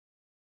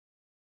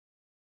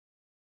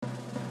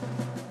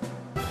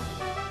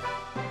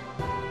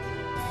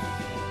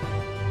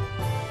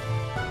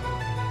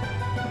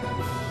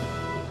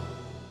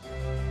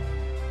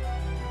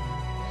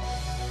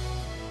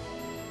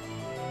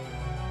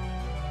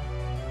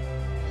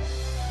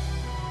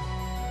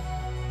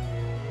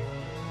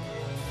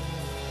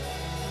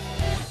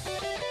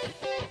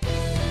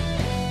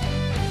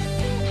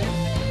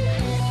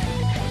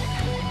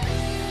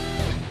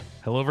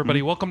Hello,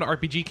 everybody. Welcome to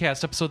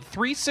RPGCast, episode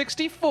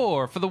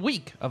 364 for the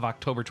week of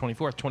October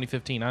 24th,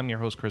 2015. I'm your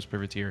host, Chris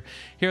Privateer,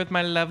 here with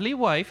my lovely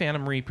wife, Anna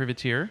Marie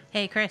Privateer.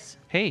 Hey, Chris.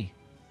 Hey.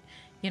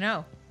 You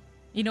know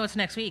what's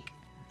next week?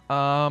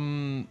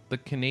 The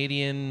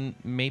Canadian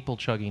Maple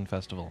Chugging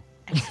Festival.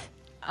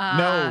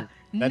 No,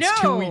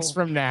 that's 2 weeks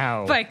from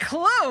now. But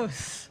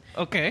close.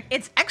 Okay.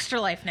 It's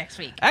Extra Life next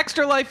week.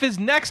 Extra Life is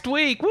next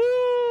week.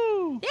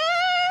 Woo! Yay!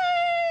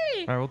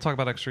 All right, we'll talk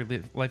about Extra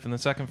Life in a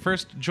second.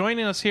 First,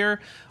 joining us here,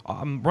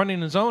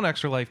 running his own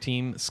Extra Life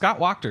team, Scott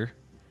Wachter.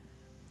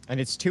 And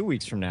it's 2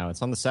 weeks from now.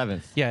 It's on the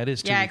 7th. Yeah, it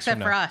is 2 weeks except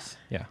from for now. us.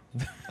 Yeah.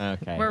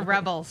 Okay. We're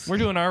rebels. We're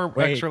doing our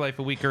Wait. Extra Life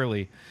a week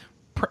early.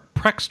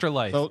 Prextra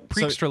Life.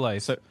 Preextra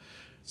Life.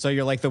 So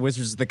you're like the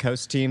Wizards of the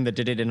Coast team that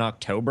did it in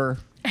October?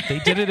 They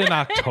did it in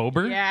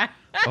October? Yeah.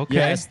 Okay.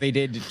 Yes, they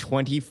did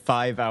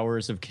 25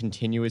 hours of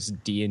continuous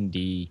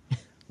D&D.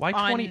 Why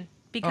 20?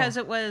 Because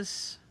it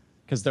was...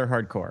 Because they're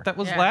hardcore. That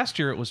was last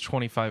year. It was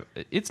 25.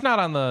 It's not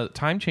on the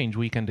time change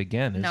weekend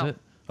again, is No. it?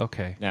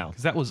 Okay. No.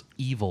 Because that was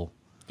evil.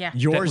 Yeah.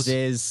 Yours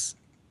is...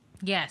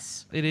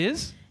 Yes. It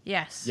is?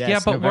 Yes. Yes, yeah,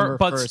 but November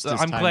 1st is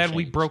I'm time glad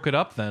we change. broke it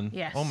up then.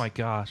 Yes. Oh my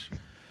gosh.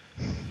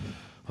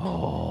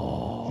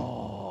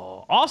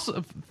 Oh.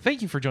 Also,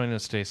 thank you for joining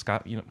us today,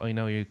 Scott. I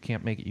know you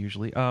can't make it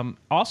usually.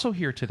 Also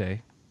here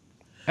today,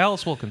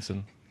 Alice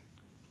Wilkinson.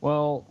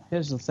 Well,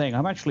 here's the thing.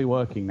 I'm actually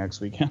working next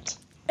weekend.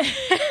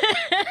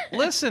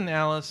 Listen,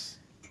 Alice.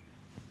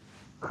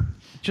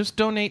 Just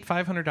donate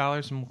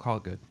 $500 and we'll call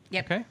it good.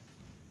 Yep. Okay?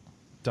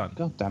 Done.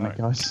 God damn it,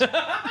 All right. guys.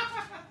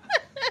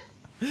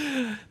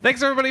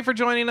 Thanks, everybody, for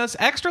joining us.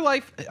 Extra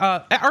Life,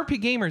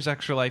 RP Gamers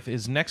Extra Life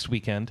is next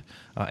weekend.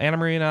 Anna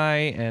Marie and I,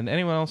 and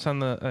anyone else on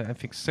the, I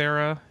think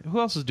Sarah. Who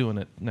else is doing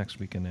it next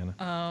weekend, Anna?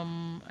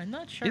 I'm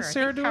not sure. Is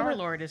Sarah I think doing Power it?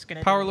 Lord is going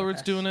to Power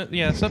Lord's doing it.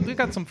 Yeah, so we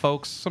got some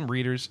folks, some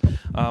readers.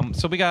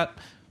 So we got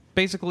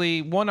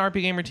basically one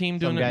RP Gamer team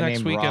doing Some it guy next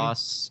named weekend.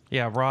 Ross.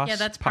 Yeah, Ross. Yeah,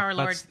 that's Power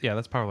Lord.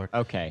 That's Power Lord.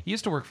 Okay. He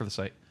used to work for the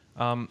site.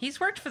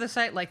 He's worked for the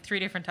site like 3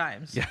 different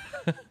times.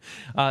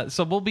 Yeah.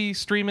 So we'll be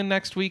streaming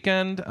next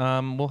weekend.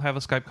 We'll have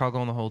a Skype call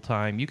going the whole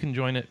time. You can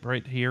join it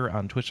right here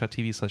on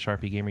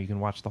twitch.tv/rpgamer. You can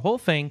watch the whole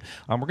thing.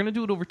 We're going to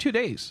do it over 2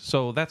 days.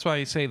 So that's why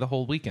I say the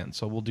whole weekend.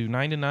 So we'll do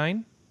 9 to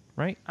 9,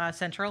 right?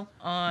 Central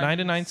on 9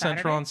 to 9 Saturday.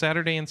 Central on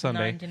Saturday and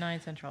Sunday. 9 to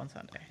 9 Central on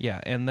Sunday. Yeah,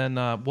 and then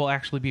we'll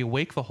actually be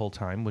awake the whole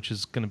time, which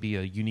is going to be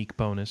a unique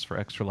bonus for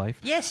Extra Life.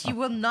 Yes, you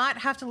will not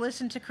have to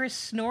listen to Chris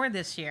snore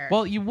this year.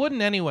 Well, you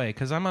wouldn't anyway,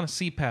 because I'm on a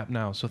CPAP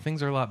now, so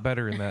things are a lot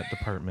better in that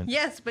department.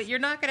 Yes, but you're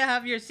not going to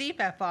have your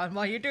CPAP on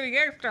while you're doing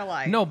Extra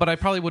Life. No, but I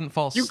probably wouldn't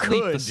fall You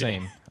asleep the could.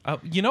 same.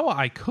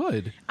 I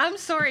could. I'm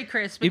sorry,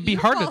 Chris, but It'd be you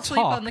hard fall to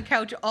asleep talk. on the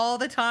couch all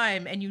the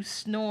time and you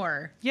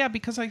snore. Yeah,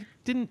 because I'm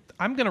going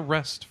to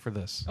rest for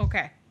this.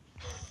 Okay.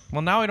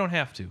 Well, now I don't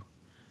have to.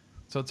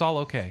 So it's all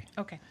okay.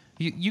 Okay.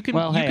 You can.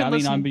 Well, you hey, can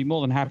listen. I'd be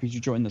more than happy to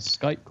join the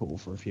Skype call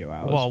for a few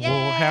hours. Well,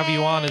 we'll have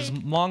you on as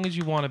Yay! long as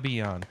you want to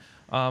be on.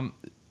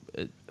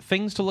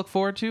 Things to look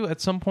forward to. At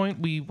some point,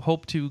 we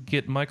hope to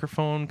get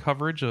microphone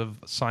coverage of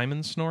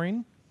Simon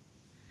snoring.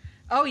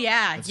 Oh,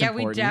 yeah. That's We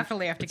important.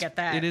 definitely have to get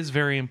that. It is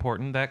very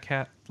important. That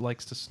cat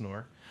likes to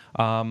snore.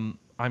 I'm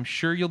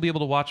sure you'll be able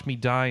to watch me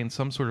die in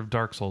some sort of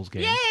Dark Souls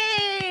game,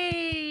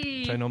 Yay!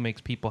 which I know makes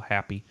people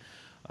happy.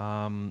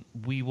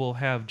 We will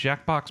have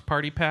Jackbox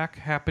Party Pack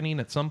happening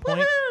at some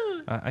point.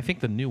 Woohoo! I think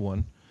the new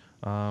one.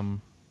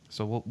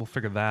 So we'll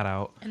figure that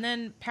out. And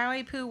then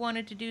Powie Poo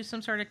wanted to do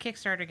some sort of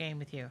Kickstarter game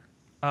with you.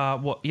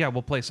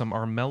 We'll play some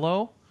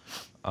Armello.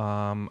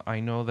 I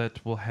know that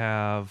we'll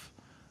have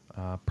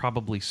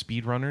probably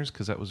speedrunners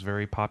because that was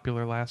very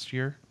popular last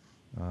year.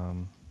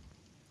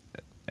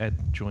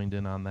 Ed joined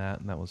in on that,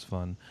 and that was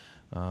fun.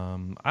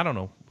 I don't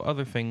know.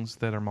 Other things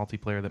that are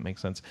multiplayer that make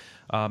sense.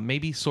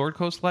 Maybe Sword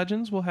Coast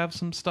Legends will have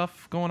some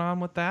stuff going on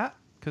with that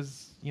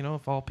because,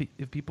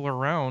 if people are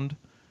around,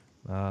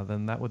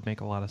 then that would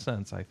make a lot of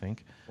sense, I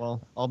think.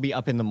 Well, I'll be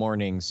up in the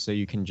mornings, so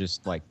you can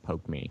just,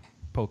 poke me.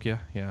 Poke ya,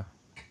 yeah.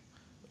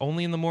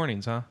 Only in the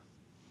mornings, huh?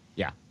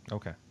 Yeah.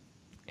 Okay.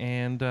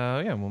 And,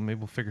 maybe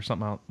we'll figure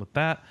something out with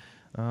that.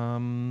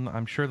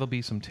 I'm sure there'll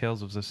be some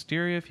Tales of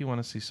Zestiria if you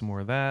want to see some more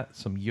of that.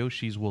 Some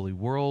Yoshi's Woolly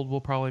World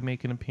will probably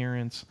make an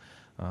appearance.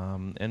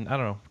 And I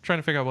don't know, trying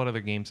to figure out what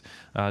other games.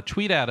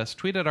 Tweet at us.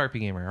 Tweet at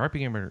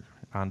RPGamer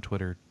on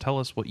Twitter. Tell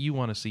us what you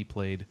want to see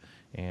played,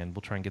 and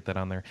we'll try and get that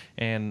on there.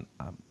 And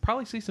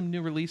probably see some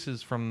new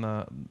releases from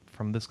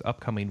this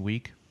upcoming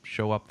week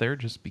show up there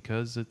just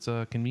because it's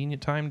a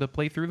convenient time to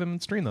play through them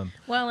and stream them.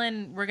 Well,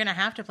 and we're going to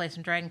have to play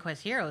some Dragon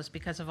Quest Heroes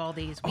because of all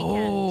these weekend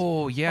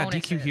Oh, yeah,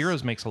 bonuses. DQ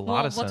Heroes makes a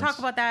lot of sense. We'll talk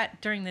about that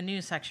during the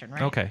news section,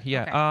 right? Okay,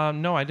 yeah. Okay.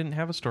 No, I didn't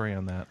have a story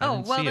on that. I Oh,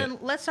 didn't well, see then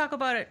it. let's talk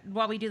about it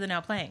while we do the Now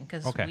Playing,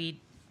 because Okay.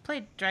 we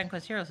played Dragon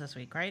Quest Heroes this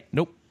week, right?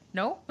 Nope.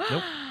 No?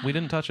 Nope. We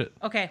didn't touch it.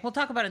 Okay, we'll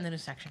talk about it in the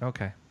news section.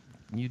 Okay.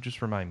 You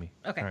just remind me.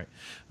 Okay.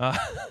 All right.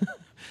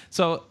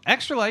 So,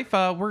 Extra Life,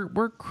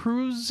 we're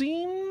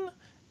cruising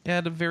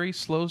at a very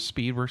slow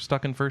speed. We're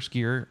stuck in first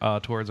gear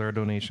towards our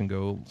donation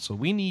goal. So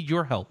we need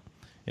your help.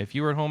 If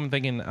you were at home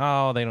thinking,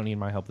 oh, they don't need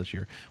my help this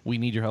year, we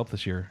need your help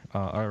this year.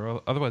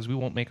 Or otherwise, we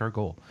won't make our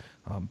goal.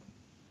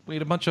 We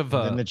had a bunch of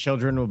Then the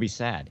children will be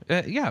sad.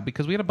 yeah,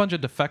 because we had a bunch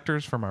of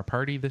defectors from our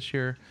party this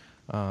year,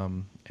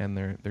 and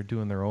they're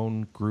doing their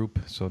own group.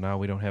 So now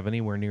we don't have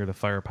anywhere near the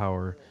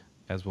firepower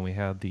as when we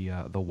had the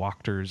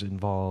Wachters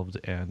involved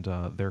and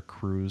their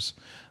crews.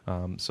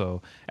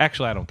 So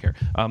actually, I don't care.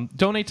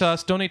 Donate to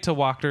us. Donate to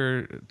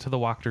Wachter, to the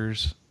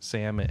Wachters,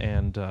 Sam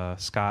and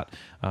Scott.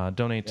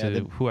 Donate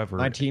to whoever.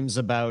 My team's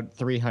about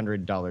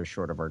 $300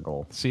 short of our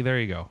goal. See, there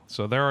you go.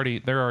 So they're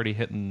already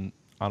hitting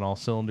on all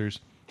cylinders.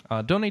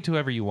 Donate to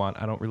whoever you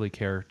want. I don't really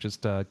care.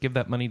 Just give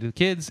that money to the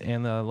kids,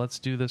 and let's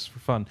do this for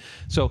fun.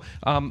 So,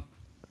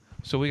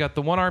 so we got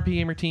the one RP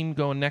Gamer team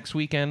going next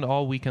weekend,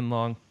 all weekend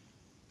long.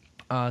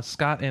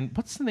 Scott, and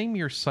what's the name of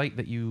your site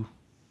that you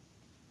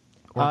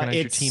organize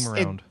your team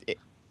around?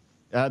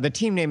 The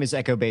team name is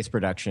Echo Base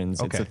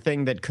Productions. Okay. It's a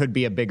thing that could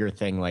be a bigger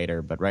thing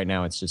later, but right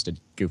now it's just a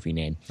goofy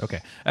name.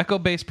 Okay. Echo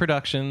Base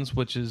Productions,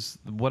 which is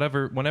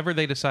whenever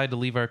they decide to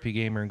leave RP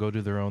Gamer and go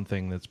do their own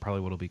thing, that's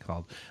probably what it'll be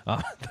called.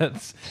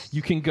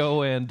 You can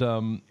go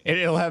and...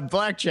 It'll have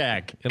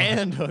blackjack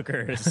and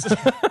hookers.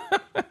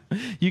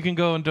 You can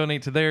go and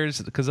donate to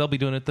theirs because they'll be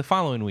doing it the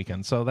following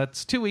weekend. So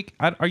that's 2 week.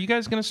 Are you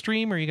guys going to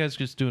stream, or are you guys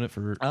just doing it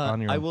for on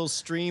your own? I will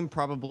stream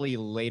probably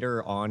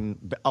later on.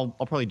 I'll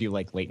probably do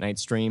like late night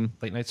stream.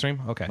 Late night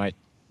stream? Okay.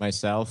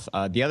 Myself.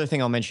 The other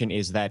thing I'll mention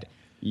is that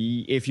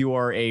if you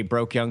are a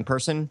broke young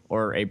person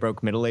or a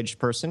broke middle-aged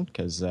person,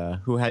 because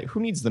who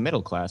needs the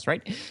middle class,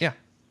 right? Yeah.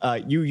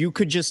 You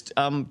could just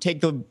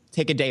take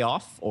a day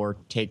off or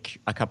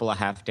take a couple of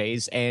half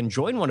days and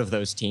join one of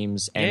those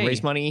teams and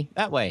raise money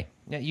that way.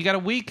 Yeah, you got a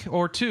week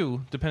or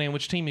two, depending on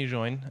which team you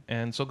join,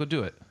 and so go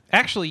do it.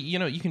 Actually,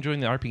 you can join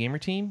the RP Gamer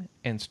team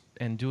and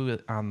do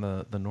it on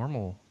the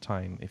normal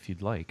time if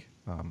you'd like.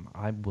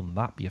 I will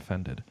not be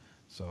offended.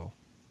 So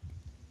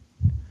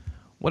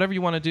whatever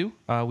you want to do,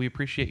 we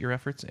appreciate your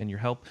efforts and your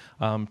help.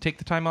 Take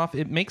the time off.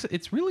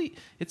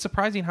 It's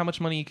surprising how much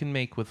money you can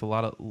make with a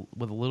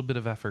little bit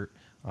of effort.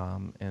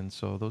 And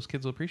so those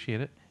kids will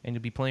appreciate it, and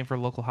you'll be playing for a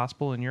local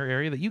hospital in your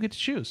area that you get to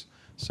choose.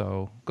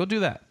 So go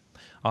do that.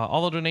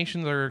 All the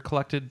donations are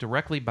collected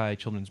directly by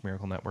Children's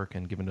Miracle Network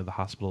and given to the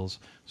hospitals.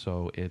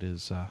 So it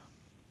is.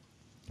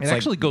 It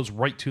actually goes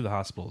right to the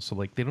hospitals. So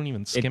like they don't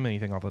even skim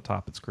anything off the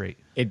top. It's great.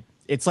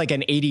 It's like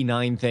an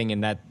 89 thing,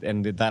 and that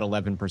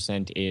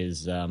 11%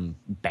 is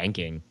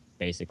banking,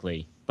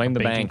 basically. Blame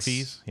the banking banks.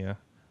 Fees. Yeah.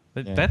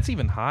 That's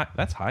even high.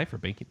 That's high for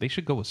banking. They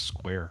should go with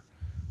Square.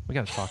 We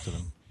got to talk to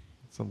them.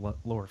 It's a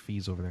lower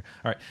fees over there.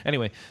 All right.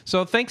 Anyway,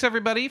 so thanks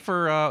everybody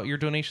for your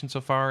donations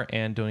so far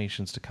and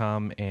donations to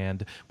come.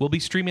 And we'll be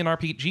streaming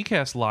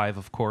RPGCast live,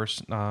 of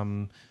course,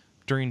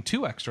 during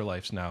 2 extra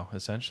lives now,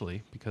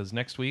 essentially, because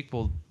next week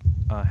we'll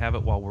have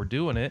it while we're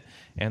doing it,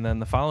 and then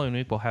the following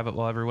week we'll have it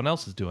while everyone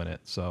else is doing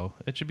it. So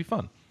it should be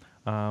fun.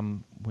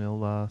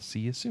 We'll see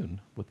you soon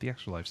with the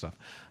extra life stuff.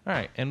 All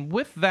right. And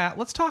with that,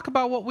 let's talk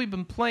about what we've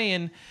been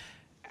playing.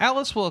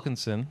 Alice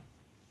Wilkinson.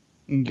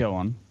 Go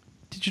on.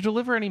 Did you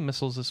deliver any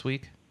missiles this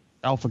week?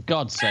 Oh, for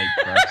God's sake,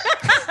 Chris.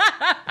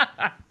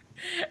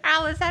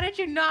 Alice, how did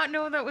you not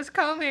know that was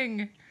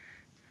coming?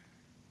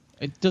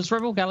 Does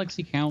Rebel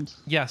Galaxy count?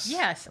 Yes,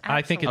 Yes. absolutely.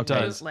 I think it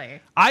does.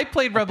 I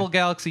played Rebel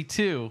Galaxy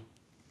 2.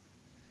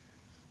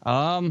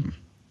 How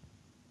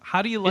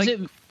do you like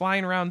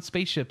flying around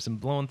spaceships and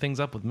blowing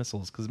things up with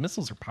missiles? Because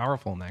missiles are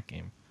powerful in that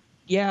game.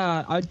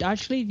 Yeah,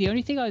 the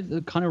only thing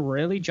that kind of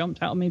really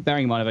jumped out at me,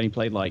 bearing in mind I've only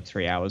played like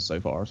 3 hours so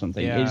far or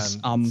something, is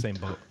same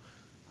boat.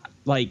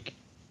 Like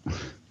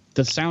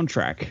the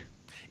soundtrack.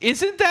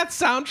 Isn't that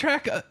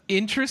soundtrack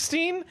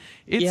interesting?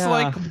 It's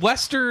like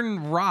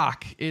Western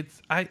rock.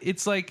 It's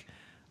space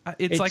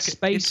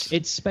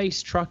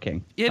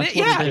trucking.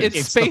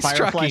 It's space the Firefly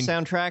trucking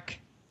soundtrack.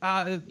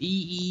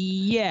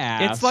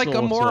 Yeah, it's like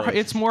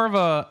it's more of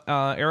a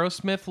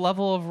Aerosmith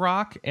level of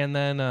rock, and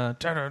then and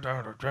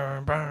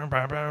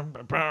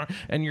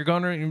you're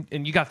going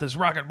and you got this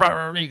rocket,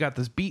 you got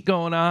this beat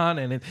going on,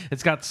 and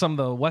it's got some of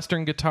the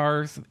Western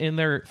guitars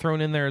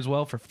thrown in there as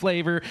well for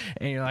flavor,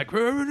 and you're like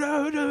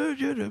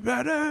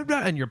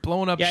and you're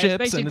blowing up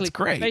ships, and it's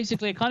great.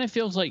 Basically, it kind of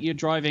feels like you're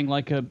driving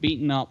like a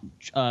beaten up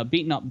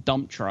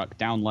dump truck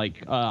down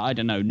I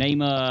don't know,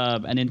 name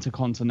an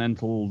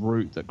intercontinental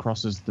route that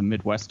crosses the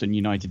Midwestern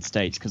United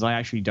States, because I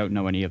actually don't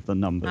know any of the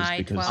numbers.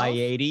 Because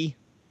I-80?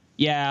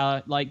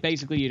 Yeah, like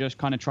basically you're just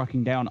kind of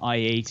trucking down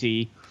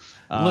I-80.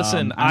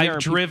 Listen, I've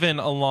driven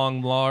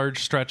along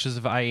large stretches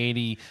of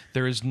I-80.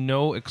 There is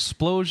no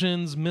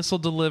explosions, missile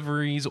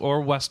deliveries,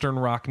 or Western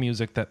rock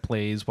music that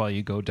plays while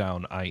you go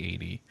down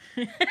I-80.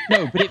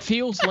 No, but it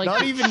feels like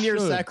not even near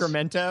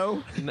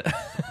Sacramento. And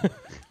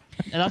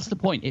that's the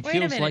point. It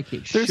feels like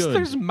it should.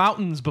 There's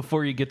mountains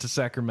before you get to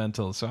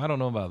Sacramento, so I don't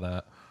know about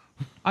that.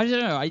 I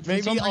don't know.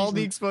 Maybe all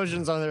the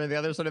explosions are there on the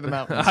other side of the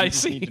mountain. I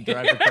just see. need to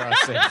drive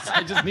across it.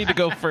 I just need to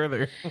go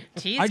further.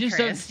 Jeez, I just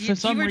Chris, don't. For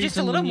some you were reason, just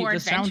a little more the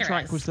adventurous.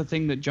 soundtrack was the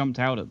thing that jumped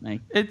out at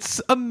me.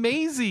 It's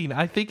amazing.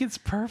 I think it's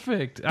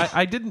perfect.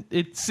 I didn't.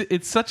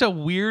 It's such a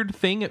weird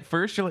thing at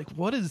first. You're like,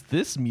 what is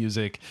this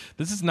music?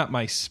 This is not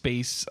my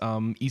space,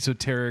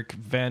 esoteric,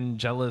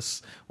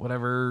 Vangelis,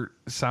 whatever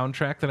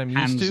soundtrack that I'm used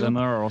Hans to.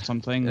 Zimmer or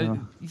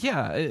something.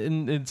 Yeah,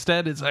 and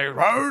instead it's like.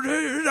 But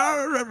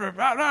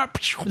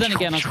then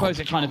again, I suppose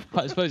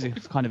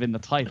it's kind of in the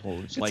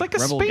title. It's like a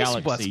Rebel space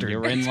Galaxy. western.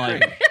 You're in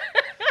like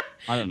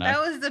I don't know. That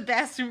was the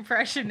best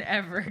impression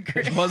ever,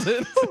 Chris. Was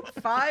it?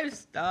 5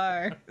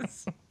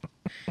 stars.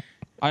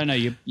 I don't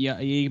know.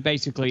 You're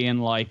basically in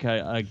like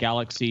a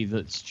galaxy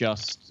that's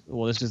just.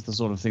 Well, this is the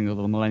sort of thing that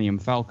the Millennium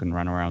Falcon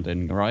ran around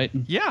in, right?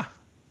 Yeah.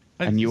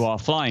 And you are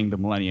flying the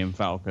Millennium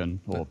Falcon,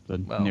 or the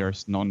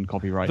nearest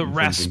non-copyright the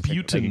infringing thing that they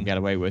Rasputin. can get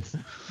away with.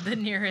 The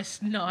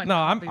nearest non. No,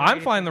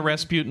 I'm flying the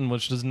Rasputin,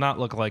 which does not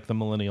look like the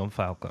Millennium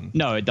Falcon.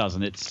 No, it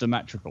doesn't. It's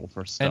symmetrical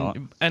for a start.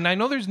 And I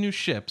know there's new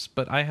ships,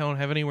 but I don't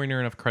have anywhere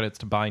near enough credits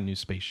to buy new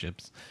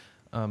spaceships.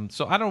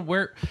 So I don't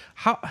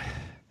how.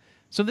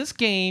 So this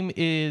game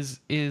is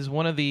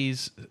one of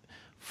these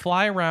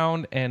fly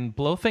around and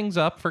blow things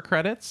up for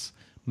credits,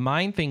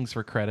 mine things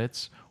for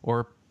credits,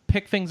 or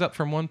pick things up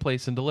from one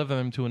place and deliver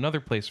them to another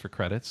place for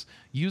credits.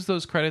 Use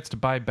those credits to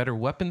buy better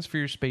weapons for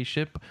your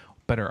spaceship,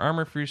 better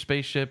armor for your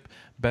spaceship,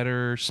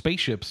 better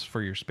spaceships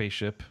for your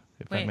spaceship,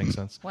 if that makes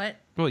sense. What?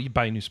 Well, you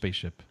buy a new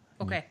spaceship.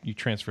 Okay. You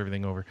transfer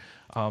everything over.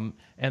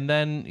 And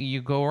then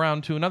you go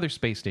around to another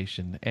space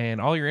station,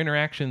 and all your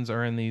interactions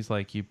are in these,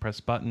 like, you press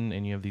button,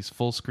 and you have these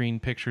full-screen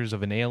pictures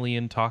of an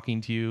alien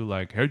talking to you,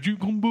 like, how'd you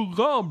come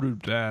blah, blah,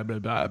 blah,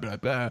 blah,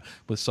 blah,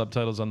 with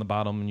subtitles on the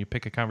bottom, and you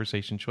pick a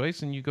conversation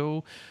choice, and you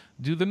go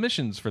do the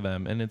missions for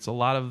them. And it's a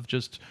lot of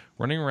just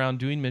running around,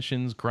 doing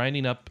missions,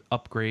 grinding up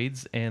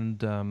upgrades, and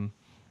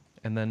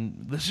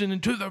then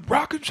listening to the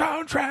rocket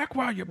soundtrack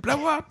while you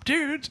blow up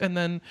dudes. And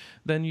then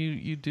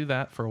you do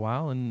that for a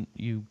while, and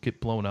you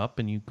get blown up,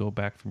 and you go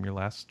back from your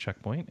last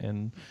checkpoint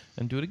and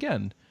do it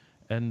again.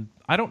 And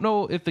I don't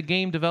know if the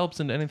game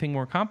develops into anything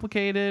more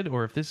complicated,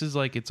 or if this is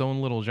like its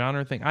own little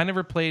genre thing. I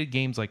never played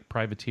games like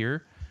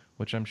Privateer,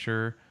 which I'm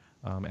sure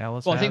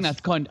Alice Well, has.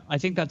 I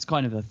think that's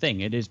kind of the thing.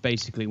 It is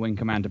basically Wing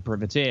Commander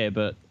Privateer,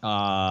 but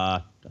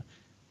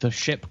the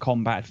ship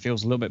combat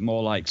feels a little bit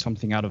more like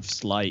something out of,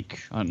 like,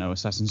 I don't know,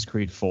 Assassin's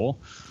Creed 4.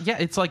 Yeah,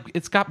 it's like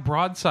it's got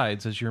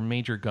broadsides as your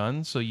major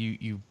gun, so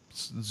you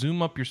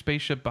zoom up your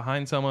spaceship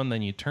behind someone,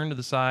 then you turn to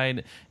the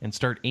side and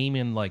start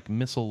aiming like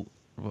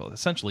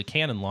essentially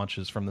cannon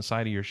launches from the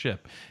side of your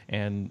ship,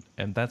 and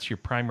that's your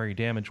primary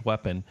damage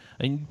weapon.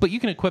 But you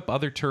can equip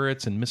other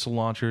turrets and missile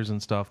launchers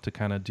and stuff to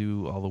kind of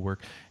do all the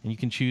work, and you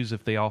can choose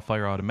if they all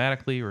fire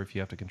automatically or if you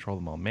have to control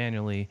them all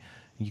manually.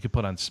 You could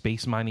put on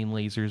space mining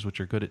lasers, which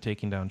are good at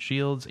taking down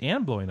shields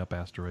and blowing up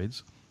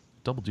asteroids.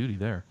 Double duty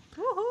there.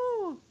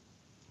 Woohoo!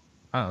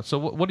 So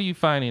what are you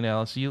finding,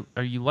 Alice?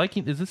 Are you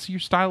liking? Is this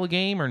your style of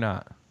game or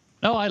not?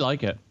 No, I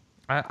like it.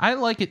 I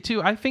like it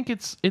too. I think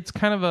it's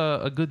kind of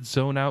a good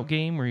zone out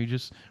game where you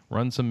just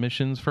run some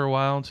missions for a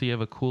while until you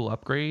have a cool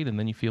upgrade and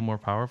then you feel more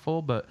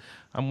powerful. But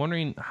I'm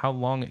wondering how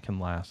long it can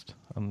last.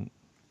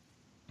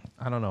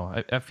 I don't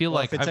know. I feel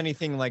like if it's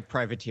anything like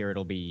Privateer,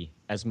 it'll be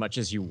as much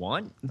as you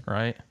want.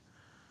 Right.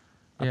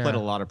 I played a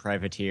lot of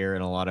Privateer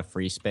and a lot of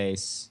Free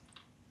Space.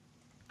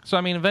 So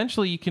I mean,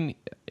 eventually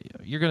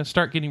you're going to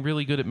start getting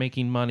really good at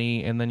making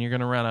money, and then you're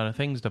going to run out of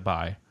things to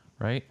buy,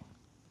 right?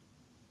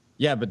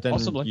 Yeah, but then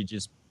Possibly. you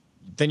just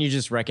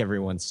wreck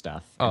everyone's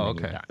stuff. Oh, and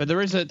then you okay. die. But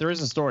there is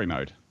a story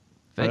mode.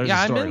 There's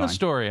Yeah, a I'm in the storyline.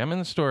 story. I'm in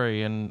the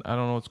story, and I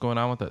don't know what's going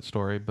on with that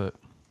story, but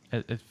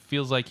it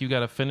feels like you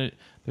got to finish.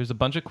 There's a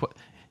bunch of.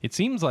 It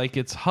seems like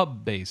it's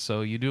hub based, so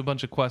you do a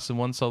bunch of quests in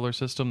one solar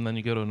system, then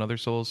you go to another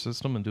solar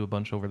system and do a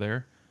bunch over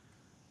there.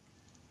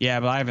 Yeah,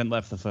 but I haven't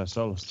left the first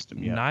solar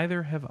system yet.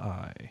 Neither have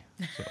I.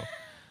 So,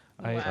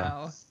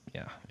 Wow.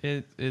 yeah,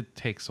 it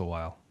takes a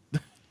while.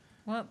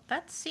 Well,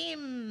 that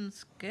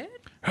seems good.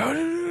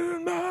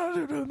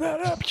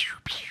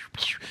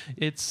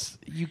 It's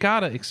you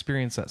gotta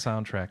experience that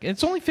soundtrack.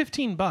 It's only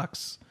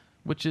 $15,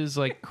 which is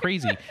like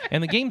crazy,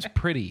 and the game's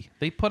pretty.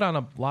 They put on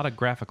a lot of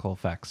graphical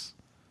effects.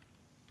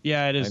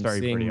 Yeah, it is I'm very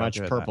seeing pretty. I'll much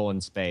give it purple in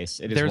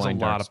space. It is There's a wine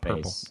lot dark of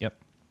purple. space. Yep.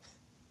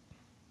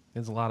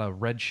 There's a lot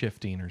of red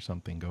shifting or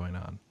something going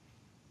on.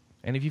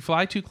 And if you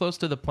fly too close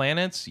to the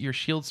planets, your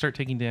shields start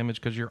taking damage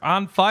because you're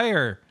on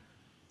fire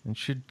and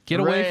should get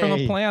away from a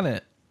Hooray.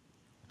 planet.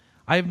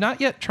 I have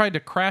not yet tried to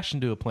crash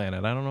into a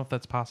planet. I don't know if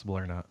that's possible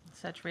or not.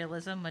 Such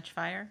realism, much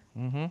fire.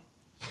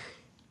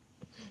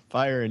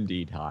 Fire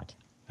indeed hot.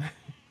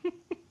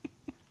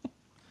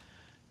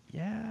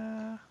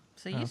 Yeah.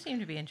 So you seem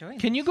to be enjoying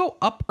Can this. you go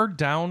up or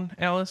down,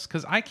 Alice?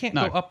 Because I can't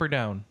No. go up or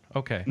down.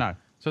 Okay. No.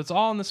 So it's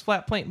all on this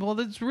flat plane. Well,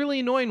 it's really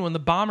annoying when the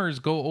bombers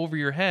go over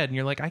your head and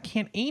you're like, I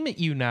can't aim at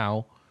you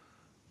now.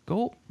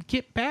 Go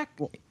get back.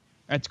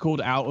 It's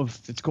called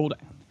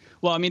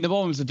Well, I mean, the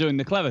bombers are doing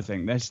the clever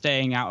thing. They're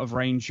staying out of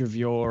range of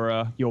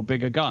your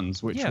bigger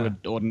guns, which Yeah. would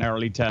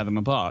ordinarily tear them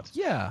apart.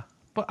 Yeah.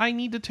 But I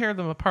need to tear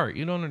them apart.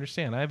 You don't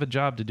understand. I have a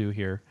job to do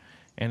here,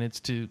 and it's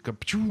to go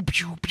pew,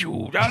 pew,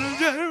 pew,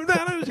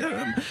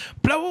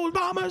 blow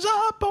bombers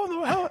up on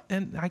the...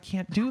 And I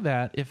can't do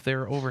that if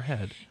they're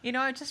overhead. You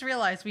know, I just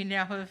realized we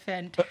now have a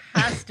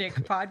fantastic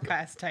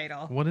podcast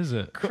title. What is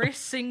it? Chris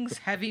Sings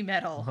Heavy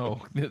Metal.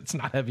 Oh, it's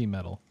not heavy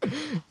metal.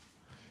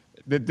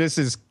 This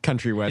is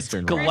country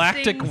western. It's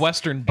Galactic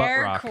Western Butt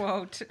air Rock.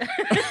 Quote.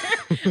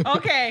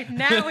 Okay,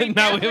 now we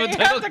Now we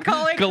definitely have to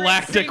call it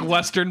Galactic Chris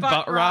Western Sings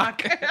Butt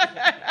Rock.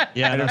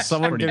 Yeah, And if that's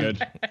someone pretty gives-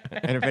 good.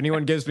 And if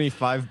anyone gives me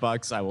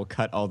 $5, I will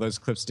cut all those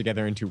clips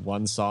together into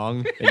one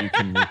song that you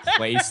can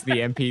replace the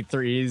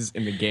MP3s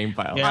in the game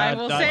file. Yeah. I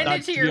will send it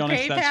to to be your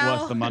honest, PayPal that's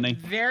worth the money.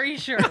 very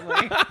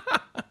shortly.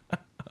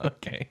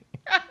 Okay.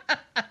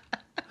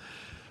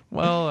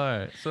 Well, all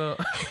right. So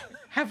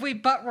Have we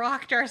butt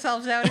rocked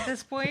ourselves out at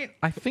this point?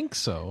 I think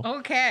so.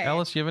 Okay.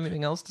 Alice, you have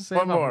anything else to say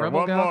One about more, Rebel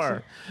one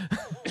Galaxy?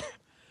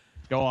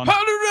 Go on.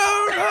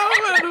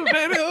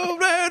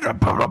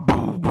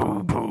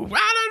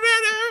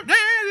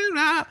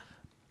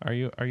 Are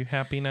you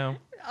happy now?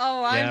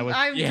 Oh, Yeah,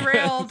 I'm yes.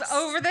 drilled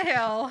over the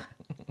hill.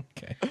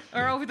 Okay.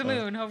 Or over the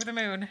moon, over the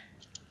moon.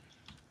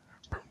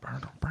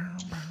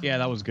 Yeah,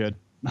 that was good.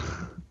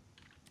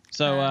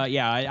 So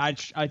yeah,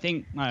 I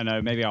think I don't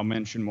know. Maybe I'll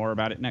mention more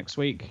about it next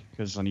week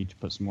because I need to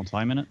put some more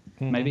time in it.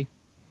 Maybe.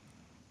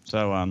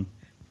 So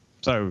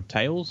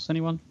Tails,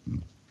 anyone?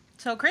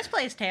 So Chris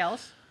plays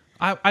Tails.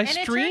 I And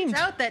streamed. it turns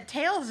out that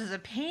Tails is a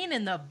pain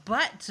in the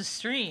butt to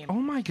stream. Oh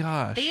my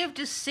gosh. They have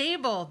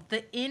disabled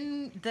the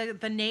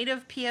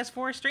native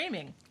PS4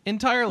 streaming.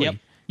 Entirely. Yep.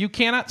 You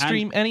cannot And-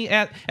 stream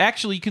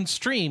actually you can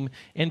stream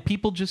and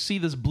people just see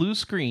this blue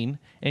screen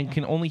and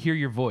can only hear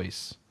your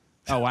voice.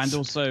 Oh, and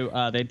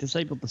also they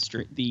disabled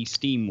the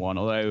Steam one,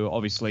 although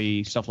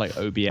obviously stuff like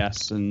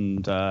OBS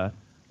and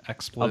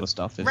XSplit. other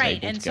stuff is Right,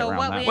 able and to so get around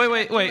what that. we-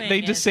 Wait. doing They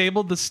is-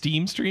 disabled the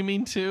Steam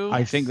streaming too?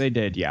 I think they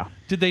did, yeah.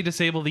 Did they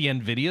disable the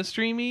Nvidia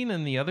streaming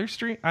and the other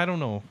stream? I don't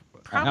know.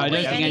 Probably No, I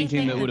don't think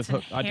anything that would that's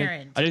have hooked. I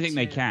inherent don't think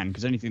they to- can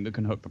because anything that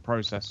can hook the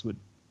process would,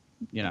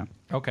 you know.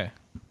 Okay.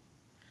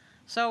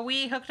 So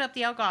we hooked up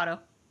the Elgato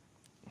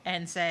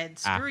and said,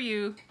 screw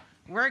you,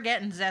 we're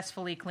getting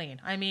zestfully clean.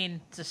 I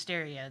mean,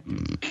 Zestiria.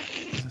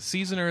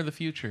 Seasoner of the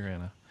future,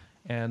 Anna.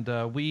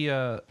 And we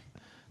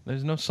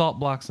there's no salt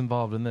blocks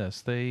involved in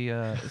this.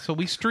 So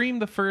we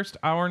streamed the first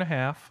hour and a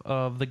half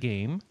of the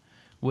game,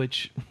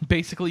 which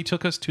basically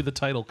took us to the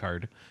title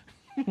card.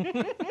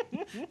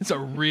 It's a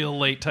real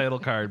late title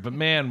card, but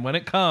man, when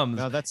it comes,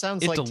 No, that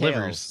sounds it like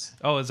delivers. Tales.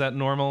 Oh, is that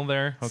normal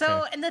there? Okay.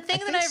 So, and the thing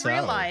that I've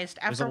realized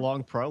There's after a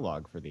long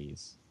prologue for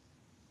these.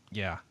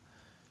 yeah.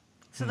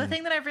 So the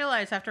thing that I've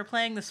realized after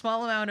playing the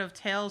small amount of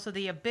Tales of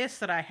the Abyss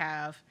that I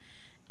have,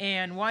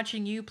 and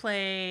watching you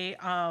play,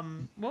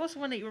 what was the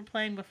one that you were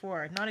playing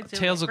before? Not Exilius,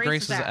 Tales of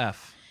Grace's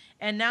F.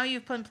 And now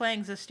you've been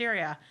playing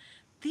Zestiria.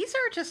 These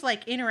are just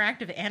like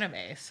interactive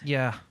animes.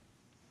 Yeah.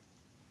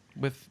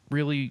 With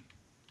really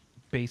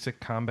basic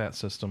combat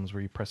systems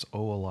where you press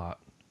O a lot.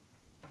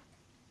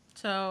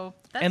 So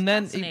that's And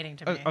then fascinating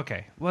to me.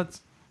 Okay,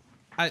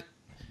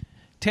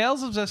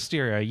 Tales of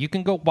Zestiria. You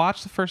can go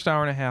watch the first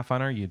hour and a half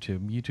on our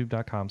YouTube,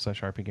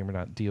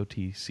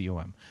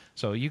 youtube.com/rpgamer.dotcom.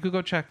 So you could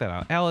go check that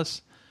out.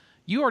 Alice,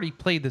 you already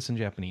played this in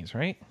Japanese,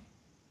 right?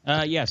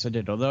 Yes, I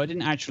did. Although I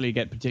didn't actually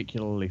get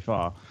particularly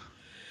far.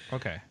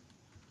 Okay.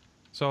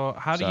 So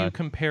how do So- you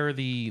compare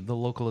the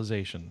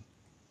localization?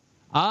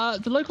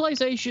 The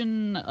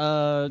localization,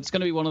 it's going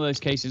to be one of those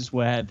cases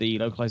where the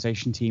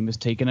localization team has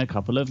taken a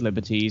couple of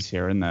liberties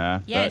here and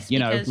there. Yes, but, you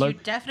know, because you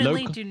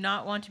definitely loc- do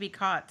not want to be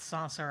caught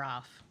saucer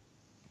off.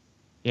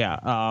 Yeah,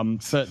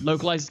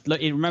 but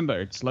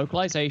remember, it's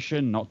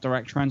localization, not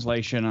direct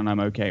translation, and I'm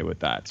okay with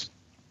that.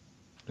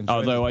 Enjoy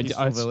Although the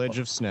peaceful village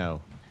of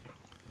snow.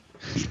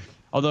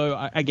 Although,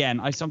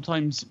 I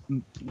sometimes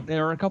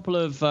there are a couple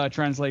of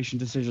translation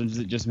decisions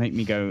that just make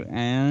me go,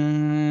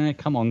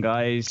 come on,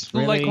 guys.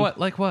 Really?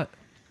 Like what?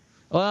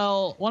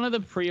 Well, one of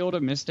the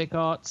pre-order Mystic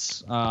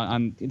Arts,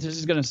 and this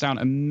is going to sound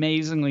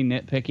amazingly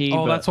nitpicky.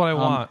 Oh, but, that's what I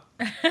want.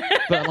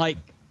 But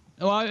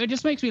it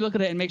just makes me look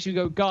at it and makes me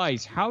go,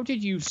 guys, how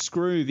did you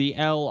screw the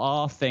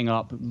LR thing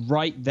up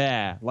right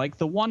there? Like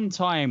the one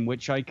time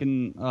which I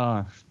can,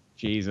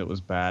 jeez, it was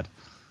bad.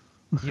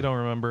 You don't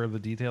remember the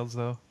details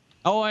though?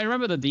 Oh, I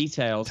remember the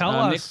details. Tell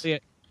us.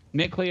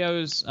 Mick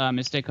Leo's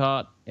Mystic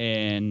Art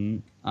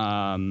in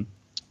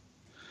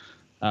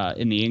the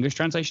English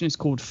translation is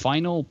called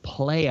Final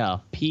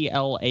Player, Player.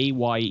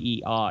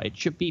 It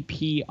should be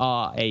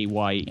Prayer.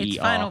 It's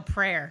Final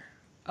Prayer.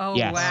 Oh,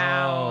 Yes.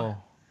 wow.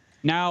 Oh.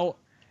 Now,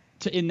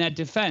 in their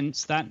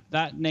defense,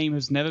 that name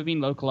has never been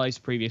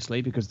localized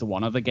previously because the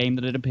one other game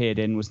that it appeared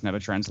in was never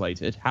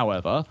translated.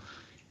 However,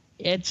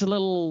 it's a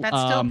little... That's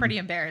still pretty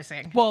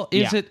embarrassing. Well,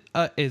 is Yeah.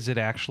 it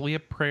actually a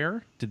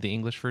prayer? Did the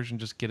English version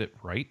just get it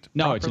right?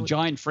 No, it's a properly?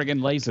 giant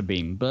friggin' laser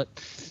beam, but...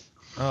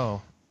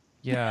 Oh,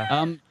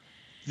 yeah.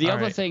 The All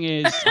other right. thing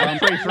is... I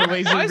pray for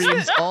laser Why is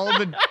beams all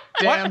the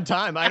damn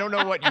time. I don't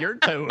know what you're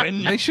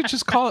doing. They should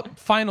just call it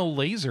Final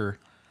Laser.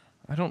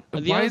 I don't.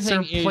 The Why other is there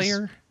a thing is-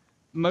 player?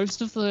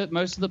 most of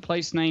the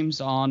place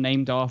names are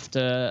named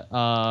after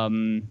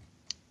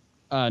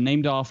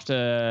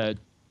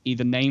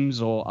either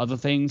names or other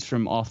things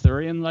from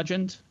Arthurian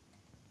legend,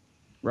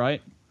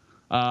 right?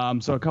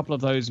 So a couple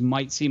of those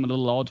might seem a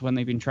little odd when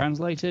they've been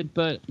translated,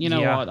 but you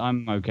know what?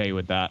 I'm okay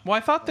with that. Well,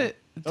 I thought that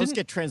those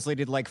get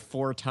translated like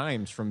 4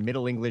 times from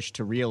Middle English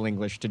to Real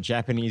English to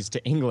Japanese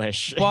to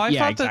English. Well,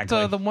 I thought that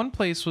the one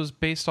place was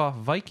based off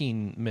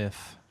Viking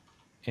myth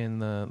in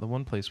the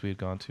one place we had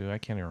gone to. I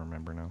can't even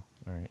remember now.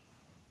 All right.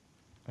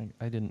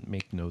 I didn't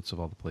make notes of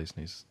all the place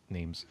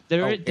names.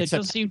 There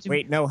does seem to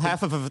wait, no,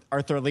 half of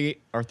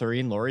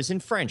Arthurian lore is in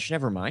French.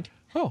 Never mind.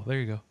 Oh, there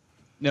you go.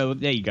 No,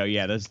 there you go.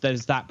 Yeah,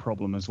 there's that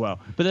problem as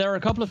well. But there are a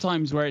couple of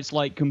times where it's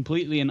like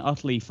completely and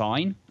utterly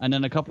fine, and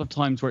then a couple of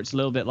times where it's a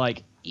little bit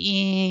like,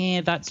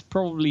 that's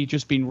probably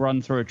just been run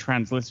through a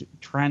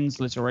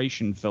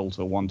transliteration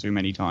filter one too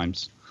many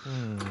times.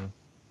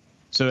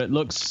 So it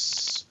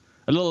looks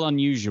a little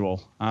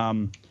unusual.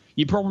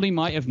 You probably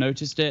might have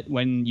noticed it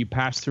when you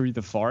pass through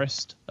the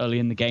forest early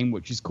in the game,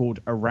 which is called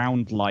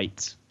Around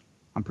Light.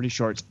 I'm pretty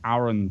sure it's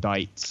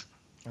Arundite.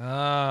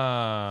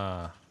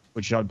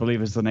 Which I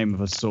believe is the name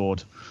of a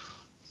sword.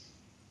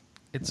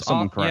 It's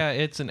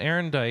it's an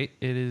Arundite.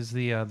 It is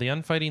the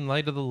unfighting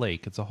light of the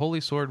lake. It's a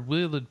holy sword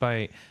wielded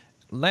by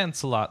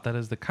Lancelot that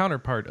is the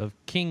counterpart of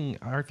King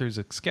Arthur's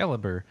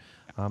Excalibur.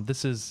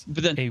 This is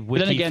a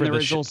wiki then again, for there the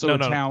is also a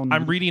town.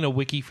 I'm reading a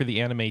wiki for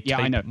the anime. Yeah,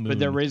 type I know, moon. but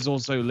there is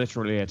also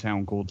literally a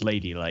town called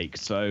Lady Lake.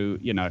 So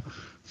you know.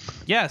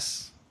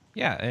 Yes.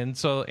 Yeah, and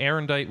so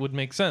Arundite would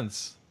make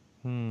sense.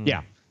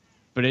 Yeah.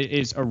 But it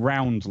is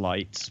Around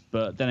Light.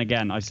 But then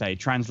again, I say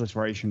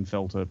transliteration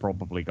filter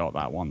probably got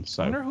that one.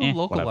 So I wonder who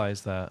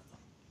localized whatever. that.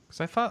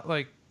 Because I thought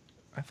like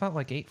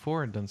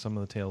 8.4 had done some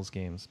of the Tales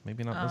games.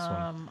 Maybe not this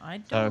one. I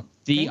don't.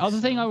 The other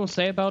thing I will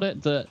say about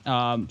it that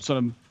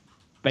sort of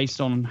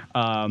based on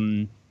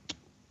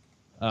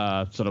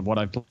sort of what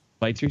I've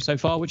played through so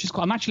far, which is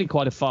I'm actually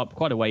quite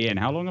a way in.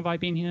 How long have I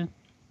been here?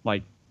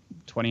 Like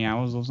 20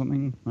 hours or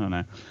something? I don't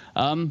know.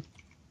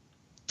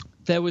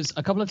 There was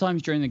a couple of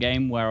times during the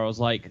game where I was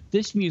like,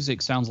 this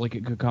music sounds like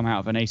it could come out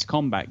of an Ace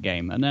Combat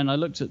game. And then I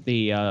looked at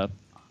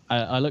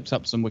I looked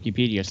up some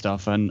Wikipedia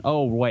stuff, and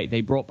oh, wait,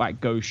 they brought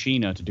back Go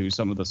Sheena to do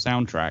some of the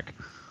soundtrack.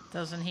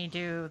 Doesn't he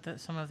do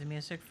some of the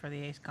music for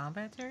the Ace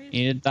Combat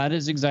series? That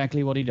is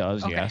exactly what he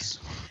does, Okay. yes.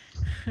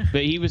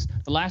 But he was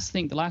the last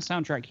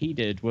soundtrack he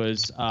did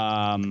was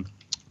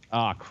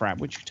crap,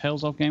 which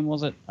Tales of game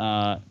was it?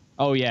 Tales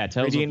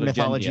Radiant of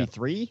Mythology Legendia.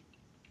 3?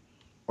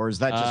 Or is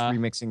that just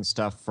remixing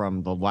stuff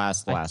from the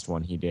last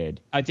one he did?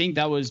 I think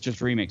that was just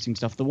remixing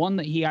stuff. The one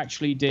that he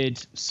actually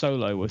did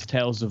solo was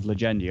Tales of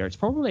Legendia. It's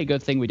probably a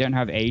good thing we don't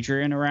have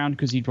Adrian around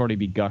because he'd probably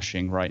be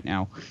gushing right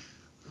now.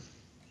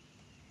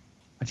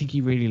 I think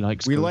he really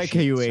likes. We like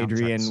you, soundtracks.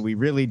 Adrian. We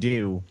really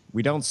do.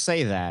 We don't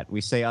say that.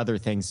 We say other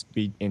things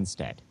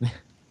instead.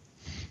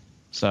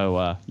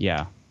 So,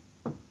 yeah.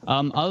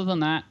 Other than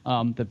that,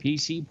 the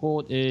PC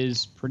port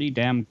is pretty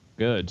damn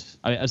good.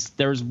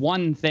 There's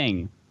one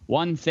thing,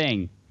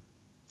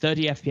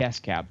 30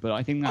 FPS cap, but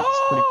I think that's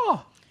pretty.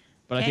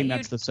 But I think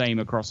that's the same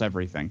across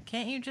everything.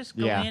 Can't you just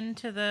go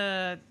into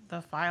the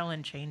file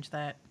and change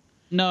that?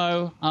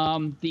 No,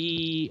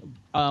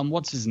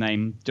 what's his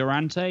name?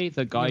 Durante,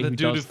 the guy the who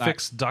dude does who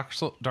fixed Dark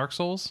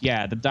Souls.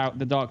 Yeah, the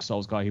Dark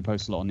Souls guy who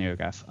posts a lot on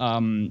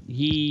NeoGAF.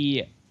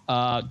 He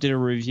did a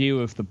review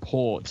of the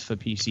port for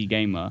PC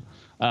Gamer,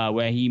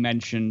 where he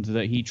mentioned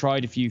that he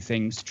tried a few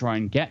things to try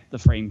and get the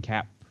frame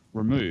cap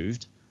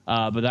removed,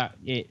 but that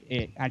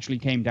it actually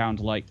came down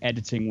to like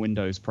editing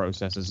Windows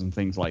processes and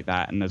things like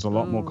that, and there's a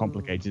lot more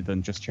complicated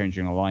than just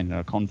changing a line in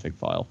a config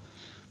file.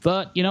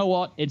 But you know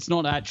what? It's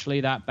not actually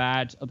that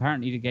bad.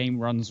 Apparently, the game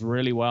runs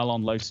really well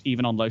on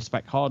even on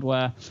low-spec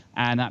hardware,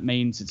 and that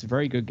means it's a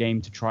very good game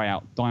to try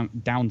out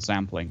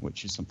downsampling,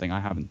 which is something I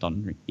haven't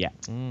done yet.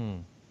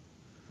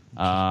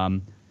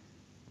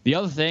 The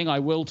other thing I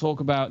will talk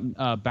about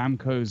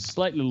Bamco's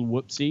slight little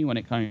whoopsie when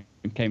it came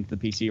to the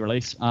PC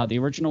release. The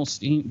original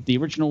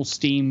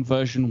Steam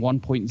version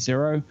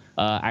 1.0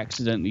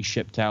 accidentally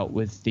shipped out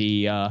with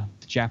the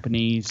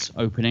Japanese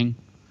opening.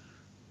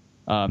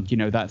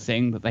 That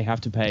thing that they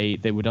have to pay.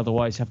 They would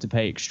otherwise have to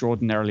pay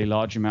extraordinarily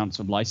large amounts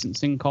of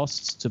licensing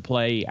costs to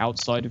play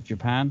outside of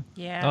Japan.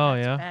 Yeah,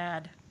 that's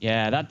bad.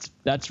 Yeah,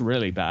 that's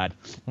really bad.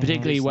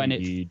 Particularly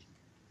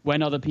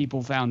when other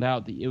people found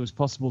out that it was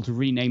possible to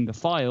rename the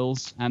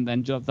files and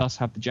then thus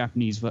have the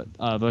Japanese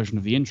version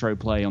of the intro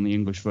play on the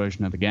English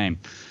version of the game.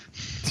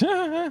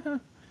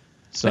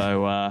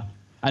 So,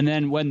 and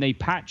then when they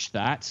patched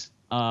that,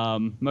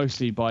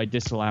 mostly by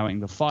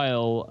disallowing the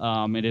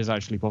file, it is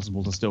actually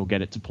possible to still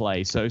get it to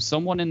play. So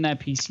someone in their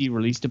PC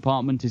release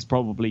department is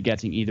probably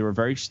getting either a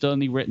very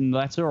sternly written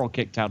letter or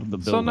kicked out of the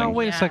building. So now,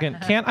 wait a second.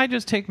 Can't I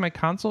just take my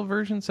console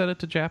version, set it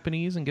to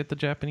Japanese, and get the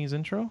Japanese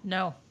intro?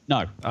 No.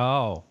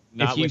 Oh.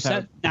 Not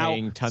without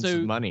paying tons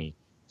of money.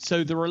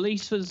 So the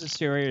release for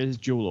Zaciria is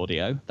dual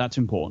audio. That's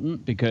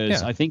important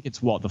because I think it's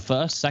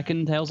the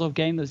second Tales of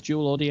game that's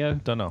dual audio?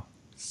 Don't know.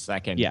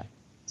 Second. Yeah,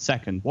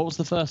 second. What was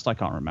the first? I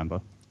can't remember.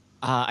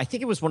 I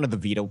think it was one of the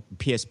Vita,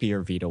 PSP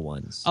or Vita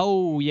ones.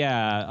 Oh,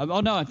 yeah.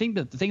 Oh, no, I think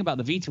that the thing about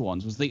the Vita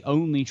ones was they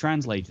only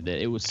translated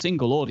it. It was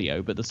single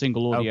audio, but the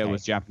single audio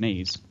was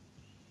Japanese.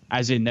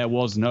 As in, there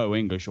was no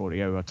English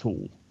audio at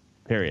all.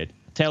 Period.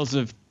 Tales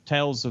of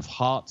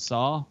Hearts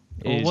are.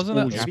 Well,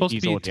 wasn't that supposed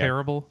to be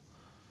terrible?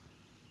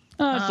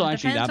 No, it's not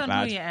actually that depends on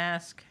bad. who you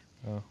ask.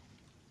 Oh.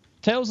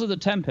 Tales of the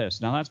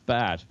Tempest. Now, that's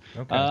bad.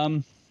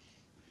 Okay.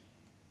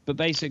 But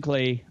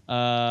basically,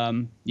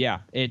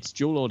 it's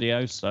dual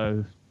audio,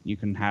 so you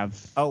can have...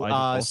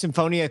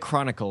 Symphonia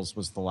Chronicles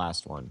was the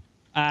last one.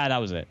 That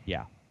was it,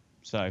 yeah.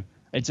 So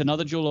it's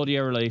another dual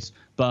audio release,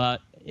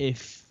 but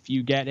if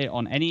you get it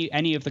on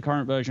any of the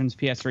current versions,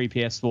 PS3,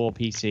 PS4,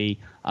 PC,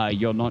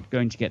 you're not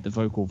going to get the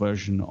vocal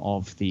version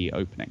of the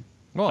opening.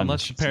 Well,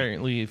 unless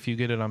apparently if you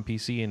get it on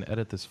PC and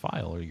edit this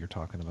file you're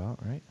talking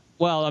about, right?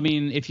 Well, I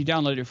mean, if you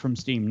download it from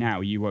Steam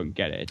now, you won't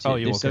get it. Oh,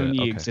 you won't get it.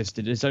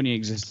 Okay. It's only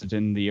existed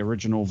in the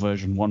original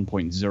version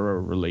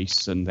 1.0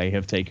 release, and they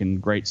have taken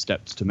great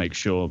steps to make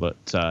sure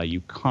that you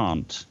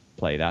can't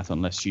play that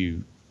unless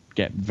you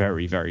get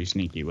very, very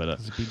sneaky with it.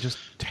 It'd be just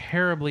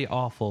terribly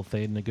awful if they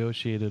had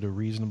negotiated a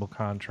reasonable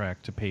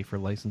contract to pay for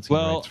licensing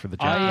rights for the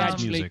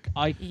Japanese music.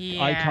 I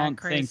can't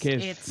Chris, think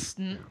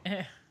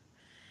if...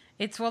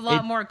 It's a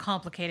lot more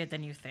complicated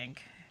than you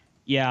think.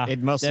 Yeah,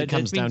 it mostly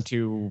comes down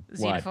to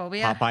what?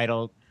 Xenophobia? Pop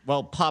Idol.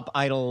 Well, Pop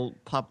Idol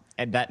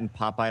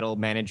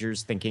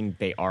managers thinking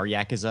they are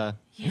Yakuza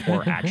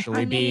or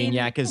actually being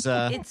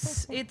Yakuza.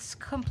 It's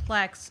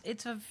complex.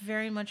 It's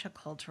very much a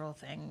cultural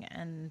thing,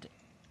 and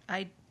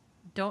I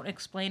don't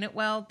explain it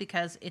well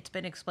because it's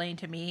been explained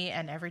to me,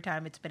 and every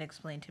time it's been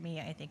explained to me,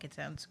 I think it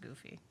sounds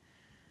goofy.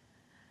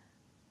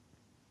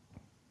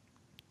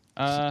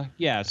 So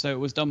it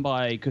was done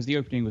because the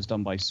opening was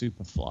done by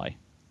Superfly.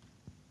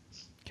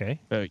 Okay.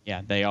 But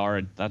yeah,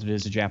 that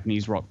is a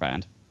Japanese rock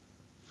band.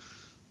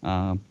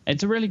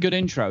 It's a really good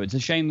intro. It's a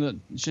shame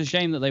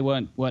that they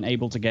weren't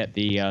able to get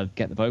the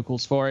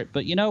vocals for it.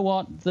 But you know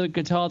what? The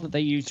guitar that they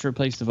used to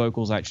replace the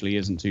vocals actually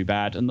isn't too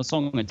bad, and the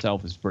song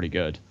itself is pretty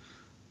good.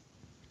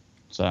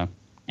 So,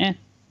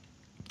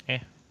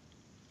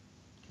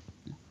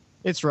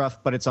 It's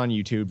rough, but it's on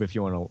YouTube if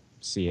you want to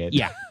see it.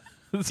 Yeah.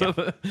 So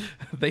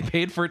they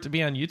paid for it to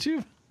be on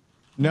YouTube?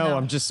 No,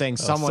 I'm just saying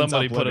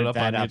somebody put it up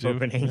on YouTube.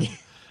 Opening.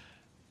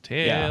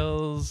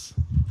 Tales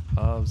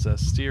of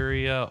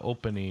Zestiria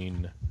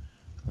opening.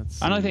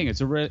 And I think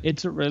it's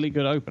a really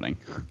good opening.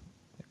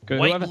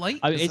 White Light?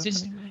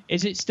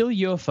 Is it still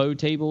UFO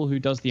Table who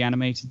does the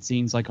animated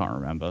scenes? I can't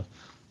remember.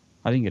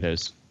 I think it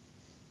is.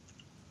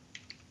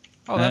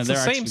 Oh, that's the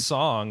same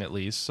song at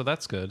least, so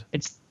that's good.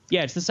 It's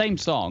the same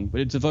song,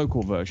 but it's a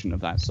vocal version of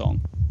that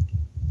song.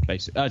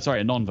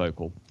 A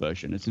non-vocal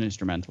version. It's an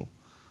instrumental.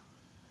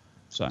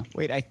 So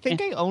wait, I think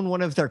I own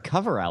one of their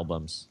cover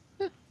albums.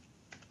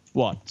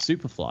 What?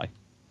 Superfly?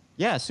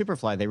 Yeah,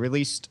 Superfly. They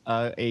released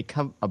a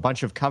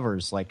bunch of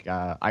covers. Like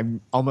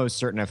I'm almost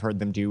certain I've heard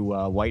them do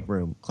White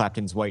Room,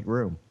 Clapton's White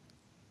Room.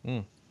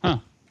 Huh.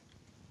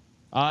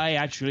 I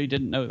actually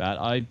didn't know that.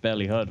 I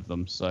barely heard of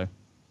them. So,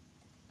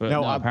 but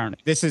no,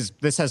 apparently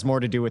this has more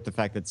to do with the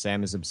fact that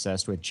Sam is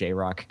obsessed with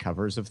J-rock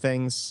covers of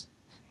things.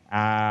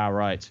 Ah,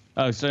 right.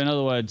 Oh, so in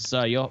other words,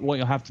 what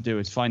you'll have to do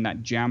is find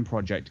that Jam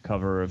Project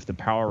cover of the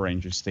Power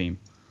Rangers theme.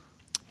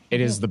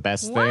 It is the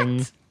best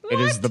thing. It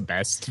is the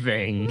best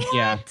thing.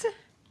 What?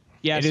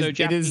 Yeah.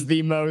 It is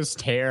the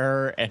most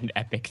hair and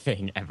epic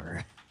thing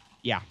ever.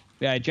 Yeah.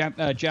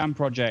 Jam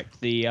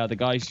Project, the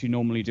guys who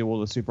normally do all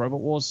the Super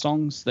Robot Wars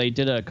songs, they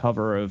did a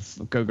cover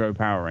of Go Go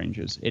Power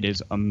Rangers. It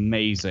is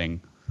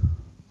amazing.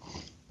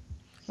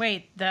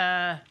 Wait,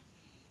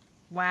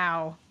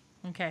 wow.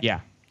 Okay.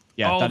 Yeah.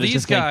 Oh,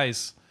 these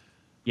guys.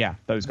 Yeah,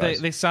 those guys.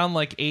 They sound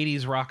like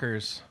 80s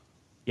rockers.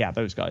 Yeah,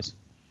 those guys.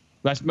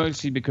 That's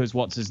mostly because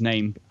what's his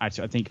name? I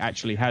think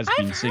actually has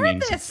been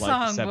singing since like the 70s.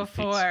 I've heard this song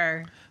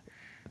before.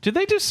 Did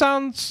they do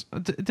sounds?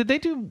 Did they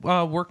do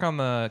work on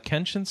the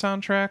Kenshin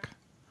soundtrack?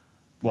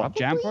 What, Probably?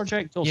 Jam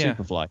Project or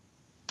Superfly?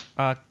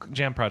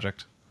 Jam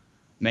Project.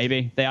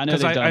 Maybe I know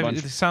they've done a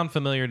bunch. They sound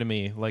familiar to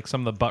me, like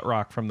some of the butt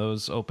rock from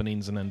those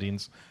openings and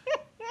endings.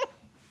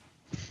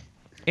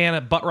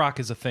 And butt rock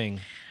is a thing.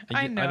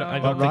 I know.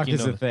 Butt rock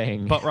is a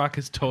thing. Butt rock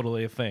is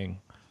totally a thing.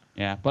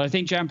 Yeah, but I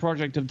think Jam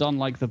Project have done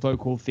like the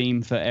vocal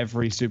theme for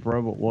every Super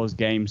Robot Wars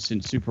game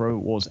since Super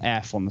Robot Wars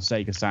F on the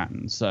Sega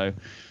Saturn. So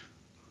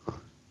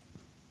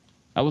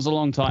that was a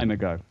long time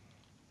ago.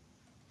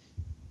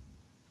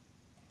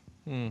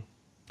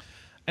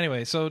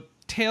 Anyway, so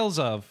Tales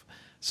of.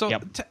 So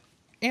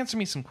answer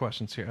me some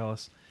questions here,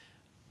 Ellis.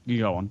 You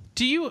go on.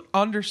 Do you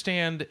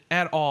understand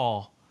at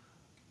all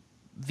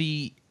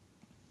the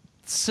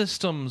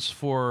systems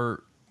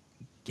for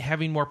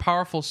having more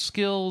powerful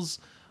skills,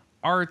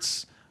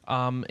 arts,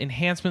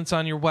 enhancements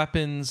on your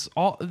weapons?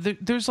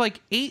 There's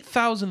like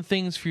 8,000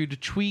 things for you to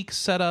tweak,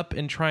 set up,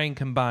 and try and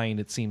combine,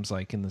 it seems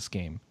like, in this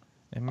game.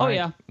 Am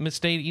I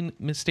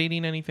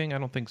misstating anything? I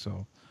don't think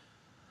so.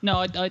 No,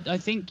 I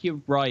think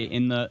you're right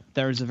in that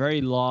there is a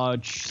very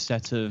large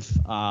set of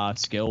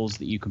skills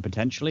that you can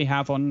potentially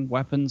have on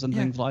weapons and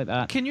things like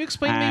that. Can you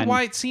explain to me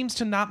why it seems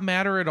to not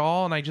matter at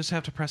all and I just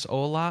have to press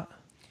O a lot?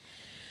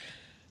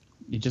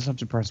 You just have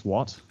to press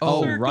what?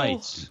 Oh, Circle.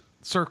 Right.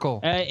 Circle.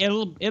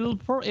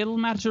 It'll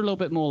matter a little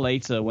bit more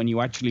later when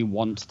you actually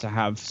want to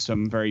have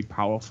some very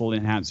powerful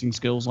enhancing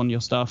skills on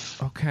your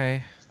stuff.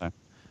 Okay. So.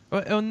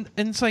 And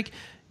it's like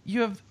you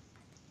have.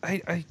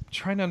 I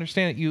trying to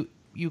understand it.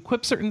 You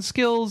equip certain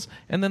skills,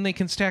 and then they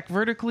can stack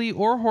vertically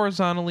or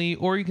horizontally,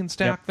 or you can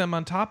stack them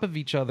on top of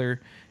each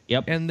other.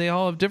 Yep. And they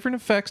all have different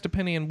effects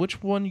depending on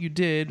which one you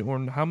did or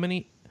how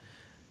many.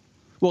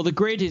 Well, the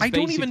grid is. I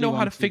don't even know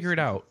how to 2, figure it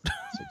out. 6,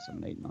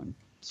 7, 8, 9.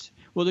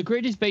 Well, the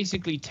grid is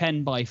basically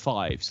 10 by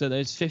 5, so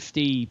there's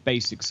 50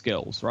 basic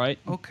skills, right?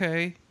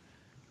 Okay.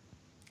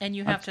 And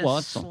you have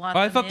to slot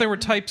I them thought there were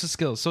in. types of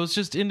skills, so it's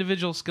just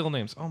individual skill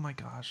names. Oh my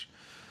gosh.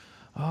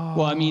 Oh.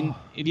 Well, I mean,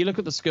 if you look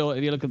at the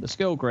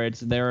skill grid,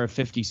 there are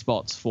 50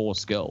 spots for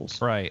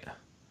skills. Right.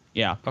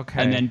 Yeah.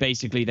 Okay. And then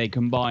basically they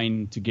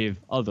combine to give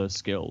other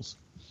skills.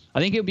 I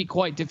think it would be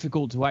quite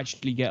difficult to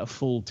actually get a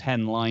full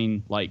 10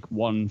 line, like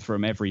one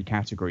from every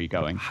category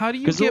going. How do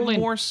you get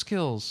more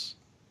skills?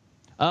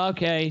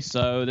 Okay,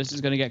 so this is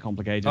going to get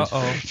complicated.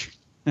 Uh-oh.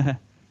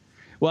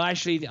 Well,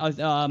 actually,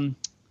 some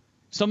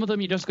of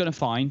them you're just going to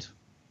find.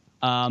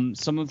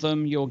 Some of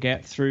them you'll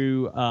get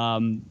through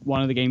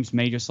one of the game's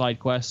major side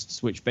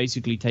quests, which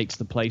basically takes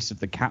the place of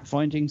the cat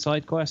finding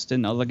side quest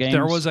in other games.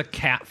 There was a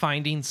cat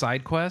finding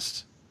side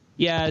quest?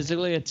 Yeah,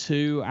 Xillia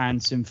 2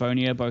 and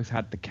Symphonia both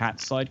had the cat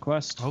side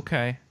quest.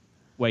 Okay.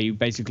 Where you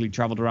basically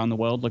traveled around the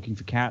world looking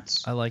for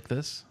cats. I like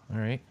this. All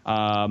right.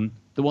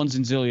 The ones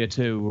in Xillia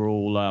 2 were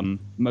all,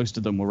 most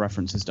of them were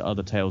references to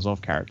other Tales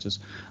of characters.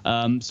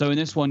 So in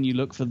this one, you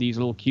look for these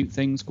little cute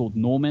things called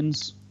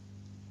Normans.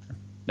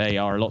 They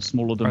are a lot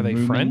smaller than Are they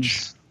Moomins.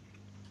 French?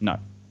 No.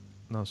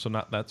 No, so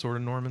not that sort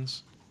of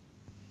Normans?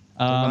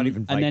 They're not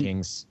even and then-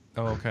 Vikings.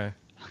 Oh, okay.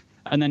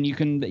 And then you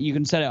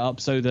can set it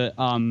up so that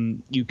I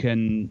don't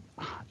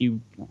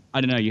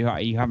know,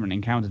 you haven't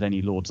encountered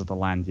any Lords of the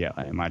Land yet,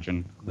 I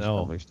imagine. It's No.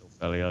 probably still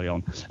fairly early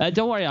on.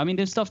 Don't worry, I mean,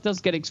 this stuff does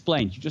get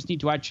explained. You just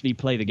need to actually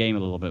play the game a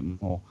little bit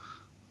more.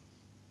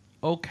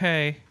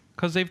 Okay.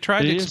 Because they've tried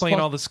But to it is explain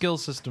all the skill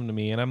system to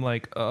me, and I'm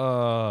like,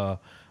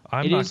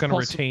 I'm not going to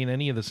retain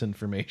any of this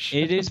information.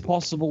 It is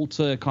possible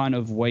to kind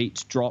of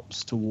weight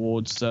drops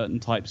towards certain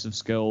types of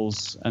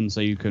skills, and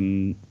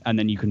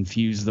then you can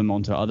fuse them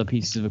onto other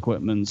pieces of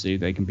equipment so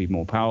they can be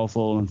more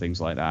powerful and things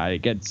like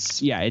that.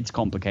 It's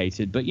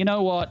complicated, but you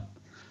know what?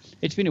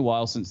 It's been a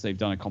while since they've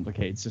done a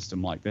complicated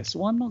system like this,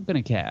 so I'm not going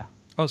to care.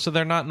 Oh, so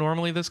they're not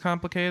normally this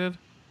complicated?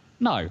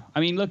 No. I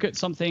mean, look at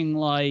something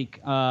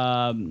like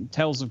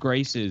Tales of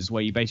Graces,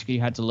 where you basically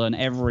had to learn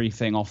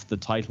everything off the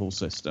title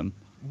system.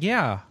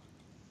 Yeah.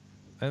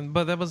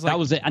 But that was like... That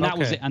was it, and okay. that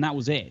was it, and that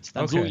was it.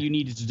 That's all you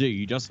needed to do.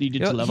 You just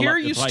needed to level Here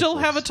up the you still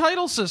titles. have a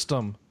title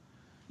system.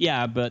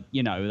 Yeah, but,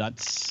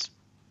 that's...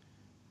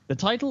 The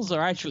titles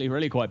are actually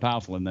really quite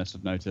powerful in this,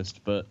 I've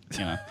noticed, but,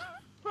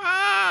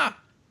 Ah!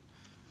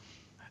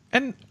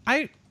 And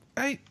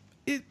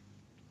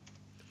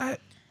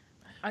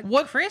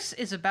what? Chris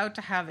is about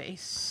to have a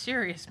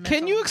serious.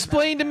 Can you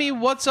explain to me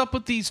what's up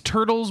with these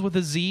turtles with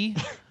a Z?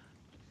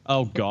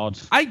 Oh, God.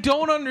 I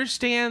don't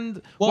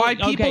understand why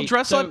people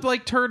dress up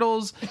like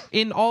turtles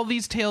in all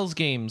these Tales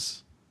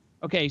games.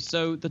 Okay,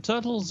 so the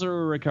turtles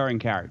are a recurring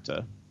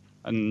character.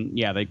 And,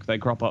 yeah, they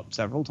crop up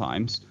several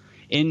times.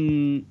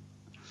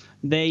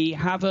 The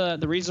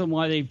reason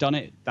why they've done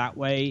it that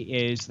way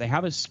is they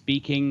have a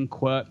speaking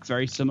quirk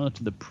very similar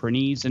to the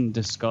Prinnies in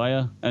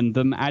Disgaea, and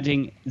them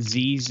adding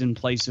Z's in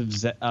place of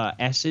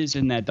S's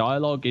in their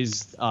dialogue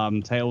is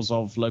Tales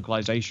of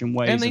localization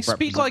ways. And they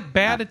speak like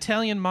bad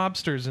Italian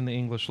mobsters in the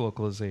English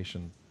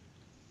localization.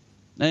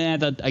 Yeah,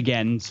 that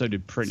again, so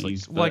did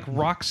Prinnies. Like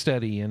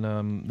Rocksteady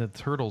in the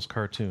Turtles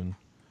cartoon.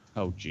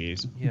 Oh,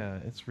 jeez. Yeah,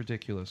 it's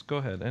ridiculous. Go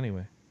ahead,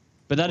 anyway.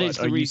 But that is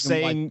the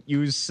reason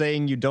you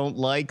saying you don't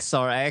like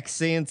our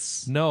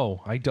accents?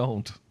 No, I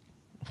don't.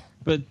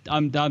 But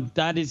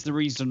that is the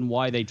reason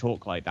why they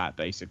talk like that,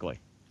 basically.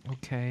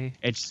 Okay.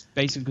 It's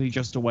basically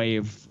just a way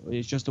of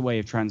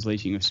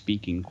translating a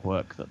speaking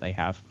quirk that they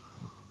have.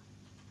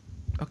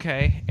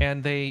 Okay,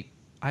 and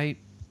okay.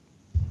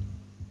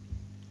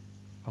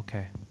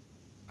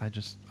 I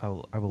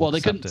will Well,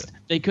 accept it.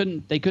 They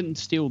couldn't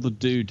steal the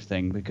dude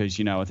thing because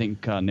I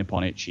think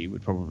Nippon Ichi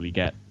would probably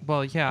get.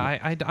 Well,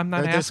 yeah, I'm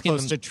not They're this asking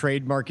close them. to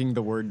trademarking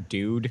the word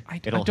 "dude." I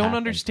It'll don't happen.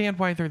 understand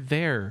why they're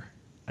there.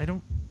 I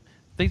don't.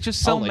 They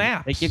just sell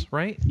maps,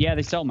 right? Yeah,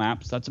 they sell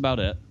maps. That's about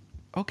it.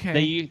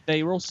 Okay.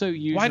 They also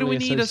usually. Why do we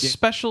need a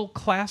special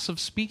class of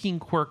speaking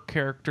quirk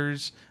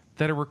characters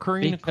that are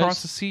recurring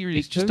across the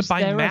series just to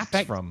buy maps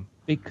from?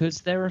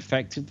 Because they're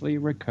effectively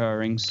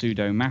recurring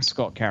pseudo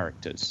mascot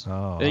characters.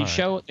 Oh, they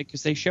show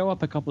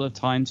up a couple of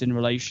times in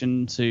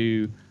relation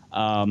to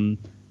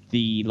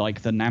the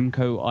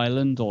Namco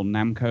Island or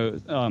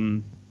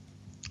Namco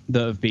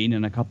that have been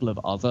in a couple of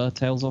other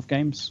Tales of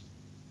games.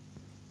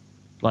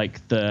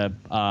 Like the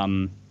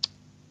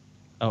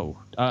Oh,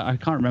 I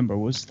can't remember.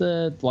 Was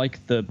the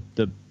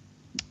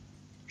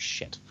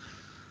shit?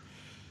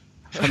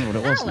 I don't know what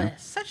it was now.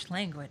 Alice, such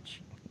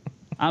language.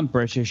 I'm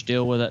British.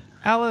 Deal with it.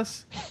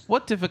 Alice,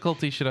 what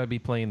difficulty should I be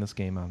playing this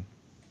game on?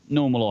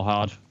 Normal or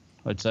hard?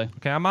 I'd say.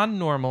 Okay, I'm on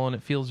normal, and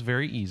it feels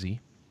very easy.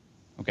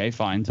 Okay,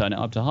 fine. Turn it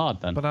up to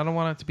hard then. But I don't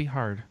want it to be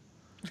hard.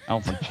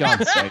 Oh, for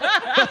God's sake!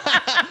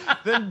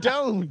 Then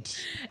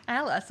don't.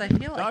 Alice, I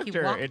feel like Doctor,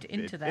 you walked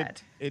into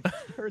that. It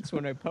hurts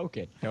when I poke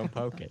it. Don't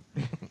poke it.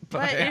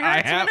 But it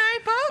hurts when I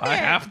poke it. I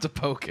have to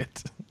poke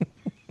it.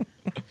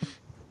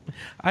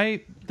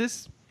 I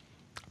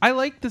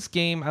like this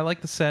game. I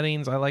like the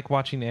settings. I like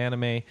watching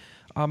anime.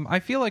 I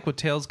feel like with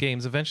Tales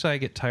games, eventually I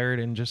get tired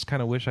and just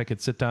kind of wish I could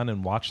sit down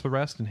and watch the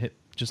rest and hit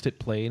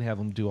play and have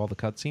them do all the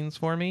cutscenes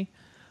for me.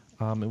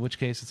 In which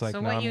case, it's like,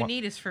 so what you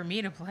need is for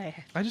me to play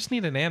it. I just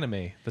need an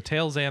anime, the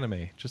Tales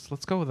anime. Just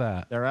let's go with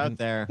that. They're out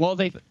there. Well,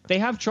 they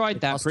have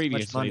tried that costs too much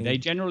previously. money. They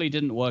generally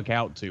didn't work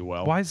out too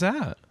well. Why is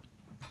that?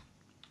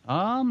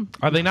 Um,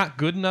 Are they not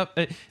good enough?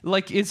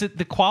 Like, is it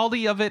the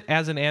quality of it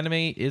as an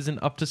anime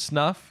isn't up to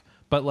snuff?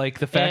 But like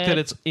the fact that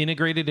it's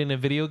integrated in a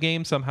video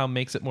game somehow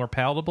makes it more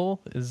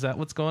palatable. Is that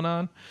what's going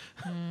on?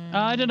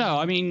 I don't know.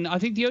 I mean, I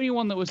think the only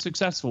one that was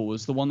successful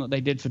was the one that they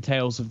did for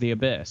Tales of the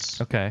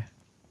Abyss. Okay.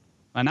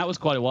 And that was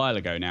quite a while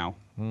ago now.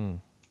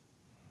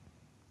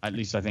 At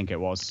least I think it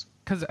was.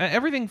 Because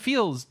everything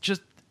feels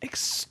just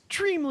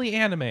extremely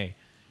anime.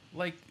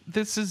 Like,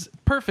 this is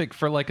perfect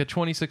for like a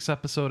 26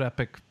 episode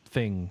epic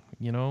thing,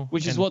 you know?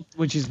 Which is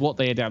what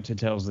they adapted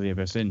Tales of the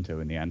Abyss into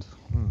in the end.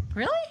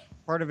 Really?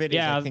 Part of it is,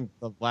 Yeah. I think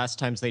the last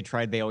times they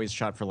tried, they always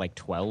shot for like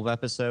 12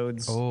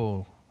 episodes.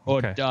 Oh. Or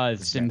Okay.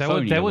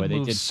 Symphonia, that would where they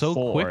move did so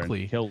 4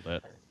 quickly. and killed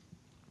it.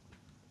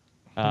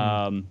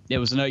 It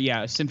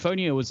was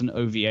Symphonia was an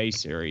OVA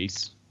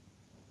series.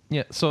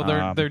 Yeah, so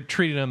they're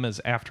treating them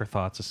as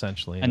afterthoughts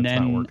essentially, And it's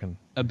then not working.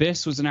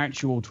 Abyss was an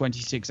actual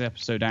 26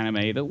 episode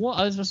anime that,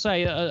 as I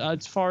say,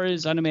 as far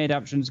as anime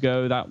adaptations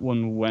go, that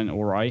one went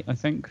all right, I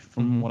think,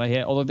 from what I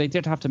hear. Although they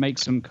did have to make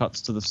some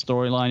cuts to the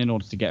storyline in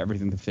order to get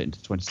everything to fit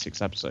into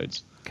 26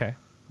 episodes. Okay,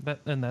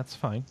 that's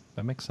fine.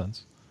 That makes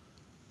sense.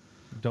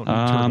 Don't need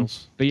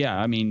turtles. But yeah,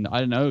 I mean, I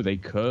don't know. They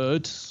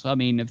could. I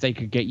mean, if they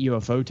could get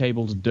UFO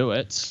Table to do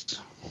it.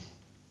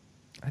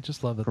 I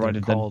just love that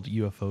Provided they're called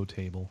UFO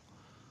Table.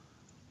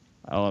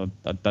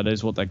 That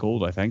is what they're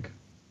called, I think.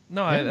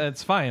 No,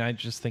 it's fine. I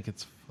just think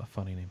it's a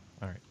funny name.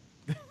 All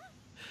right.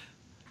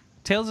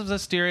 Tales of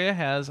Zestiria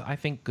has, I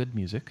think, good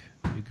music.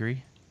 Do you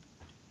agree?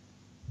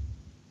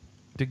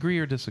 Agree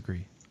or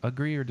disagree?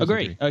 Agree or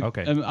disagree? Agree.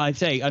 Okay. I'd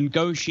say, and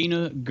Go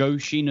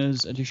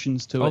Shina's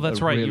additions to it. Oh,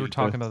 that's are right. really You were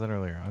talking good. about that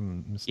earlier.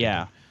 I'm mistaken.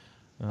 Yeah.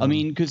 I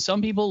mean, because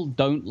some people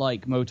don't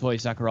like Motoi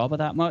Sakuraba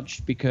that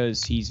much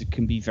because he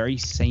can be very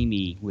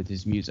samey with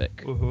his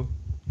music.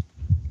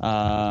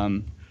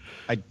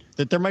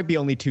 That there might be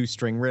only 2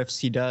 string riffs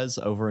he does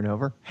over and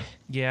over.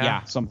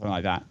 Yeah, something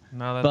like that.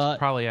 No, that's But-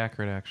 probably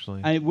accurate,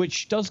 actually. And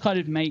which does kind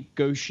of make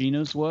Go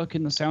Shina's work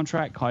in the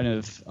soundtrack kind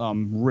of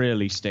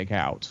really stick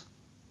out.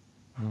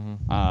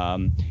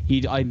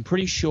 I'm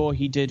pretty sure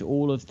he did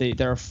all of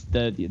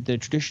the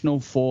traditional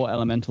 4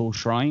 elemental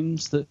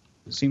shrines that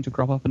seem to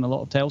crop up in a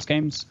lot of Tales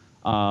games.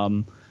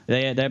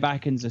 They're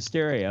back in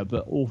Zestiria,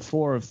 but all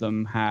 4 of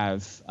them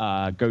have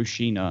Go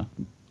Shina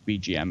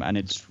BGM, and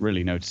it's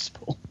really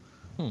noticeable.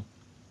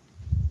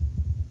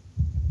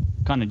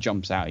 Kind of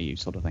jumps out at you,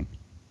 sort of thing.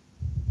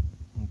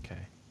 Okay.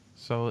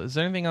 So, is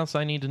there anything else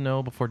I need to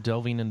know before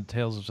delving into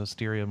Tales of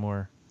Zestiria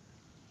more?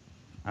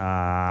 Like,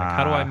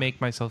 how do I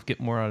make myself get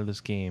more out of this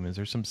game? Is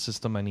there some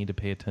system I need to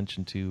pay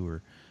attention to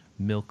or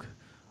milk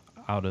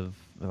out of?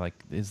 Like,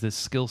 is this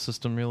skill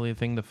system really a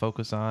thing to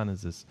focus on?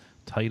 Is this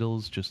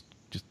titles just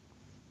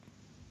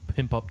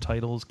pimp up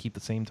titles, keep the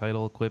same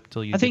title equipped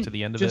till you get to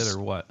the end of it, or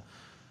what?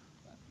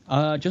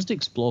 Just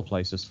explore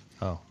places.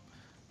 Oh.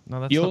 No,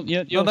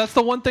 that's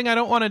the one thing I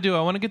don't want to do.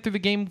 I want to get through the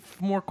game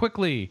more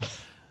quickly.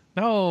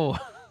 No.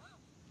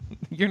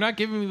 You're not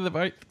giving me the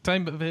right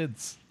time of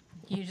hits.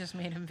 You just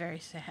made him very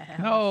sad.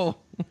 No.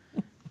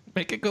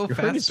 Make it go You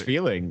hurt his faster.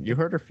 feeling. You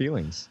hurt her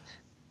feelings.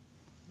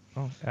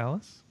 Oh,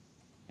 Alice?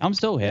 I'm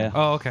still here.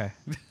 Oh, okay.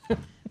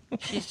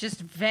 She's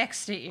just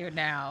vexed at you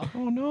now.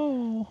 Oh,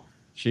 no.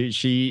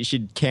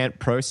 She can't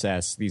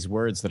process these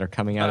words that are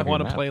coming out I of your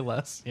want to mouth. play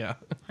less. Yeah.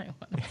 I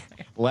want to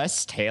say.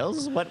 Less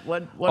Tales? What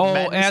Oh,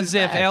 madness as is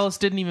if that? Alice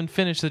didn't even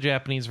finish the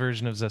Japanese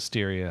version of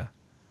Zestiria.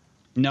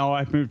 No,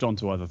 I've moved on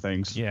to other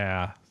things.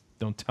 Yeah.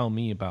 Don't tell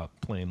me about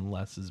playing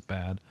less is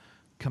bad.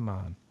 Come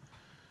on.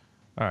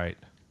 All right.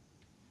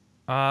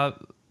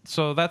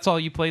 So that's all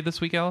you played this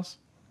week, Alice?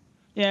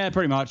 Yeah,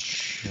 pretty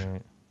much. All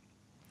right.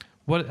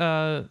 What?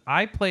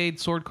 I played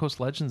Sword Coast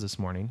Legends this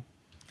morning.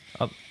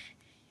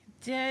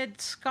 Did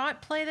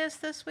Scott play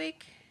this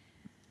week?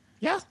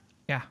 Yeah.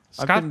 Yeah,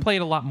 I've Scott been-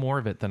 played a lot more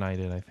of it than I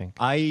did, I think.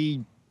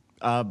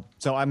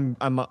 So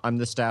I'm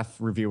the staff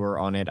reviewer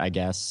on it, I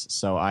guess.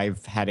 So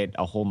I've had it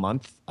a whole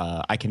month.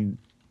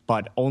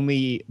 But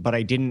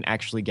I didn't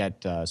actually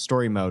get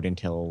story mode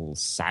until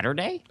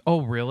Saturday.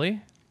 Oh,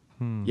 really?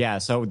 Yeah,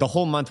 so the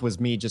whole month was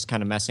me just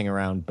kind of messing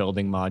around,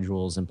 building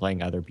modules and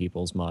playing other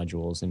people's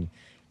modules and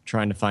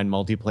trying to find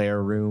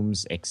multiplayer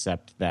rooms,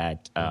 except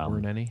that... There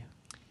weren't any?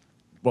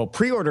 Well,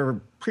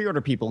 pre-order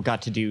people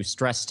got to do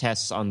stress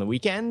tests on the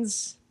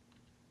weekends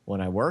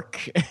when I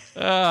work.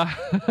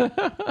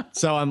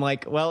 So I'm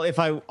like, well, if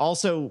I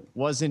also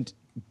wasn't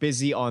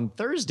busy on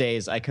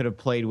Thursdays, I could have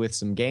played with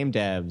some game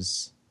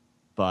devs,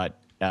 but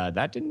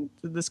that didn't.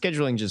 The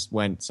scheduling just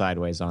went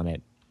sideways on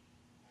it.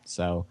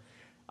 So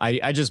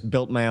I just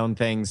built my own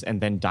things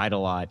and then died a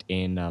lot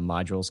in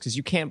modules because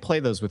you can't play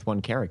those with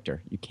one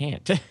character. You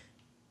can't.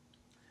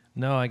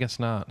 No, I guess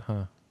not,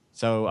 huh?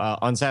 So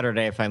on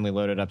Saturday, I finally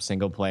loaded up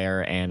single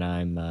player, and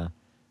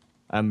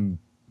I'm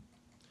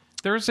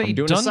There's doing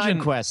dungeon a side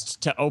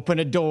quest to open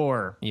a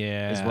door.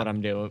 Yeah, is what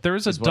I'm doing. There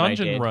is a is what I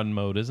dungeon did. run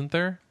mode, isn't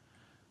there?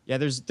 Yeah,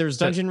 there's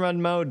dungeon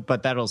run mode,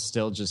 but that'll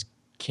still just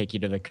kick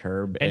you to the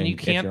curb. And you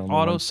if you're can't only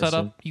auto one set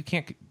person. up. You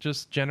can't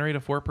just generate a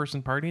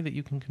 4-person party that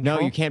you can control.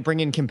 No, you can't bring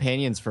in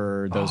companions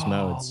for those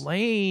modes.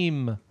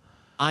 Lame.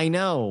 I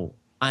know.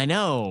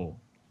 All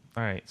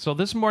right. So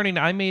this morning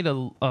I made a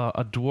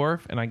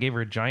dwarf and I gave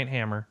her a giant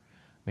hammer.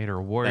 Made her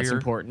a warrior. That's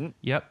important.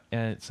 Yep.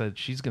 And it said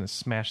she's going to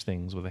smash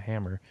things with a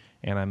hammer.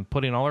 And I'm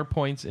putting all her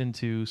points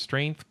into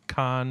strength,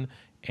 con,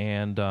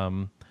 and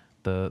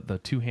the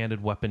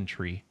two-handed weapon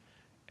tree.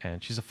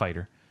 And she's a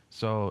fighter.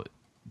 So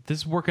this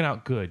is working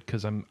out good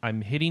because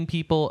I'm hitting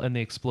people and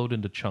they explode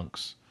into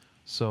chunks.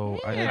 So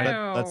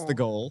That's the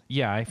goal.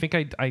 yeah, I think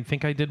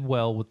I did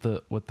well with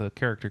the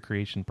character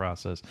creation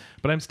process,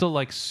 but I'm still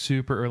like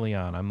super early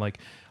on. I'm like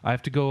I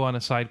have to go on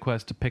a side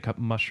quest to pick up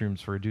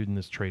mushrooms for a dude in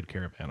this trade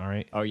caravan. All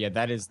right. Oh yeah,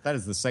 that is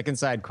the second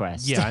side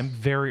quest. Yeah, I'm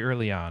very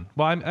early on.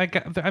 Well,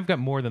 I've got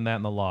more than that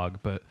in the log,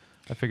 but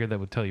I figured that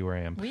would tell you where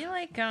I am. We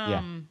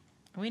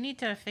we need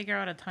to figure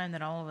out a time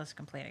that all of us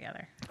can play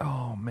together.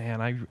 Oh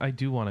man, I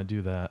do want to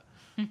do that,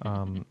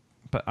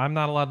 but I'm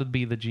not allowed to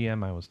be the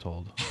GM. I was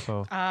told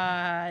so.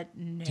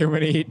 No.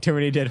 Too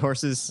many dead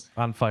horses.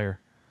 On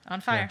fire.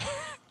 On fire.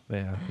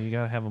 Yeah, you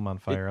gotta have them on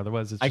fire.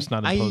 Otherwise, it's just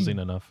not imposing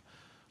enough.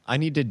 I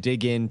need to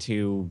dig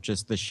into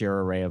just the sheer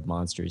array of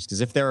monsters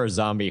because if there are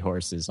zombie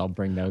horses, I'll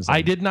bring those. I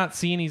in. did not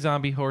see any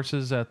zombie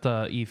horses at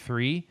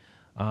E3,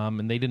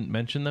 and they didn't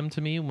mention them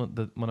to me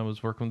when I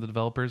was working with the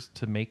developers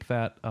to make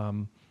that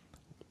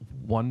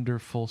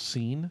wonderful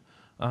scene.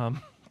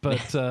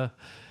 But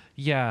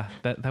yeah,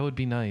 that would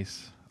be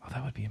nice. Oh,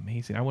 that would be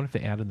amazing. I wonder if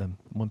they added them,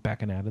 went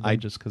back and added them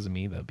just because of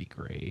me. That'd be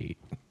great.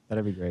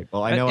 That'd be great.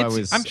 Well, I know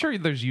I'm sure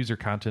there's user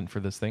content for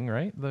this thing,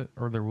 right?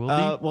 Or there will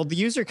be. Well, the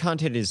user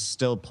content is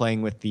still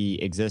playing with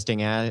the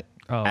existing assets.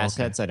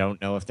 Okay. I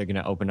don't know if they're going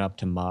to open up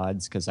to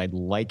mods because I'd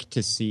like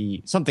to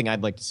see something.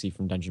 I'd like to see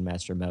from Dungeon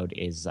Master mode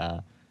is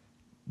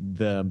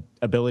the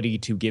ability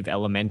to give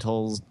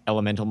elemental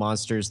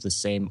monsters the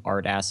same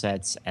art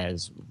assets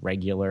as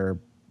regular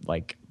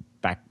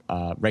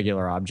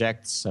regular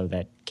objects, so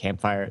that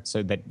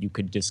you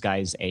could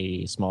disguise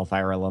a small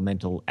fire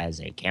elemental as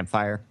a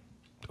campfire.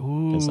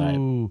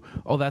 Ooh,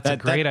 that's a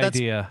great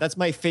idea. That's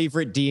my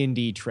favorite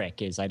D&D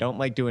trick. Is I don't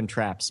like doing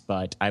traps,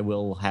 but I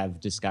will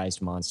have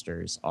disguised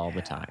monsters all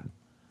the time.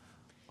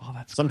 Oh,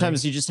 that's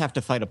sometimes great. you just have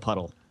to fight a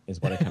puddle. Is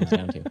what it comes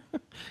down to.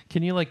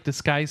 Can you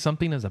disguise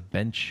something as a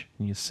bench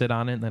and you sit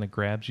on it and then it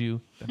grabs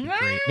you? That'd be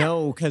great.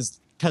 No,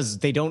 because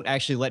they don't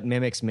actually let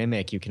mimics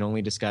mimic. You can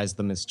only disguise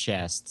them as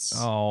chests.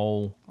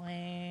 Oh,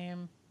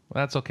 Lame.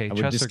 well, that's okay. I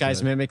would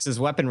disguise mimics as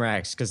weapon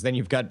racks because then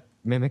you've got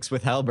mimics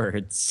with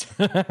halberds.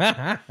 They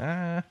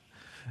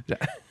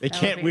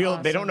can't wield.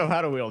 Awesome. They don't know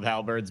how to wield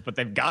halberds, but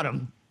they've got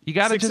them. You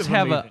got to 6 just of them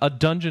have even. a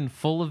dungeon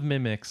full of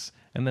mimics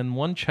and then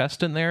one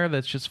chest in there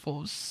that's just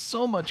full of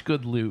so much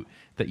good loot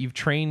that you've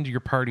trained your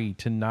party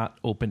to not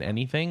open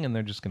anything and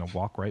they're just going to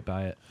walk right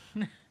by it.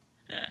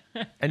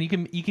 And you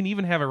can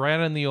even have it right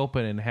out in the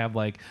open and have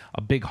a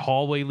big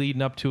hallway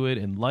leading up to it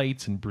and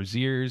lights and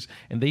braziers,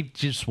 and they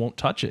just won't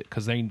touch it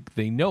because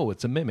they know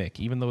it's a mimic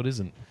even though it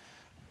isn't.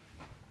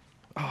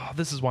 Oh,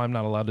 this is why I'm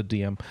not allowed to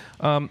DM.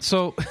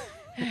 So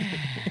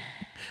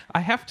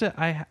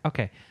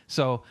okay.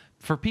 So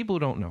for people who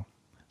don't know,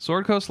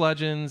 Sword Coast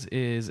Legends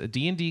is a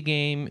D&D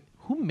game.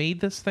 Who made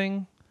this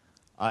thing?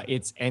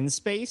 It's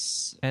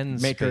N-Space,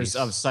 N-Space. makers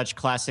of such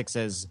classics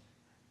as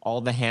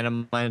all the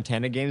Hannah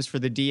Montana games for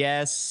the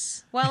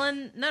DS. Well,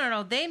 and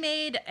no. They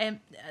made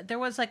there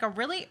was a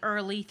really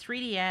early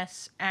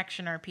 3DS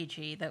action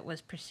RPG that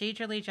was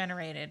procedurally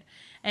generated,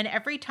 and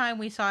every time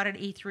we saw it at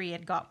E3,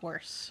 it got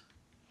worse.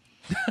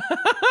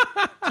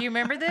 Do you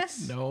remember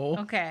this? No.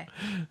 Okay.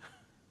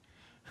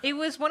 It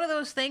was one of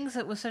those things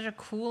that was such a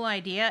cool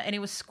idea, and it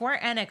was Square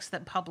Enix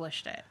that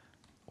published it.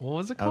 What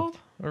was it called?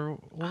 Or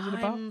what was it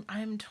about?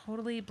 I'm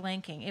totally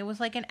blanking. It was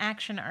like an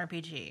action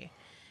RPG.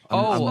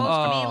 Oh,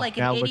 supposed to be like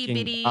Now an looking,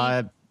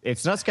 80-bitty...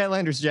 it's not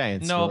Skylanders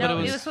Giants. No, but No, it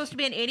it was- was supposed to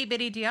be an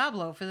 80-bitty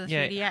Diablo for the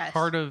 3DS.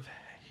 Part of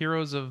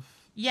Heroes of...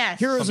 Yes.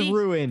 Heroes of See?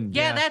 Ruin.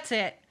 Yeah, Yeah. that's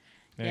it.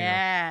 There you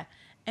Yeah.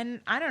 And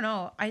I don't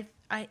know. I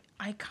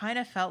kind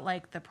of felt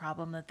like the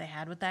problem that they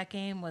had with that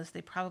game was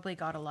they probably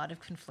got a lot of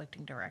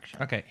conflicting direction.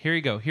 Okay, here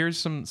you go. Here's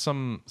some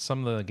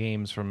of the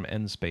games from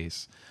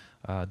N-Space.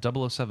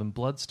 007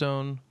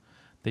 Bloodstone.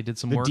 They did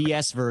some The work.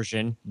 DS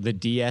version. The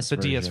DS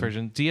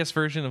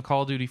version of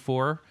Call of Duty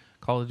 4,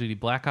 Call of Duty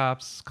Black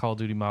Ops, Call of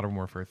Duty Modern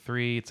Warfare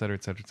 3, etc.,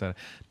 etc., etc.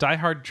 Die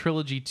Hard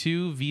Trilogy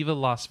 2, Viva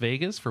Las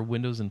Vegas for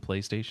Windows and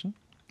PlayStation.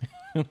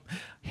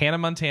 Hannah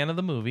Montana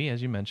the movie,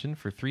 as you mentioned,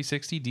 for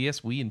 360,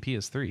 DS, Wii, and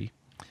PS3.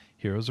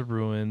 Heroes of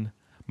Ruin.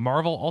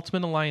 Marvel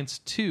Ultimate Alliance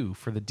 2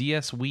 for the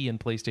DS, Wii, and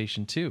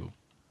PlayStation 2.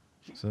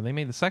 So they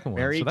made the second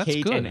one. Mary So that's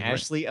Kate good, and right?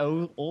 Ashley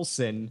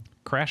Olsen.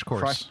 Crash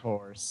Course. Crush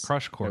Course.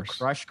 Crush Course. No,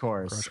 Crush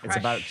Course. It's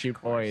about two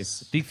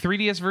boys. The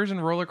 3DS version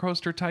Roller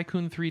Coaster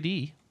Tycoon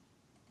 3D.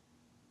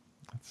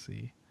 Let's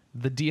see.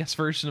 The DS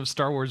version of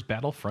Star Wars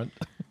Battlefront.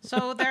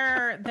 So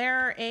they're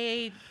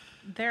a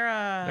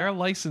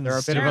licensed. They're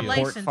a bit they're of a a port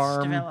licensed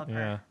farm.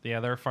 developer. Yeah,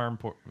 they're a farm.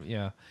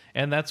 Yeah,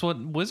 and that's what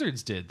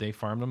Wizards did. They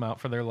farmed them out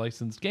for their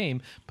licensed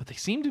game, but they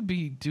seem to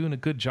be doing a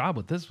good job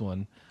with this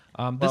one.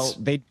 Well,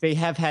 they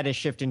have had a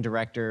shift in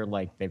director.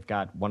 Like they've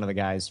got one of the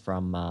guys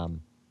from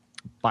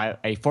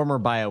a former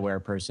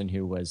BioWare person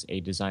who was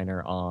a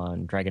designer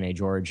on Dragon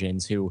Age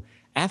Origins. Who,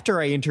 after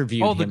I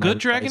interviewed him, the good I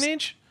Dragon realized-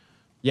 Age.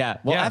 Yeah.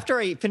 Well, Yeah. after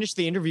I finished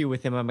the interview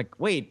with him, I'm like,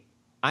 wait.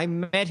 I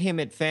met him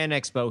at Fan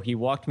Expo. He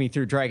walked me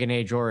through Dragon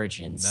Age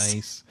Origins.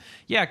 Nice.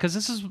 Yeah, because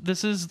this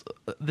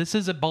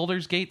is a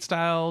Baldur's Gate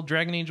style,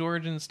 Dragon Age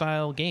Origins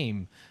style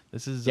game.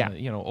 This is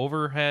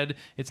overhead.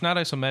 It's not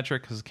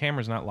isometric because the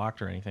camera's not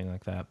locked or anything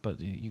like that.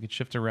 But you could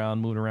shift around,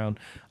 move around.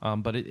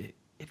 But it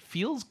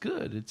feels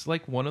good. It's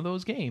like one of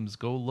those games.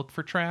 Go look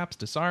for traps,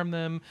 disarm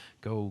them.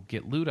 Go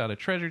get loot out of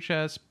treasure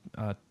chests.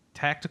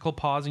 Tactical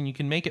pausing. You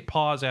can make it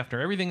pause after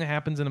everything that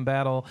happens in a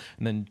battle,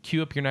 and then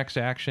queue up your next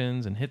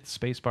actions and hit the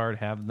spacebar to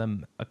have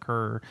them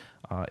occur.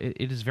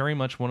 It is very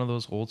much one of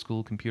those old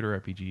school computer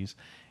RPGs,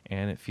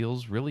 and it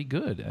feels really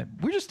good.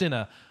 We're just in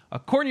a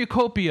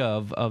cornucopia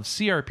of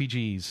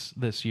CRPGs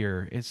this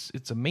year.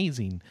 It's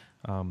amazing.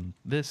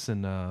 This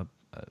and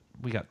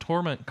we got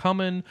Torment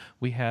coming.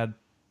 We had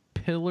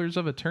Pillars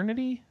of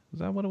Eternity. Is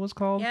that what it was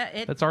called?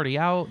 Yeah, that's already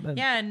out.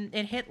 Yeah, and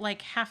it hit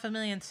like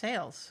 500,000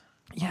 sales.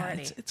 Yeah,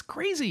 already. it's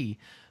crazy.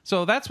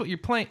 So that's what you're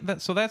playing.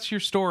 So that's your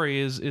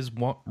story is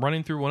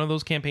running through one of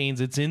those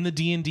campaigns. It's in the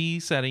D&D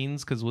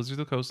settings because Wizards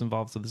of the Coast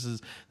involved. So this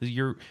is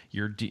you're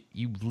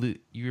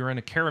in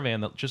a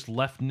caravan that just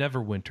left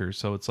Neverwinter.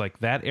 So it's like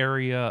that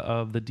area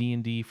of the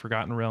D&D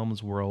Forgotten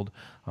Realms world.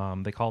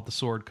 They call it the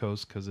Sword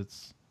Coast because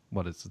it's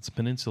a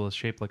peninsula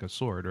shaped like a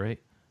sword, right?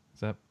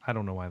 Is that I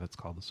don't know why that's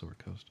called the Sword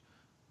Coast.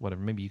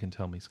 Whatever. Maybe you can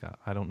tell me, Scott.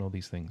 I don't know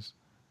these things.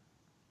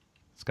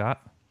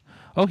 Scott?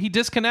 Oh, he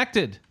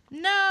disconnected.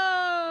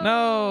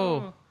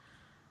 No.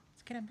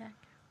 Let's get him back.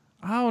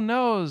 Oh,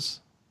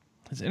 noes.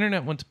 His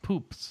internet went to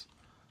poops.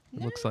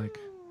 It looks like.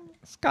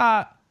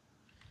 Scott.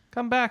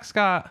 Come back,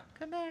 Scott.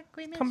 Come back.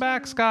 We miss Come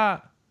back, you.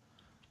 Scott.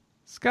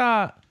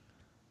 Scott.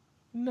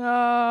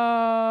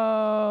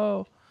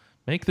 No.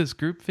 Make this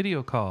group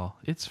video call.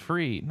 It's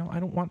free. No, I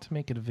don't want to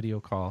make it a video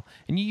call.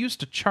 And you used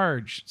to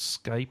charge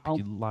Skype,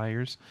 you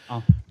liars.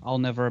 I'll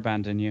never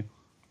abandon you.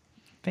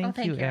 Thank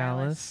you,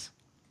 Alice.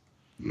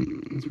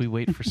 As we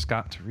wait for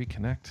Scott to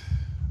reconnect.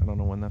 I don't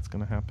know when that's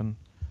going to happen.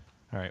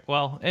 All right.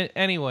 Well,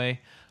 anyway,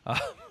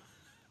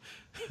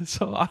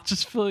 so I'll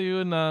just fill you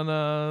in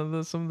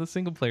on some of the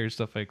single player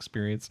stuff I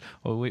experienced.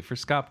 I'll wait for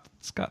Scott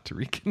to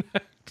reconnect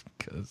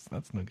because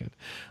that's no good.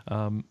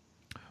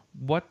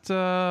 What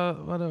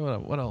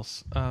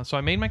else? So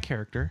I made my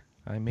character.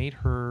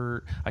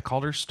 I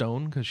called her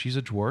Stone because she's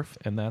a dwarf,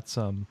 and that's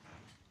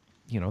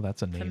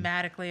that's a name.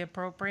 Thematically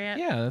appropriate.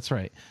 Yeah, that's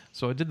right.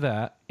 So I did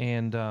that,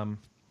 and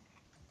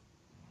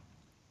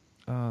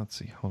let's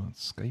see. Hold on.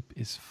 Skype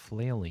is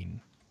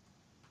flailing.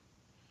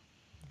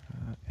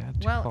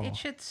 Add to call. It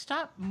should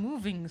stop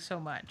moving so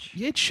much.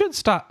 It should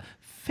stop.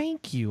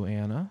 Thank you,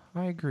 Anna.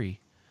 I agree.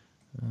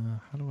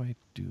 How do I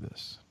do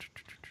this?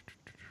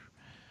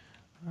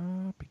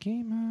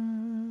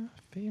 Became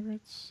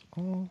favorites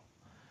all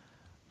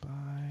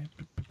by.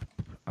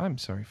 I'm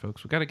sorry,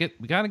 folks. We gotta get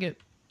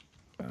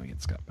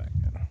Scott back.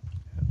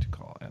 Add to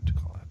call. Let's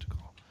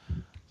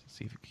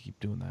see if we can keep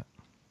doing that.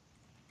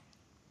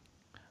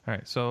 All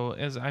right, so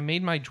as I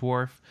made my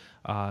dwarf,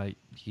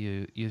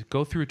 you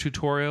go through a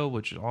tutorial,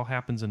 which all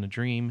happens in a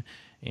dream,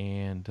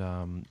 and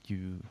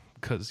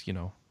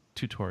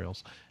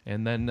tutorials,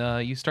 and then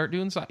you start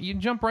doing. You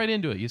jump right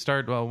into it. You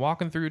start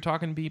walking through,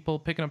 talking to people,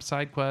 picking up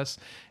side quests,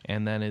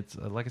 and then it's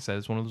like I said,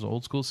 it's one of those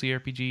old school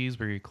CRPGs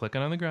where you're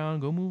clicking on the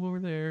ground, go move over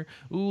there.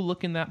 Ooh,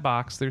 look in that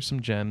box. There's some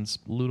gems.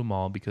 Loot them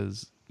all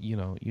because you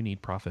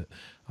need profit.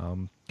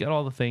 Get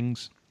all the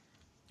things.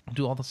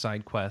 Do all the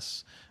side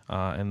quests,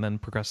 and then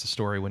progress the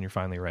story when you're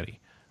finally ready.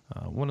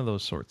 One of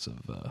those sorts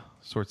of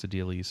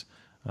dealies.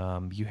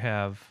 You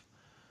have,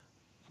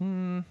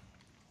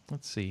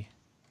 let's see.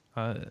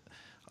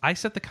 I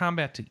set the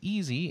combat to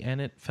easy, and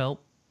it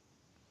felt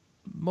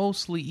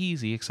mostly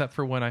easy, except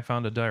for when I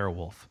found a dire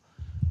wolf,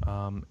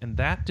 and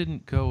that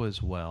didn't go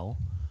as well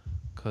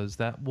because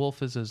that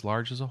wolf is as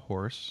large as a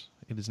horse.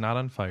 It is not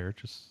on fire,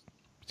 just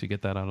to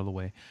get that out of the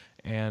way,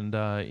 and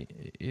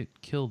it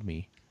killed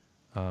me.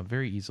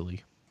 Very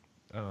easily.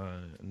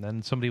 and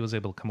then somebody was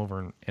able to come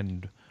over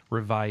and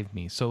revive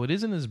me. So it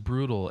isn't as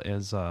brutal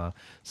as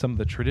some of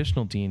the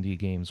traditional D&D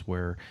games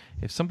where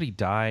if somebody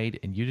died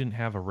and you didn't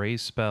have a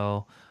raise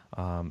spell,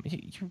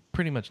 you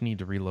pretty much need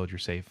to reload your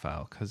save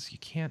file because you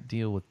can't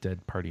deal with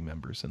dead party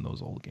members in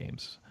those old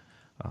games.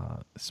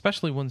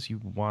 Especially ones you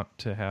want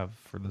to have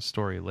for the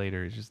story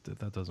later. It's just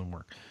that doesn't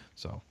work.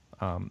 So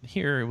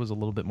here it was a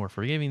little bit more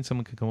forgiving.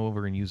 Someone could come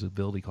over and use an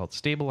ability called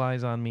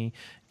Stabilize on me,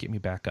 get me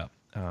back up.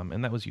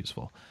 And that was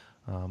useful.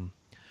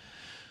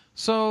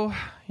 So,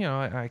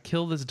 I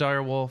killed this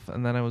dire wolf,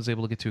 and then I was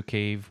able to get to a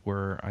cave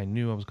where I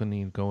knew I was going to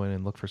need to go in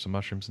and look for some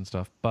mushrooms and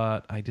stuff,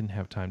 but I didn't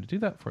have time to do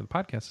that for the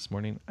podcast this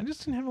morning. I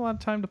just didn't have a lot of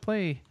time to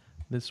play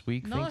this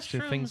week, thanks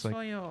to things like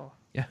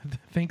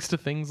thanks to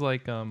things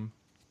like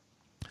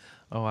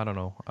I don't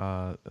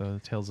know,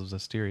 Tales of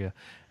Zestiria,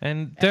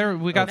 and there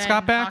we got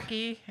Scott back.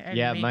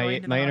 Yeah,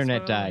 my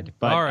internet died,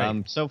 but all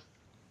right.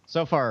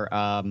 So far,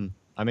 I'm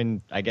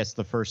in, I guess,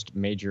 the first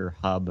major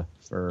hub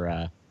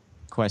for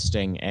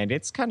questing, and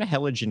it's kind of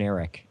hella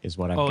generic is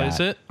what I've got. Oh, is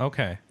it?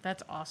 Okay.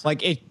 That's awesome.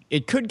 Like,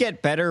 it could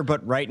get better,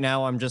 but right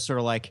now I'm just sort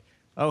of like,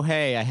 oh,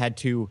 hey, I had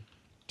to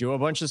do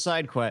a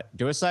side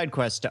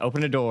quest to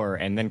open a door,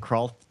 and then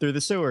crawl through the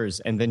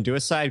sewers, and then do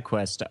a side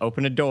quest to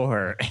open a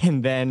door,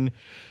 and then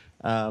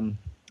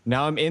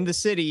now I'm in the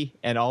city,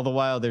 and all the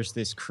while there's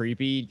this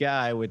creepy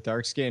guy with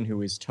dark skin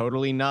who is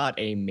totally not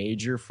a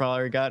major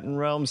Forgotten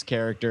Realms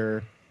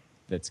character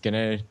that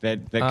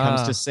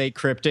comes to say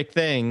cryptic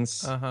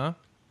things. Uh-huh.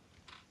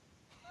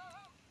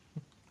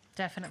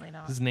 Definitely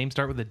not. Does his name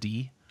start with a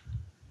D?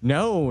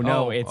 No,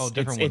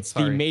 different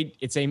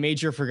it's a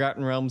major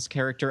Forgotten Realms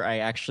character I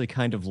actually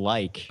kind of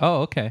like.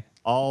 Oh, okay.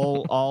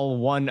 All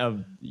one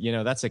of,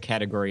 that's a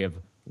category of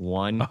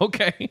one.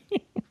 Okay.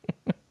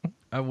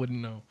 I wouldn't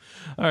know.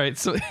 All right,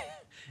 so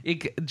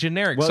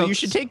generic. Well, so, you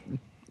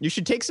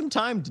should take some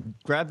time to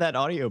grab that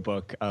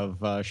audiobook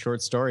of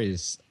short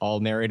stories, all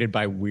narrated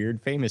by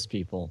weird famous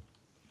people.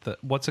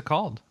 What's it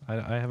called?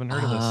 I haven't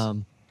heard of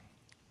this.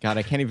 God,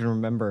 I can't even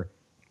remember.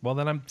 Well,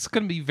 then it's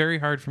going to be very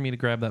hard for me to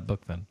grab that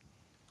book then.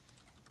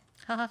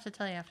 I'll have to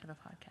tell you after the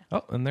podcast.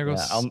 Oh, and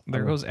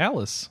there goes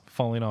Alice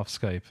falling off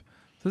Skype.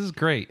 This is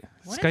great.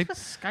 What is with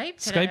Skype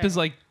today? Skype is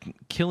like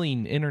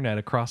killing internet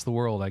across the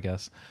world, I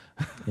guess.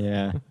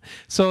 Yeah.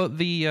 So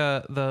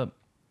the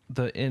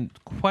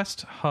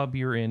quest hub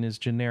you're in is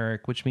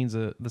generic, which means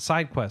the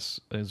side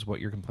quests is what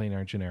you're complaining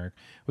are generic,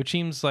 which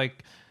seems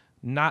like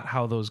not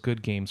how those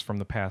good games from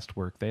the past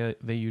work. They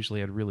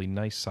usually had really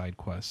nice side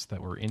quests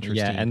that were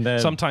interesting,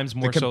 and sometimes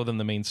more so than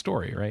the main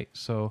story, right?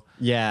 So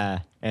yeah,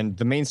 and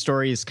the main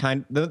story is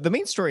the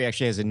main story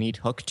actually has a neat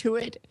hook to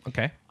it.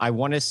 Okay, I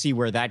want to see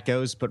where that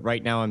goes, but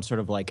right now I'm sort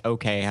of like,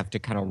 okay, I have to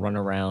kind of run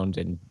around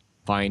and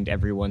find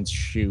everyone's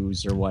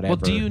shoes or whatever.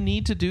 Well, do you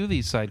need to do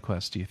these side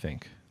quests, do you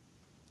think?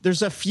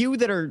 There's a few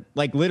that are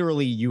like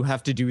literally you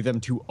have to do them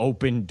to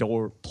open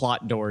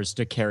plot doors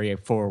to carry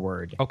it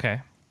forward. Okay.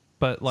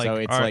 But like, so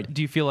it's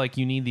do you feel like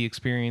you need the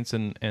experience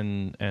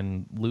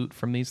and loot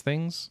from these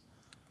things?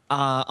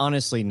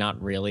 Honestly,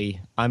 not really.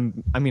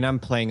 I'm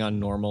playing on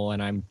normal,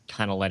 and I'm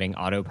kind of letting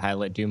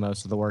autopilot do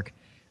most of the work.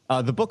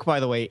 The book, by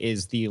the way,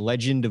 is The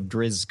Legend of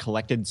Drizzt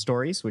Collected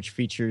Stories, which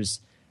features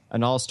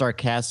an all-star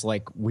cast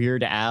like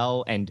Weird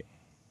Al and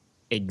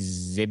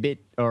Exhibit,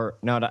 or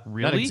no, not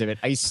Exhibit,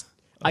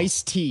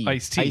 Ice-T.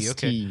 Ice-T,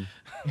 okay.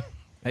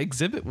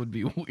 Exhibit would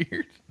be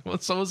weird. Well,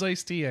 so is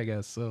Ice-T, I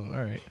guess. So,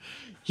 all right.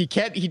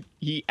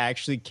 He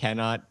actually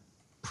cannot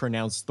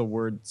pronounce the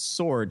word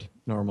sword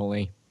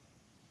normally.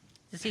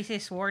 Does he say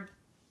sword?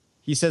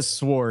 He says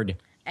sword.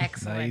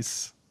 Excellent.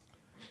 Nice.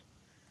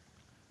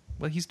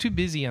 Well, he's too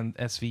busy on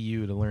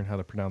SVU to learn how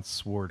to pronounce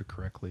sword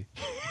correctly.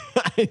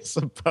 I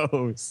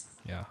suppose.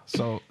 Yeah.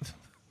 So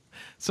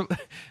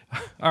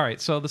all right.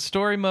 So the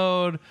story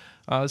mode,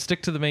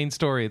 stick to the main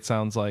story, it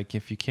sounds like,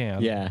 if you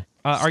can. Yeah.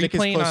 Are you Stick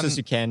playing as close on as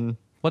you can?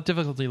 What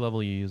difficulty level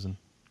are you using?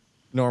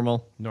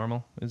 Normal.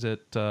 Is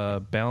it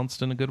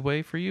balanced in a good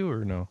way for you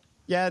or no?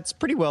 Yeah, it's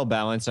pretty well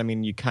balanced. I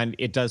mean,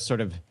 it does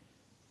sort of.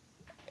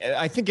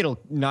 I think it'll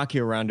knock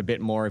you around a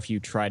bit more if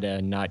you try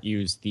to not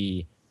use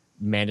the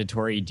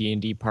mandatory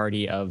D&D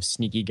party of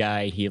sneaky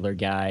guy, healer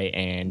guy,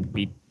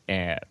 and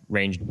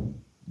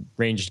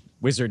ranged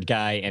wizard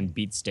guy and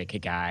beat stick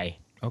guy.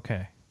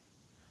 Okay.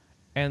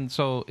 And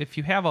so, if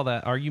you have all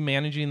that, are you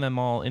managing them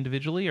all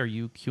individually? Are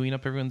you queuing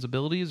up everyone's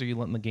abilities, or are you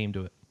letting the game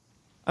do it?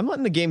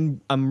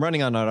 I'm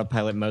running on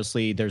autopilot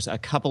mostly. There's a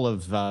couple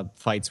of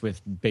fights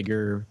with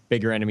bigger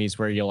enemies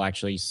where you'll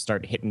actually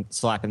start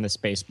slapping the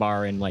space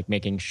bar and like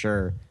making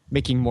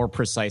more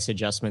precise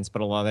adjustments.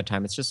 But a lot of the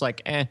time it's just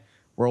like,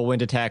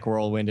 whirlwind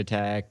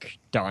attack,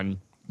 done.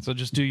 So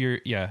just do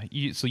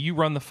so you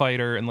run the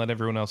fighter and let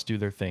everyone else do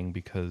their thing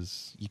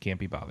because you can't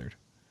be bothered.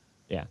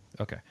 Yeah.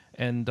 Okay.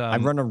 And I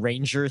run a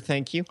ranger,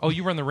 thank you. Oh,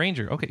 you run the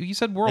ranger. Okay, you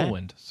said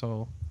whirlwind,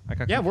 so I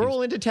got confused.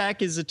 Whirlwind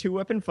attack is a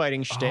 2-weapon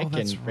fighting shtick,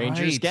 that's and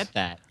rangers right. get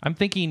that. I'm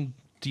thinking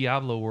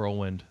Diablo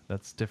whirlwind.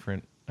 That's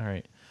different. All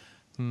right.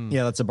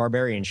 Yeah, that's a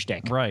barbarian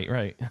shtick.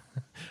 Right.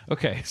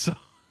 Okay, so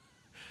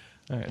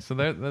All right, so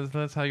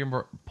that's how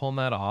you're pulling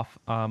that off.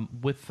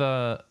 With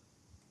what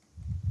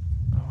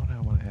do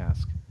I want to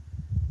ask?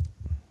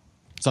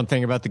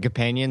 Something about the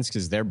companions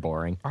because they're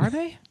boring. Are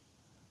they?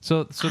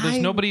 So there's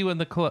nobody in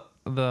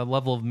the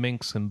level of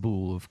Minx and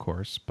Boo, of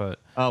course, but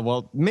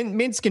Well,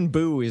 Minsk and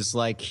Boo is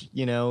like,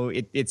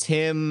 it's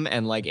him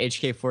and like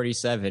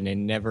HK-47,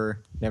 and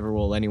never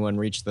will anyone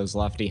reach those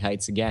lofty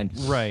heights again.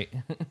 right.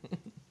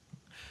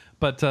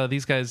 But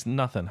these guys,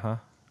 nothing, huh?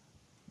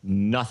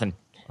 Nothing.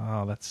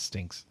 Oh, that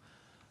stinks.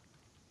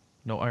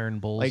 No Iron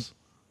Bulls.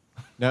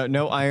 Like,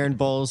 no Iron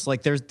Bulls.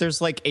 Like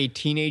there's like a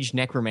teenage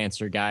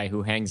necromancer guy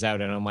who hangs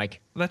out, and I'm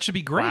like, that should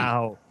be great.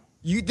 wow,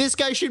 this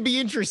guy should be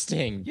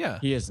interesting. Yeah.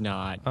 He is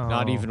not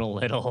even a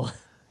little.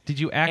 Did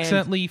you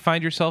accidentally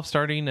find yourself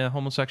starting a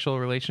homosexual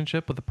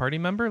relationship with a party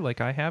member like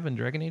I have in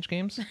Dragon Age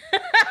games?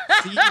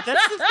 See,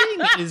 that's the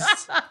thing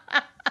is,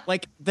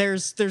 like,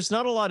 there's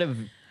not a lot of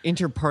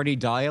inter-party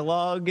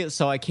dialogue,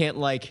 so I can't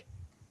like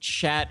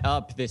chat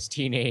up this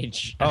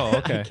teenage. Oh,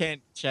 okay. I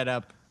can't chat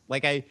up.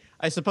 Like,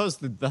 I suppose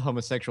the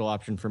homosexual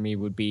option for me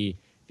would be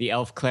the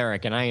elf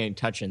cleric, and I ain't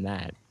touching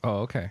that. Oh,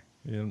 okay.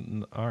 Yeah,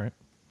 all right.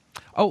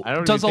 Oh, I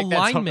don't does even think that's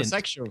alignment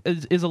homosexual.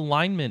 is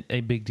alignment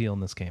a big deal in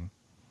this game?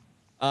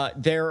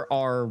 There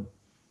are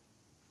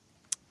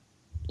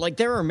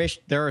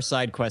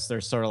side quests that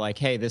are sort of like,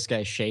 hey, this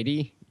guy's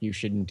shady, you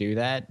shouldn't do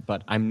that.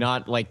 But I'm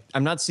not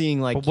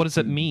seeing like. But what does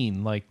it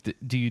mean? Like,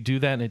 do you do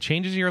that and it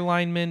changes your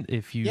alignment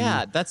if you?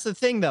 Yeah, that's the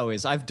thing though,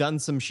 is I've done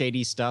some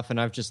shady stuff and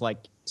I've just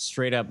like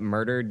straight up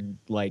murdered,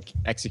 like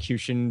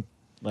executed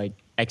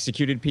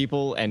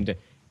people, and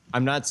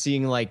I'm not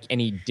seeing like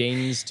any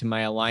dings to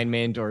my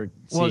alignment or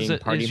seeing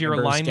party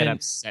members get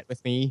upset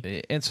with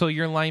me. And so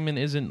your alignment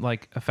isn't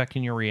like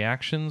affecting your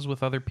reactions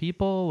with other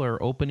people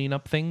or opening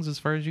up things as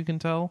far as you can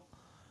tell?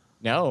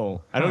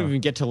 No, I don't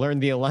even get to learn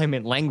the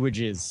alignment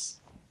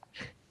languages.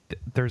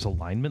 There's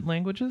alignment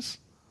languages?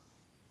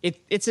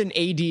 It's an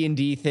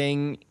AD&D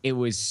thing. It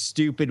was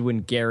stupid when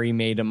Gary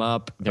made them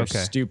up. They're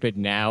stupid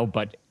now,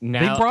 but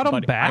now they brought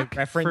them back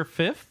for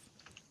 5th?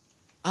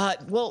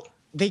 Well,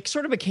 they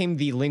sort of became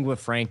the lingua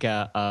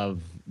franca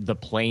of the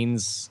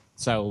planes,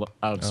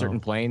 certain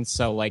planes.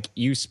 So, like,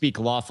 you speak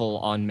lawful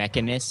on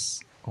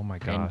Mechanus. Oh my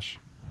gosh!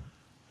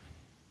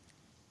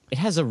 It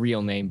has a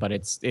real name, but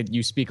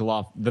you speak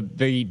lawful.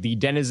 The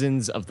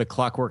denizens of the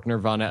Clockwork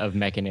Nirvana of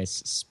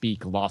Mechanus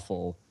speak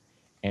lawful,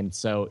 and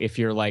so if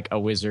you're like a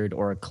wizard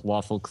or a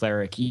lawful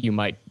cleric, it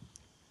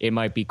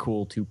might be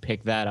cool to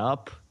pick that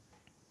up.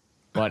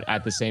 But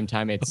at the same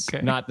time, it's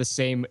not the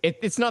same.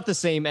 It's not the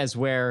same as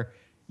where,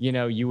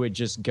 you would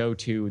just go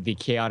to the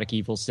chaotic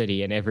evil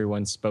city and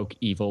everyone spoke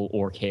evil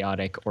or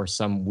chaotic or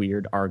some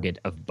weird argot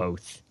of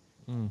both.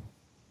 Mm.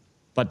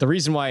 But the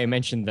reason why I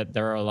mentioned that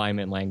there are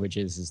alignment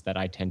languages is that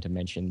I tend to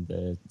mention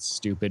the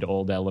stupid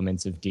old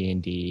elements of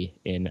D&D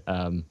in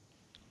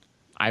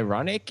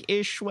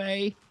ironic-ish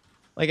way.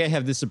 Like, I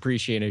have this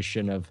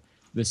appreciation of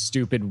the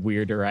stupid,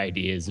 weirder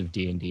ideas of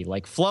D&D,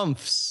 like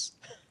flumphs.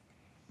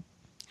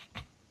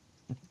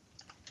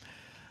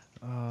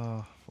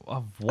 What?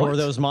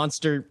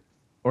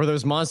 Or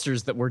those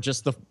monsters that were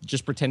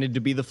just pretended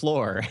to be the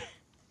floor.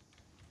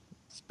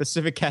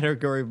 Specific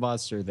category of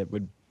monster that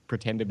would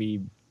pretend to be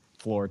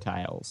floor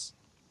tiles.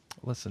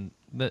 Listen,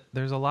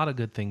 there's a lot of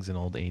good things in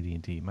old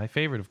AD&D. My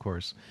favorite, of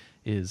course,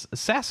 is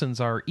assassins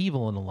are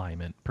evil in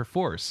alignment,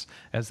 perforce,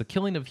 as the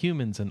killing of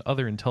humans and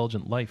other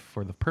intelligent life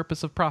for the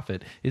purpose of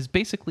profit is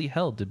basically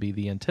held to be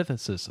the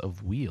antithesis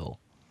of weal.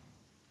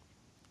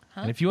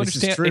 Huh? And if you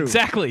understand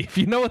exactly, if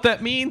you know what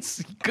that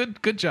means,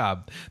 good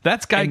job.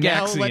 That's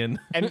Gygaxian.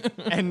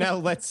 And now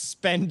let's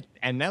spend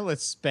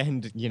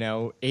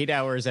 8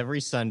 hours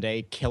every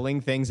Sunday killing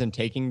things and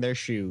taking their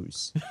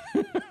shoes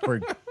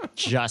for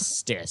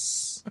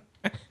justice.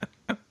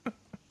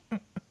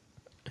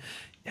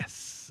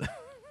 Yes.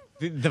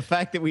 The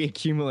fact that we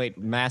accumulate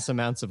mass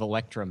amounts of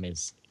Electrum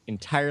is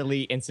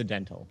entirely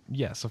incidental.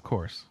 Yes, of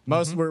course.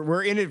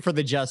 We're in it for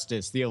the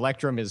justice. The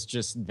Electrum is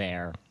just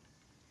there.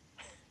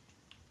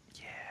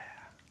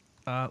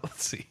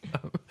 Let's see.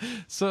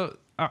 So,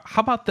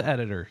 how about the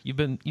editor? You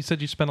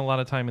said you spent a lot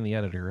of time in the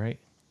editor, right?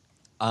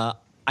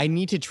 I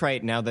need to try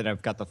it now that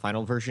I've got the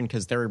final version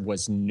because there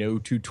was no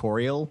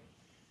tutorial.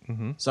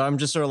 Mm-hmm. So I'm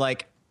just sort of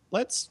like,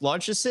 let's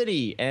launch a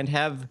city and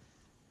have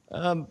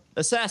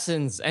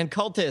assassins and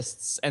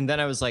cultists. And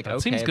then I was like,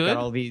 that seems good. I've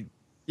got all the.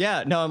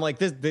 Yeah, no, I'm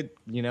like,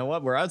 you know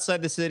what? We're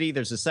outside the city.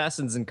 There's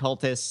assassins and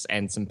cultists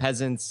and some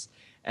peasants.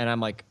 And I'm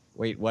like,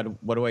 wait, what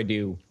do I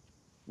do?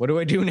 What do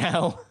I do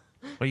now?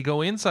 Well, you go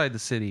inside the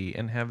city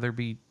and have there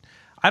be,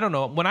 I don't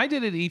know. When I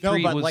did it at E3, no, but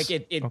it was like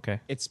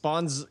it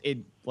spawns it.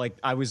 Like,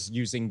 I was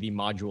using the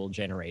module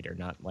generator,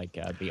 not like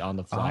the on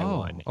the fly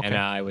one. Okay. And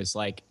I was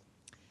like,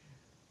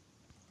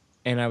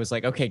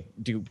 okay,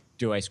 do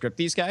I script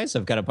these guys?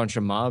 I've got a bunch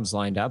of mobs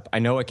lined up. I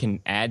know I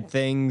can add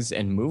things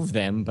and move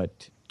them,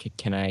 but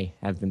can I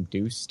have them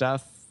do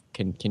stuff?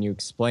 Can you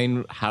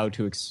explain how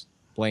to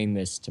explain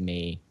this to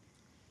me?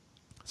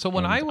 So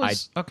when And I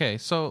was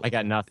so I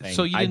got nothing.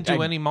 So you didn't I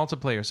do any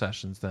multiplayer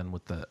sessions then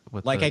with the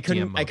like the I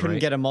couldn't DM mode, I couldn't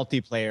right? get a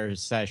multiplayer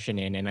session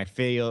in, and I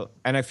feel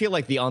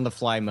like the on the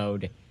fly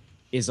mode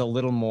is a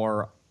little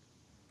more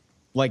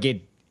like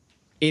it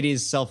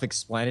is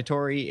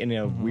self-explanatory in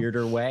a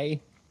weirder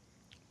way.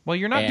 Well,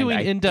 you're not And doing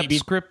in-depth maybe-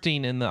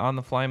 scripting in the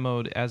on-the-fly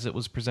mode as it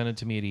was presented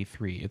to me at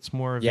E3. It's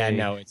more of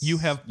you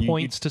have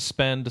points to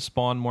spend to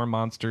spawn more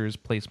monsters,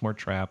 place more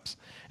traps,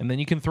 and then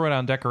you can throw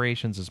down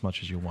decorations as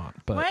much as you want.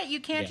 But What? You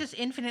can't just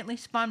infinitely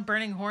spawn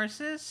burning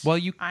horses? well,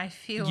 I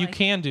feel you like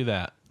can do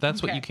that.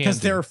 That's what Okay. you can Because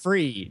do. they're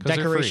free. 'Cause they're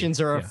free,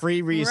 Decorations are a yeah.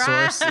 free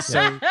resource, Right.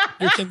 so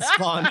you can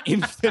spawn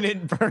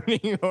infinite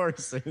burning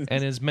horses.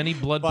 And as many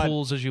blood But-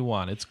 pools as you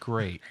want. It's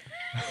great.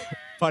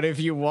 But if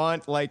you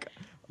want like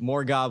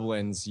more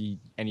goblins,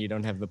 and you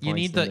don't have the points, You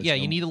need then the there's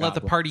you no need to let the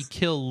goblins. party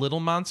kill little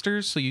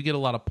monsters, so you get a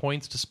lot of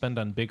points to spend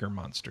on bigger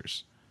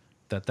monsters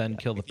that then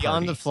kill the The party.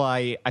 on the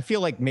fly, I feel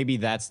like maybe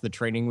that's the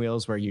training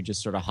wheels where you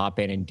just sort of hop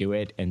in and do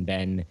it, and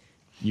then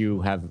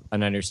you have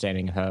an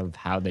understanding of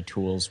how the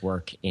tools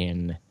work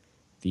in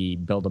the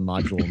build a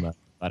module mode.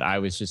 But I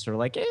was just sort of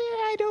like,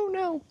 I don't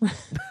know.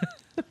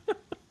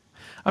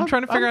 I'm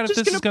trying to figure I'm out if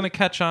just this is gonna- going to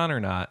catch on or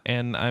not,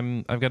 and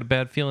I've got a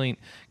bad feeling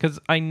because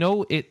I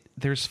know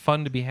there's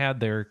fun to be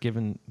had there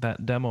given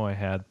that demo I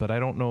had, but I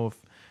don't know if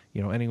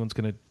anyone's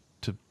going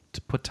to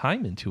put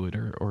time into it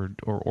or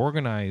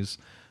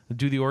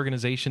do the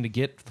organization to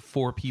get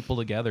 4 people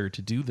together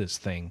to do this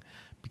thing,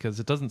 because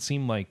it doesn't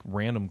seem like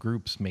random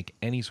groups make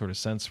any sort of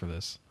sense for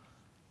this.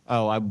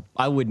 Oh,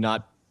 I would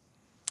not.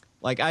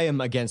 Like, I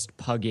am against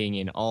pugging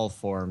in all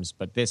forms,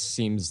 but this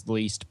seems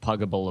least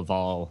puggable of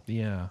all.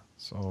 Yeah,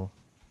 so.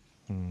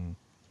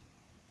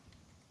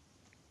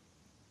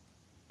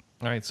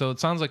 All right, so it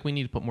sounds like we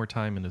need to put more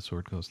time into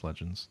Sword Coast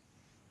Legends.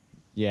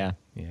 Yeah.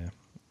 Yeah.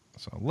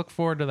 So look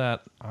forward to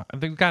that. I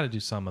think we've got to do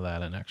some of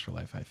that in Extra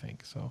Life, I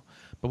think. So,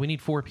 but we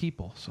need 4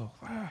 people. So,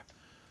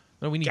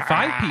 no, we need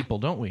 5 people,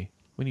 don't we?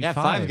 We need Yeah,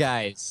 5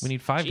 guys. We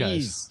need 5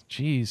 guys.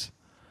 Jeez.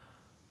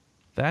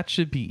 That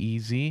should be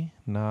easy.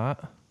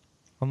 Not.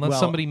 Unless Well,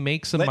 somebody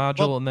makes a module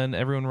well- and then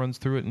everyone runs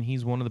through it and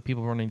he's one of the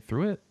people running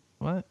through it.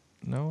 What?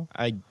 No?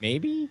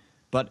 Maybe.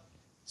 But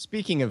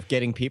speaking of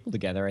getting people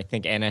together, I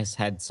think Anna's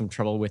had some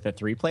trouble with a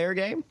 3-player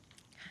game.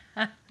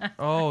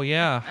 Oh,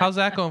 yeah. How's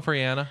that going for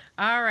you, Anna?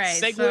 All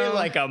right. Segue so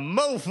like a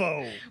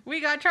mofo.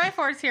 we got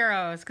Triforce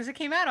Heroes because it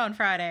came out on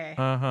Friday.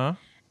 Uh-huh.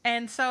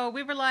 And so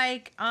we were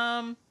like,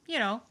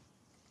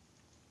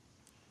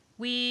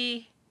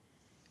 we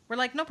were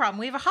like, no problem.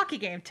 We have a hockey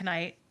game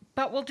tonight,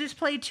 but we'll just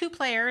play 2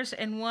 players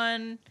and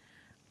one.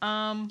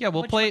 Yeah,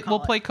 we'll play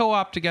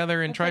co-op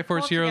together and We'll play Triforce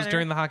co-op Heroes together.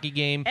 during the hockey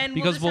game And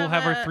we'll because just we'll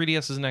have our have a-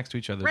 3DSs next to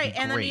each other. Right, It'd be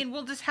and great. I mean,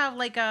 we'll just have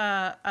like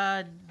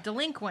a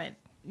delinquent.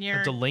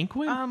 A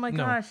delinquent? Oh my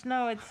No. gosh,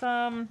 no! It's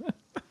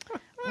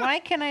Why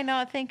can I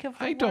not think of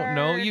the I don't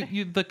know. word?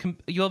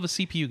 You'll have a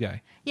CPU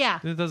guy. Yeah,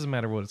 It doesn't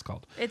matter what it's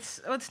called. it's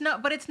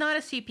not, but it's not a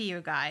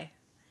CPU guy.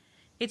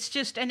 It's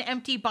just an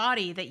empty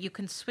body that you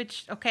can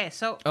switch. Okay,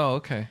 so Oh,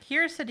 okay.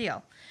 here's the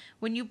deal: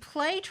 when you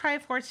play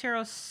Triforce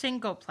Heroes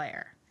single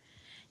player,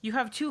 you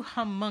have 2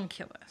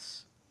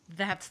 homunculus.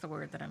 That's the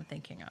word that I'm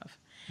thinking of.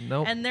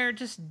 Nope. And they're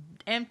just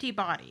empty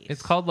bodies.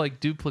 It's called like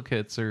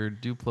duplicates or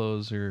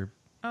duplos or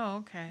Oh,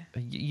 okay.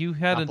 you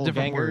had a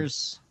different word.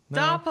 Doppelgangers. No.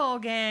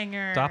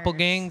 Doppelganger.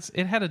 Doppelgangs.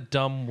 It had a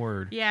dumb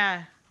word.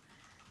 Yeah.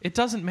 It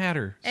doesn't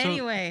matter. So,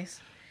 Anyways,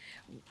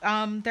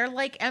 they're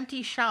like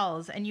empty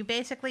shells, and you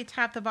basically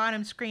tap the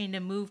bottom screen to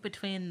move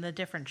between the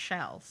different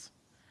shells.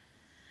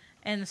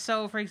 And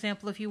so, for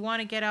example, if you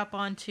want to get up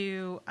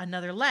onto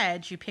another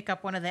ledge, you pick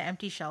up one of the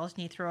empty shells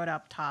and you throw it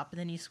up top, and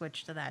then you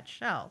switch to that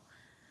shell,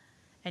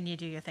 and you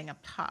do your thing up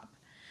top.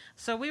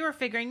 So we were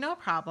figuring, no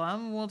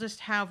problem, we'll just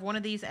have one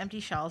of these empty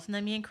shells, and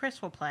then me and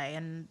Chris will play,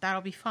 and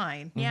that'll be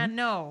fine. Yeah,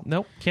 no.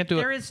 nope, can't do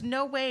There it. is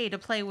no way to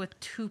play with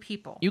 2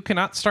 people. You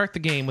cannot start the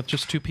game with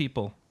just 2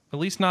 people. At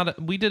least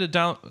not. We did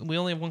we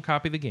only have 1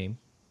 copy of the game,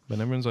 but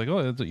everyone's like,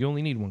 "Oh, you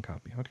only need 1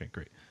 copy." Okay,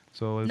 great.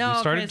 So we No,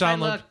 started Chris, I download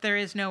looked, there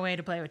is no way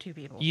to play with 2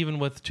 people. even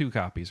with 2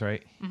 copies,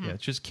 right? Yeah,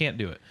 just can't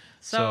do it.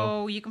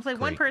 So you can play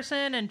one great.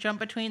 person and jump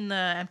between the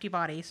empty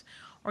bodies,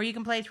 or you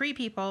can play 3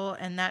 people,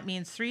 and that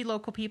means 3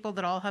 local people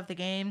that all have the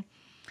game.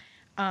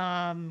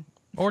 Or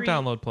 3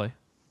 download play.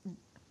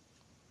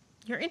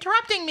 You're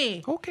interrupting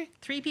me. Okay.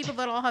 3 people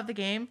that all have the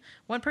game,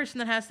 1 person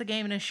that has the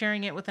game and is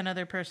sharing it with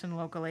another person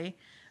locally,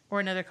 or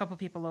another couple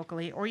people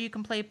locally, or you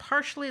can play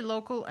partially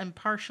local and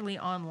partially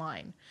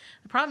online.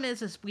 The problem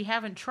is we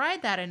haven't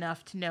tried that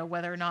enough to know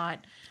whether or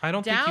not I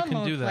don't think you can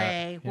download do that.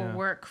 play will Yeah.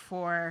 work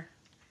for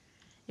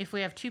if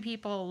we have 2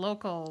 people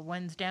local,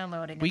 one's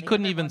downloading. and We the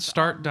couldn't other even one's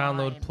start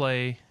online. download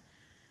play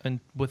and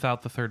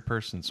without the third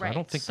person, so I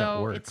don't think that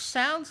It works.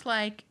 sounds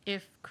like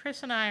if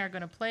Chris and I are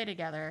going to play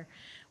together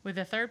with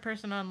a third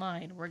person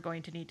online, we're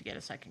going to need to get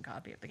a second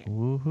copy of the game.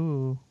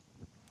 Woohoo.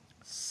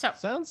 So,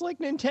 Sounds like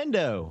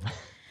Nintendo.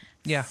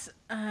 Yeah.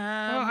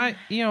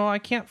 Well, I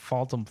can't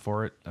fault them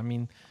for it. I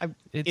mean,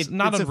 it's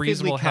not a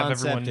unreasonable fiddly to have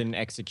concept, everyone. and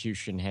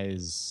execution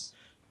has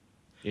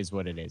is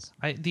what it is.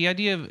 The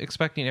idea of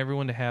expecting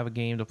everyone to have a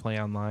game to play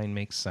online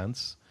makes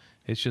sense.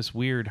 It's just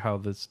weird how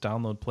this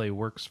download play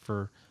works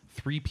for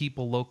 3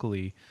 people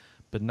locally,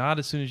 but not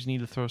as soon as you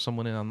need to throw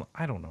someone in on.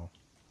 I don't know.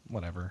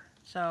 Whatever.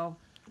 So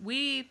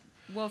we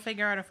will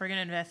figure out if we're going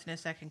to invest in a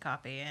second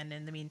copy. And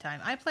in the meantime,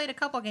 I played a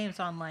couple games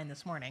online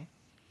this morning.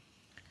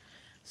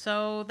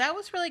 So that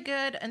was really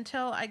good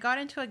until I got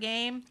into a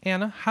game.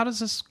 Anna, how does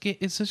this get?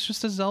 Is this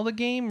just a Zelda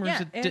game, or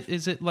Yeah,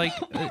 is it like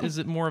is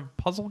it more of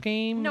a puzzle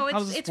game? No, How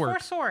does it's this work? 4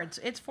 swords.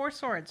 It's 4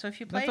 swords. So if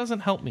you play, That doesn't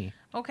help me.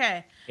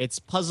 okay, It's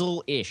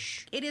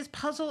puzzle-ish. it is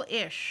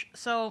puzzle-ish.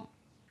 So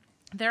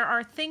there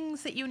are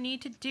things that you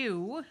need to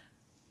do,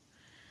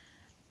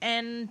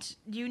 and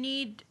you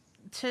need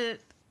to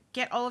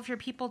get all of your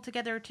people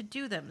together to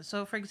do them.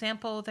 So, for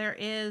example, there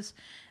is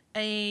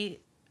a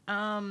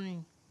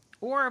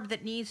orb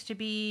that needs to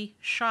be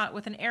shot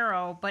with an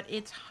arrow, but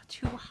it's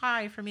too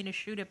high for me to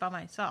shoot it by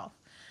myself.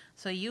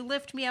 So you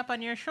lift me up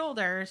on your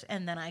shoulders,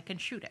 and then I can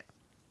shoot it.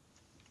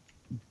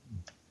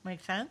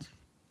 Make sense?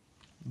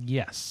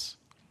 Yes.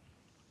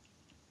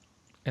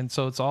 And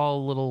so it's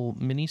all little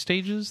mini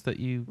stages that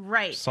you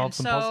Right. solve And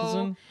some puzzles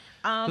so, in.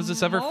 Does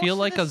this ever most feel of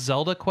like a this-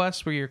 Zelda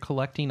quest where you're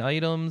collecting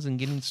items and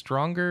getting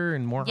stronger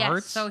and more Yes.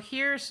 hearts? So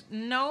here's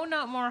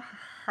not more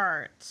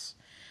hearts.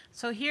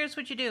 So here's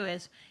what you do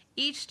is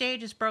each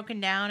stage is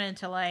broken down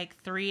into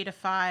like 3 to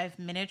 5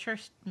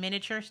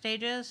 miniature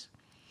stages,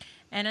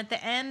 and at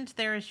the end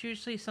there is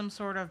usually some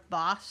sort of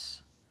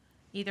boss,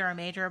 either a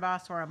major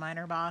boss or a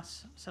minor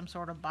boss, some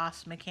sort of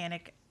boss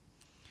mechanic.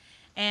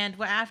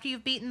 And after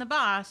you've beaten the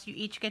boss, you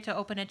each get to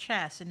open a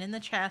chest, and in the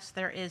chest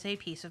there is a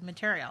piece of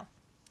material.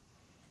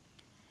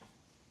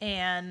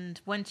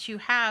 And once you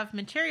have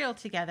material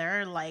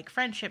together, like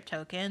friendship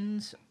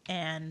tokens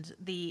and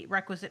the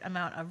requisite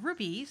amount of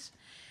rupees,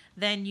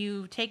 then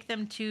you take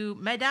them to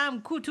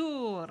Madame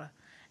Couture,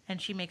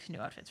 and she makes new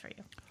outfits for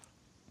you.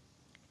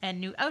 And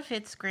new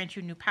outfits grant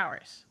you new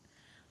powers.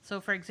 So,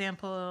 for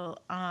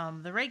example,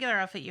 the regular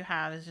outfit you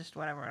have is just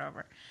whatever.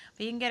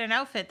 But you can get an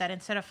outfit that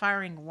instead of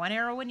firing 1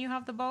 arrow when you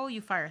have the bow,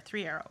 you fire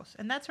 3 arrows.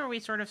 And that's where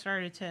we sort of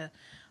started to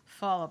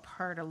fall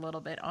apart a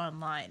little bit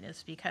online,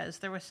 is because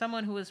there was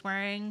someone who was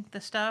wearing the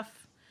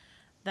stuff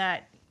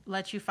that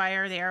lets you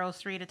fire the arrows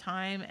 3 at a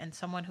time, and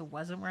someone who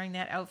wasn't wearing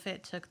that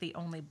outfit took the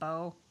only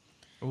bow.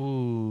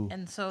 Ooh.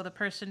 And so the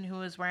person who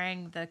was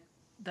wearing the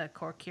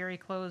Korkiri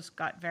clothes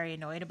got very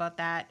annoyed about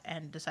that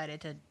and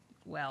decided to,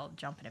 well,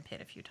 jump in a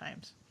pit a few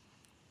times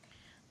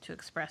to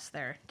express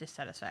their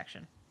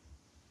dissatisfaction.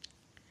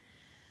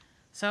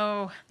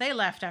 So they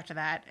left after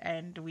that,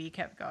 and we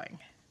kept going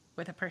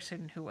with a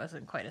person who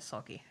wasn't quite as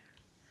sulky.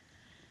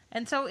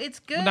 And so it's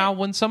good. Now,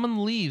 when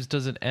someone leaves,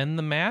 does it end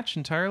the match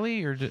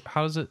entirely, or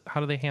how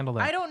do they handle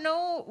that? I don't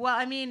know. Well,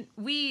 I mean,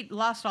 we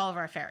lost all of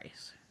our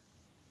fairies.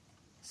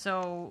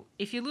 So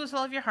if you lose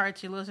all of your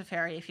hearts, you lose a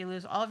fairy. If you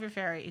lose all of your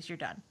fairies, you're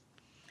done.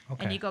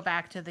 Okay. And you go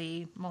back to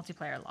the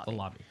multiplayer lobby. The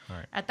lobby. All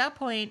right. At that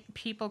point,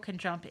 people can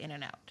jump in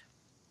and out.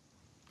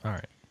 All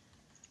right.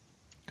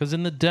 Because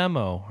in the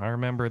demo, I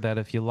remember that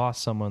if you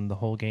lost someone, the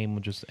whole game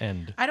would just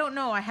end. I don't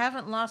know. I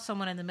haven't lost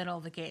someone in the middle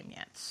of the game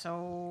yet,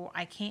 so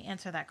I can't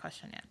answer that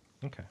question yet.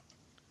 Okay.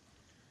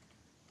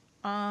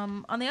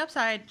 On the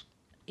upside,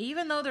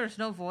 even though there's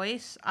no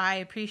voice, I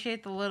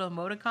appreciate the little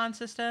emoticon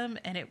system,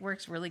 and it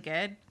works really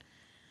good.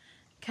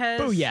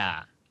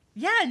 Booyah!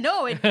 Yeah,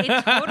 no, it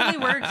totally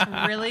works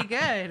really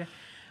good.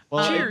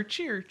 Well, cheer,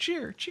 cheer,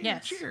 cheer, cheer,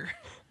 Yes. cheer.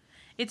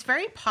 It's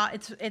very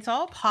it's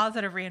all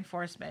positive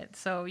reinforcement.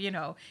 So, you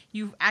know,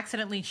 you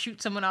accidentally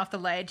shoot someone off the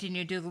ledge and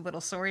you do the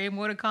little sorry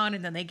emoticon,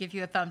 and then they give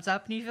you a thumbs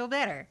up and you feel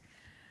better.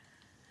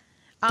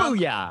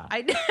 Booyah!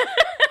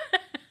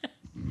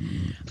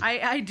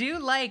 I do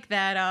like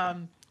that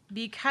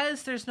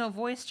because there's no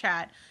voice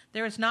chat,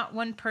 there is not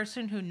one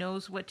person who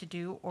knows what to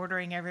do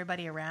ordering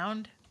everybody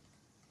around.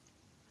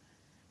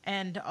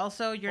 And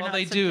also, you're not.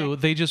 Well, they do.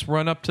 They just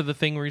run up to the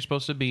thing where you're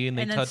supposed to be, and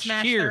they and then touch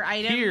smash here, their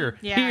item. here,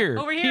 Yeah. here,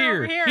 over here, here,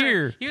 over here,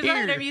 here, use here.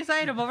 item, use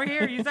item, over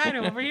here, use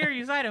item, over here,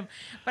 use item.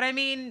 But I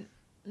mean,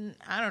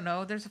 I don't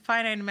know. There's a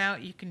finite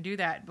amount you can do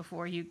that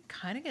before you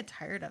kind of get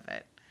tired of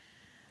it.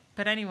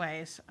 But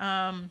anyways,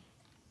 And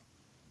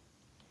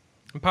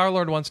Power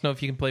Lord wants to know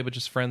if you can play with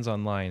just friends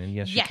online, and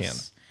yes, you can.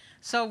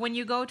 So when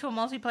you go to a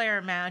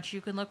multiplayer match,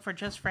 you can look for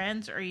just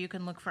friends or you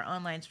can look for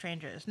online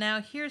strangers. Now,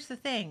 here's the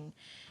thing,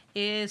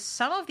 is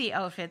some of the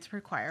outfits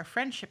require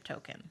friendship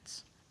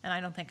tokens. And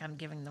I don't think I'm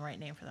giving the right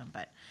name for them,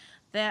 but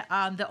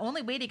the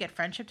only way to get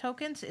friendship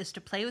tokens is to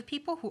play with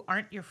people who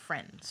aren't your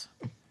friends.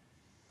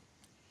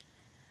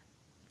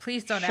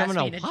 Please don't ask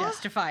me to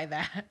justify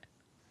that.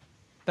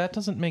 That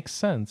doesn't make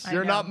sense. I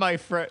You're know. not my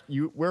friend.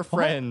 We're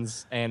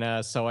friends,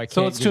 and so I can't.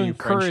 So it's give to you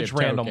encourage friendship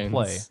random tokens.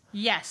 play.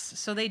 Yes,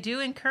 so they do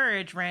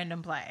encourage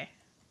random play.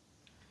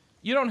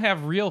 You don't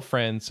have real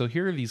friends, so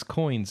here are these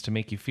coins to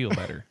make you feel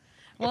better.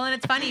 Well, and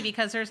it's funny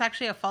because there's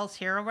actually a false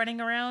hero running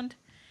around,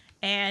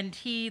 and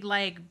he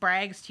like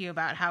brags to you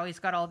about how he's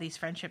got all these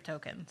friendship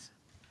tokens.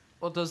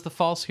 Well, does the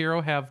false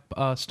hero have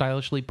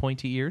stylishly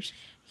pointy ears?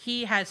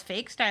 He has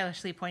fake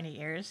stylishly pointy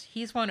ears.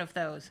 He's one of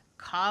those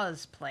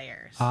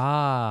cosplayers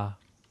Ah.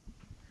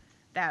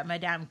 that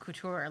Madame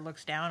Couture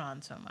looks down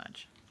on so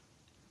much.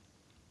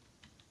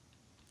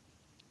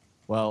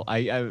 Well,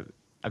 I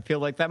feel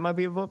like that might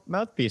be a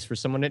mouthpiece for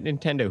someone at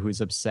Nintendo who's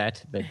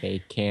upset that they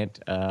can't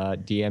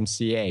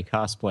DMCA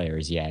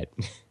cosplayers yet.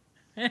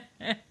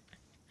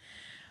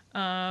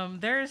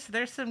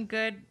 There's some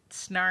good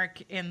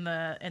snark in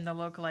the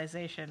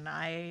localization.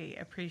 I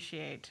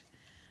appreciate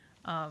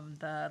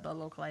the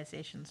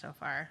localization so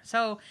far.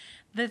 So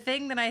the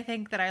thing that I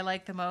think that I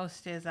like the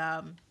most is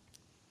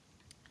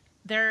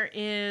there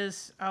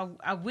is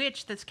a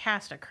witch that's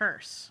cast a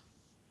curse.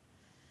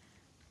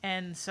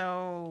 And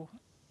so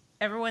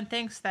everyone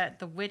thinks that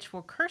the witch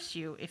will curse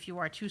you if you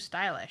are too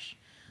stylish.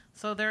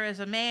 So there is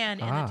a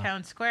man in the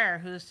town square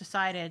who's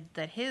decided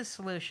that his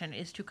solution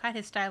is to cut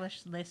his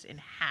stylishness in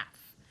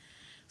half.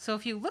 So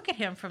if you look at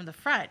him from the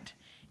front,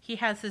 he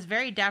has this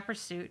very dapper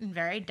suit and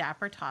very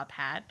dapper top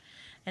hat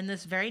and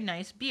this very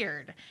nice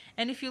beard.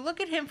 And if you look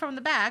at him from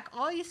the back,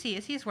 all you see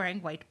is he's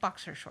wearing white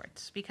boxer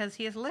shorts because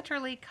he has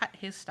literally cut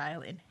his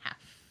style in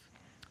half.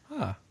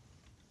 Huh.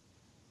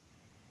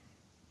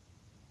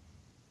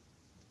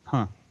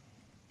 Huh.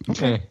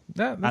 Okay.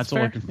 That's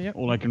fair.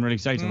 all I can really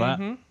say to that.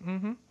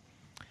 Mm-hmm.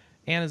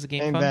 And is the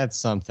game And fun? that's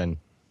something.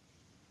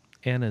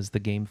 And is the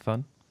game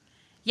fun?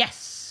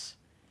 Yes.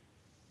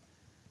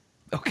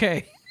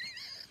 Okay.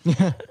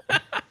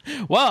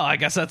 Well, I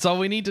guess that's all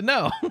we need to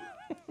know.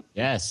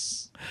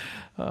 Yes.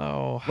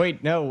 Oh.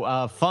 Wait,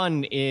 no.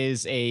 Fun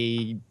is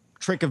a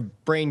trick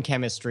of brain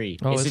chemistry.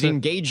 Oh, is is it it?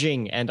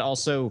 engaging and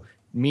also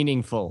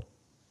meaningful?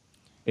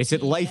 Is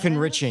it life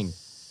enriching?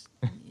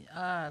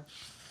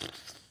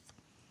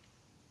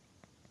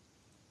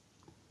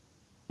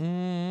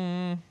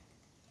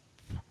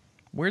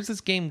 Where's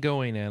this game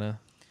going, Anna?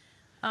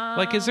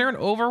 Like, is there an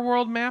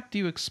overworld map? Do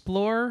you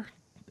explore?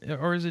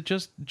 Or is it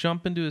just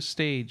jump into a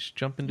stage?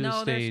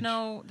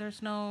 No,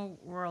 there's no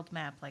world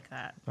map like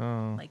that.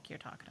 Oh. Like you're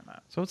talking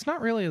about. So it's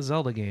not really a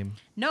Zelda game.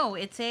 No,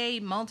 it's a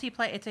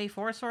multiplayer. It's a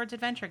Four Swords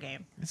adventure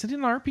game. Is it an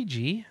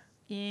RPG?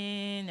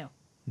 No.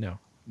 No.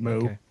 Moo.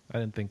 Okay. I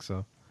didn't think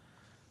so.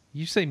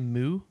 You say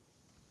Moo?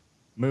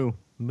 Moo.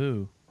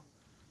 Moo.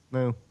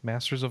 Moo.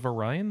 Masters of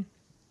Orion?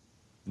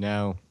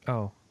 No.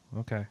 Oh,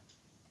 okay.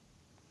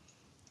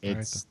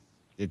 It's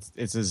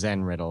a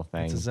Zen riddle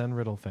thing. It's a Zen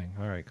riddle thing.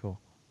 All right, cool.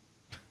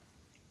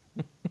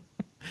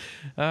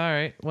 All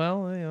right.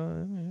 Well,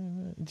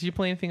 did you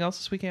play anything else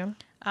this week, Anna?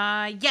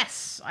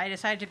 Yes, I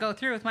decided to go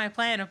through with my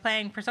plan of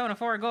playing Persona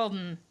 4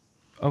 Golden.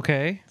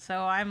 Okay. So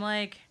I'm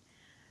like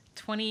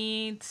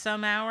 20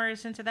 some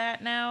hours into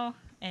that now,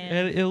 And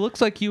and it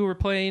looks like you were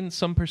playing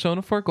some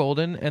Persona 4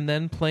 Golden and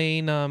then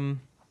playing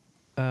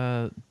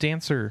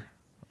Dancer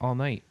all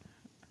night.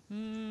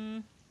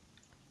 maybe.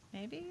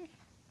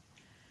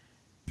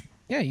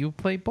 Yeah, you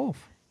played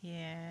both.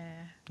 Yeah.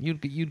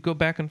 You'd go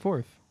back and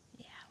forth.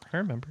 Yeah. I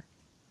remember.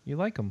 You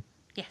like them.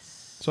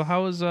 Yes. So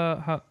how's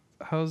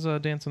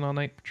Dancing All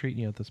Night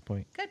treating you at this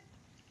point? Good.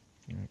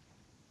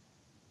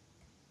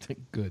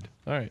 Good.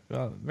 All right.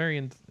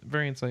 Very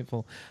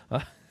insightful.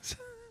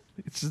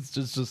 It's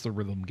just a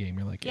rhythm game.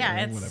 You're like,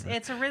 Yeah, whatever.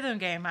 it's a rhythm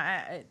game.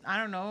 I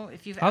don't know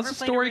if you've How's ever the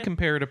played story a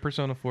compare to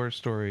Persona 4's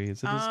story?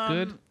 Is it as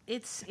good?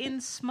 It's in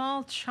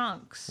small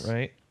chunks.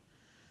 Right.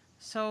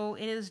 So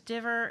it is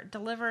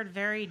delivered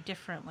very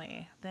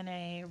differently than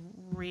a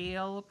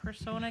real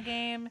Persona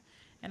game.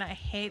 And I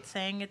hate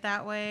saying it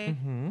that way.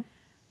 Mm-hmm.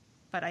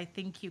 But I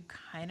think you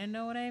kind of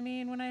know what I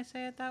mean when I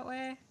say it that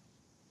way.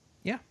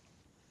 Yeah.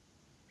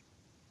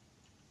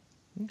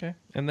 Okay.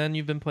 And then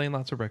you've been playing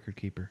lots of Record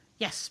Keeper.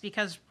 Yes,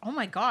 because, oh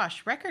my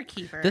gosh, Record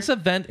Keeper. This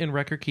event in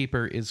Record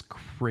Keeper is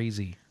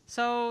crazy.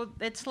 So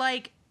it's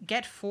like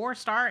get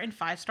 4-star and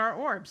 5-star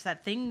orbs.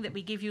 That thing that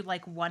we give you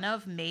like one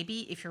of,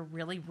 maybe, if you're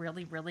really,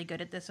 really, really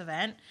good at this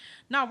event.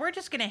 No, we're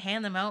just going to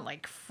hand them out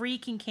like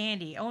freaking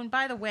candy. Oh, and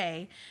by the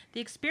way, the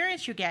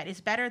experience you get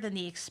is better than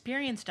the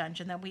experience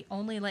dungeon that we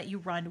only let you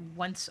run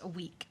once a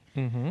week.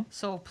 Mm-hmm.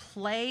 So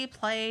play.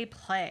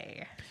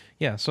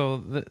 Yeah,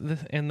 so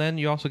and then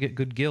you also get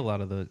good gil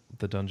out of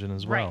the dungeon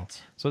as well.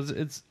 Right. So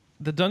it's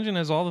the dungeon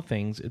has all the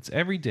things. It's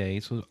every day.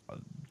 So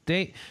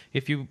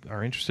if you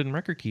are interested in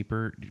Record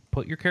Keeper,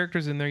 put your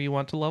characters in there you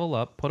want to level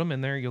up, put them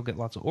in there, you'll get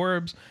lots of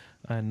orbs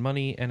and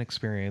money and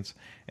experience.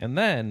 And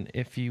then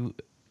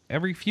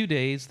every few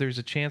days there's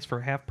a chance for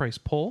a half price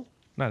pull.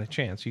 Not a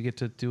chance. You get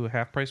to do a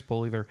half price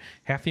pull, either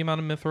half the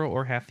amount of mithril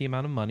or half the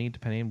amount of money,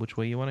 depending on which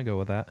way you want to go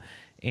with that.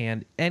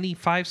 And any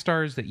 5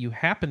 stars that you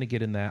happen to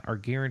get in that are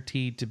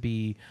guaranteed to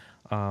be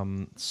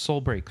Soul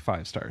Break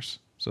 5 stars.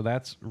 So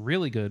that's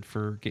really good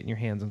for getting your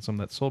hands on some of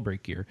that Soul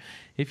Break gear.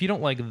 If you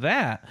don't like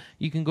that,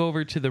 you can go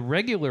over to the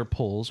regular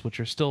pulls, which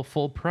are still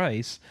full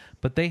price,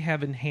 but they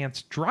have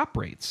enhanced drop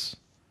rates.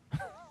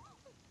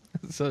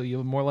 So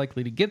you're more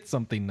likely to get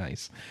something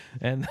nice.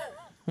 And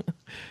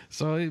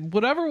so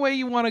whatever way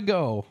you want to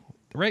go,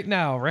 right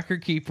now,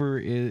 Record Keeper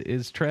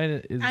is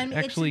trying to And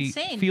actually it's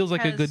insane feels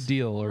like a because- good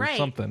deal or right.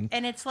 something.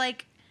 And it's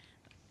like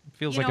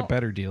feels like a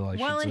better deal, I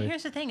well, should and say.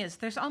 here's the thing is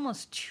there's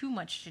almost too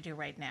much to do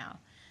right now.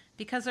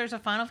 Because there's a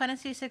Final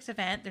Fantasy VI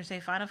event, there's a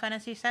Final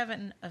Fantasy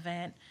VII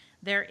event,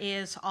 there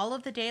is all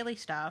of the daily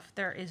stuff,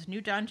 there is new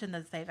dungeon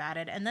that they've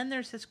added, and then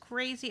there's this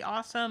crazy,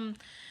 awesome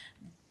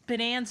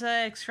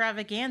bonanza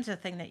extravaganza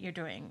thing that you're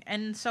doing.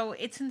 And so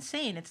it's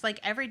insane. It's like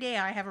every day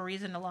I have a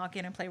reason to log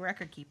in and play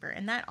Record Keeper,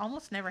 and that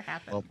almost never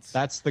happens. Well,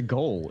 that's the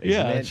goal, isn't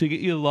Yeah, it? to get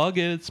you to log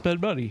in and spend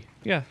money.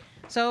 Yeah.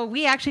 So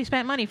we actually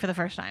spent money for the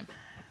first time.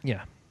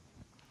 Yeah.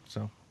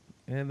 So,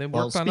 and they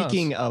Well, worked on us.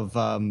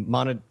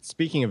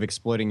 speaking of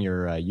exploiting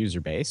your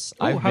user base,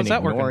 Ooh, how's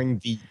that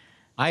working?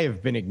 I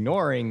have been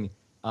ignoring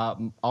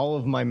all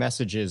of my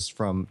messages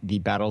from the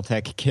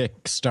BattleTech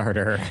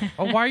Kickstarter.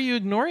 Oh, why are you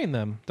ignoring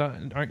them?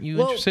 Aren't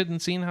you interested in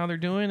seeing how they're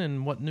doing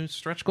and what new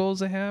stretch goals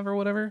they have or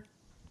whatever?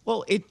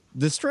 Well,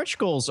 the stretch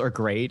goals are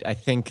great. I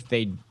think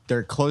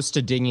they're close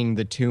to dinging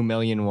the 2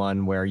 million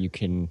one where you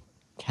can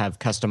have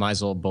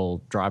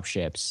customizable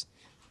dropships,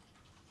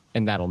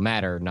 and that'll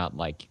matter. Not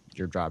like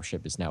your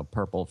dropship is now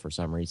purple for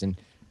some reason,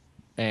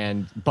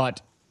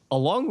 but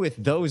along with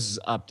those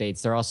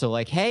updates, they're also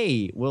like,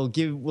 hey, we'll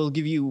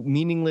give you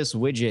meaningless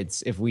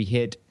widgets if we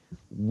hit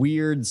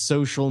weird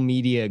social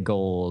media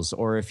goals,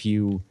 or if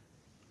you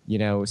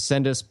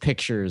send us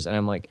pictures. And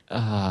I'm like,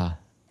 I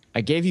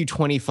gave you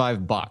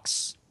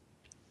 $25.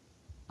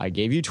 I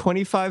gave you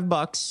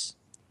 $25.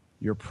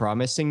 You're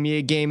promising me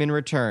a game in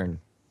return.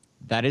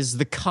 That is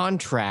the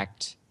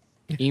contract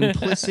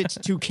implicit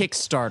to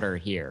Kickstarter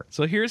here.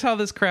 So here's how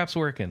this crap's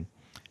working.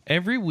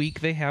 Every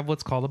week they have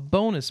what's called a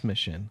bonus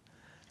mission.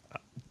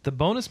 The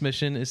bonus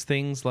mission is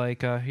things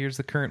like, here's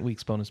the current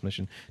week's bonus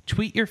mission.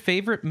 Tweet your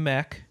favorite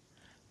mech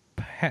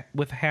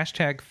with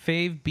hashtag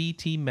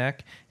FaveBTMech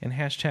and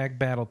hashtag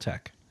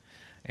BattleTech.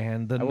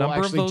 And the I will number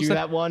of actually those do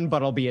that one,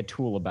 but I'll be a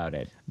tool about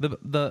it.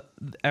 The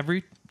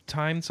every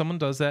time someone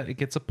does that, it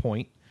gets a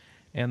point.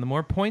 And the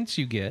more points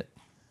you get,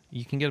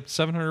 you can get up to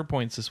 700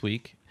 points this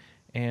week.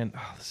 And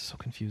this is so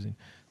confusing.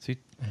 So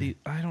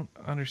I don't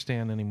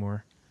understand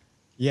anymore.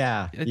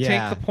 Yeah, Take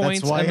the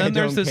points, and then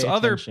there's this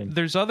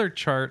other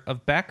chart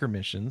of backer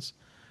missions.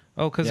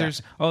 Oh, because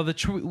there's the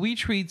Wii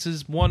Treats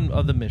is one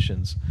of the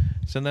missions.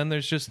 So then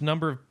there's just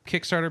number of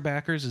Kickstarter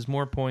backers is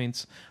more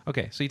points.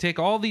 Okay, so you take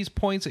all these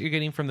points that you're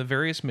getting from the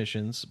various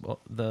missions,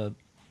 the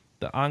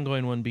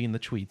ongoing one being the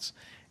tweets,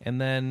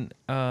 and then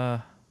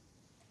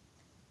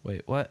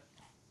wait, what?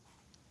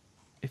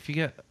 If you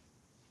get,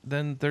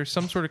 then there's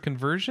some sort of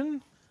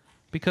conversion.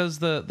 Because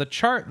the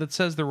chart that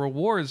says the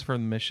rewards for the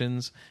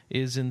missions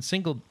is in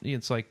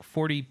it's like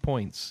 40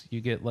 points.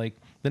 You get like,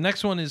 the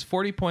next one is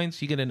 40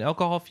 points. You get an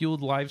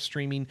alcohol-fueled live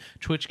streaming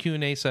Twitch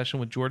Q&A session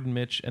with Jordan,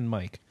 Mitch, and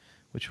Mike.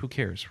 Which, who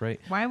cares, right?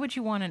 Why would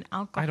you want an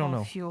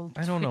alcohol-fueled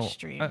Twitch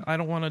stream? I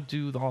don't want to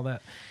do all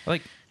that.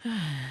 Like,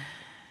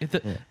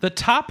 the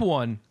top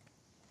one,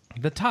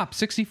 the top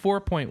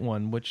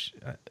 64.1, which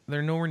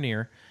they're nowhere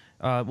near,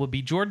 will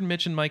be Jordan,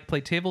 Mitch, and Mike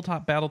play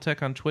tabletop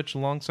BattleTech on Twitch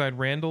alongside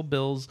Randall,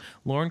 Bills,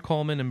 Lauren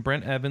Coleman, and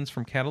Brent Evans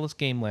from Catalyst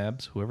Game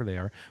Labs, whoever they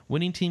are.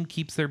 Winning team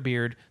keeps their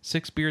beard.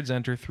 6 beards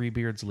enter, 3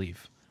 beards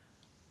leave.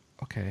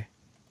 Okay.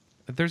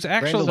 There's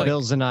actual... Randall,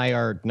 Bills, and I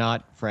are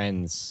not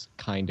friends,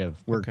 kind of.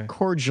 We're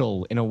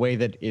cordial in a way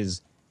that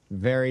is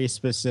very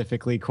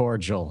specifically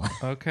cordial.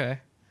 Okay.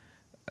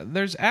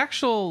 There's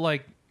actual,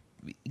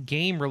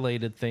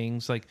 game-related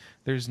things. Like,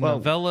 there's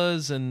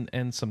novellas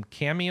and some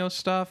cameo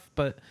stuff,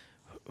 but...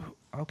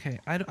 Okay,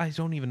 I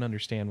don't even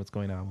understand what's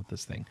going on with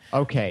this thing.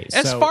 Okay,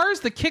 as far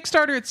as the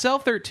Kickstarter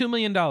itself, they're at $2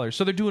 million,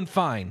 so they're doing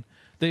fine.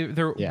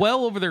 They're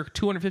well over their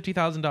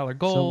 $250,000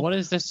 goal. So what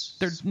is this?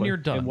 They're near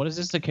done. What is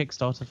this the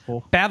Kickstarter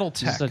for?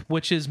 BattleTech,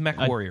 which is Mech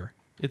Warrior.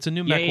 It's a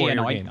new Mech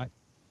Warrior game.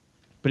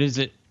 But is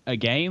it a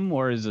game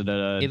or is it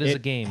a... It is a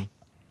game.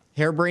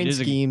 Harebrained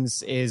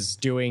Schemes is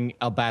doing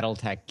a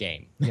BattleTech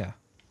game. Yeah.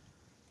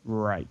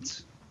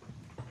 Right.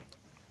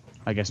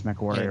 I guess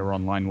Mech Warrior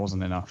Online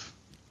wasn't enough.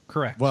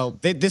 Correct. Well,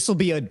 this will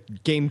be a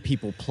game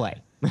people play.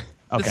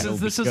 Okay.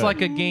 This is like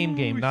a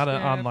game, not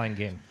an online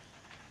game.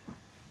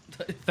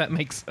 If that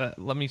makes...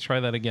 let me try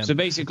that again. So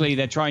basically,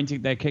 they're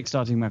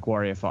kickstarting Mech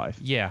Warrior 5.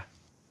 Yeah.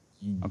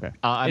 Okay.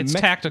 It's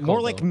tactical.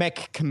 More like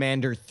Mech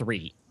Commander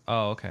 3.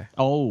 Oh, okay.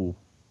 Oh,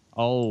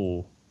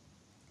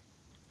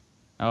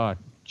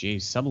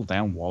 geez. Settle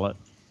down, wallet.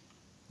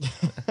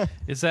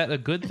 Is that a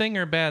good thing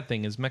or a bad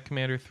thing? Is Mech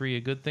Commander 3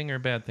 a good thing or a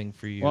bad thing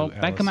for you, Well,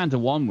 Alice? Mech Commander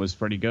 1 was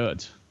pretty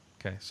good.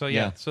 Okay, so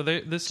so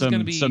this is going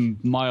to be... Some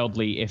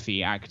mildly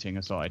iffy acting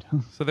aside.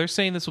 So they're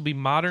saying this will be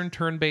modern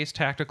turn-based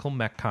tactical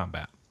mech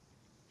combat.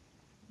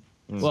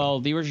 Well,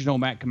 the original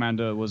Mech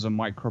Commander was a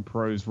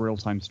Microprose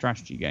real-time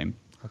strategy game.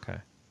 Okay.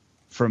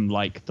 From, the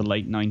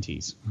late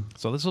 90s.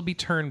 So this will be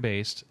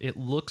turn-based. It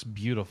looks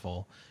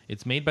beautiful.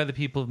 It's made by the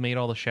people who've made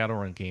all the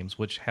Shadowrun games,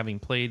 which, having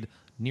played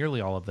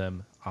nearly all of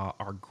them,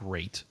 are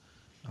great.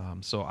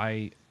 So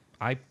I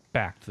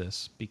backed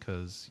this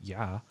because,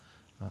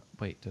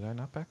 wait, did I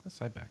not back this?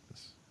 I backed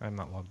this. I'm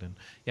not logged in.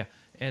 Yeah,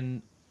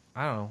 and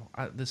I don't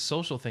know. This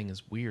social thing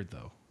is weird,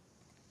 though.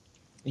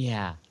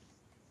 Yeah.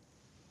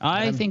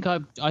 I think I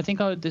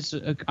this.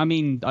 I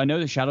mean, I know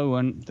the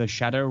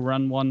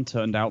Shadowrun one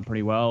turned out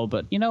pretty well,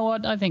 but you know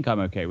what? I think I'm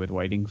okay with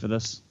waiting for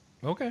this.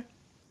 Okay.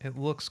 It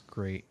looks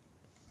great.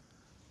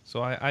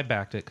 So I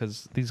backed it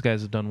because these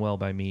guys have done well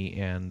by me,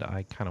 and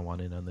I kind of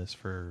want in on this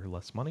for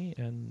less money,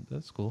 and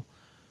that's cool.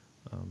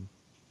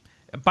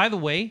 By the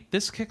way,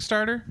 this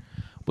Kickstarter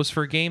was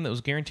for a game that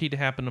was guaranteed to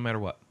happen no matter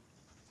what.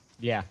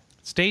 Yeah.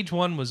 Stage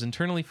 1 was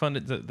internally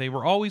funded. They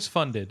were always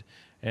funded,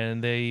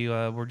 and they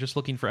were just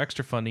looking for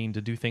extra funding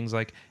to do things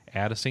like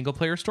add a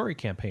single-player story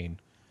campaign.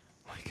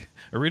 Like,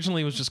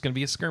 originally, it was just going to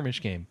be a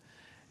skirmish game.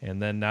 And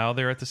then now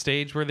they're at the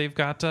stage where they've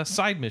got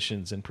side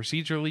missions and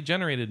procedurally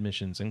generated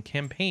missions and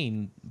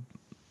campaign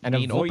And,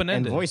 being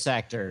open-ended. and voice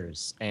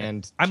actors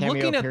and I'm cameo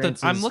looking at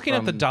appearances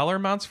the from- dollar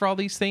amounts for all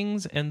these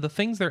things, and the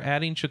things they're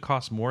adding should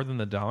cost more than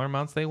the dollar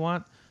amounts they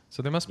want.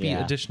 So there must be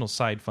Yeah. additional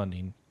side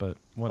funding, but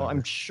whatever. Well,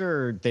 I'm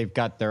sure they've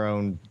got their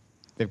own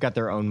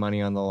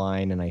money on the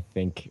line, and I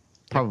think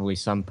probably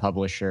some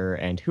publisher,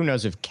 and who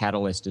knows if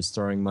Catalyst is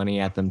throwing money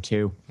at them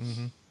too.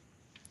 Mm-hmm.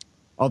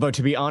 Although,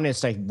 to be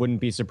honest, I wouldn't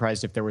be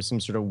surprised if there was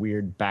some sort of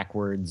weird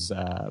backwards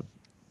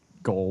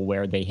goal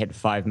where they hit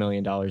 $5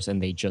 million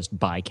and they just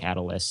buy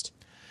Catalyst.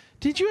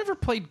 Did you ever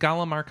play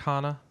Gollum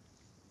Arcana?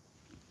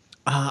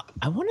 I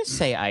want to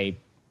say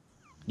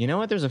you know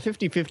what? There's a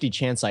 50-50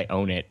 chance I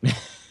own it.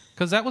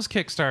 Because that was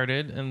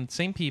kickstarted, and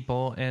same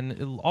people, and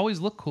it'll always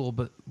look cool,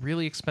 but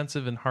really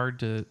expensive and hard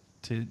to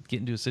get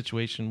into a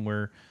situation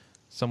where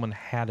someone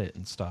had it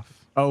and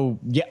stuff. Oh,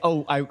 yeah.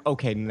 Oh,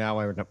 okay. Now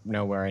I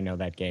know where I know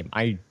that game.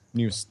 I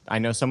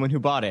know someone who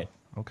bought it.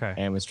 Okay.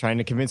 And was trying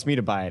to convince me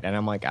to buy it, and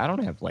I'm like, I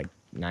don't have like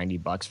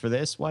 $90 for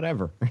this.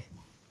 Whatever.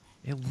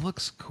 It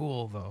looks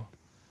cool, though.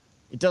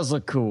 It does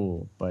look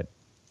cool, but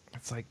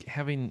It's like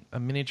having a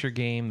miniature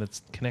game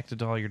that's connected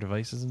to all your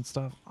devices and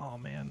stuff. Oh,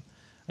 man.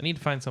 I need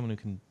to find someone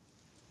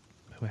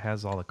who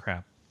has all the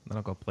crap. Then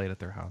I'll go play it at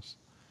their house.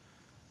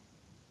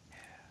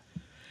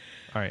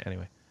 All right,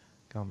 anyway.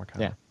 Gollum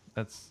Arcana. Yeah.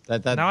 That's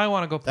now I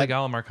want to go play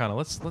Gollum Arcana.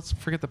 Let's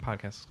forget the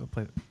podcast. Let's go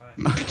play it.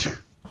 Bye.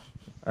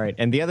 all right.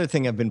 And the other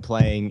thing I've been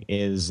playing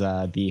is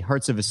the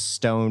Hearts of a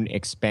Stone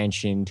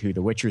expansion to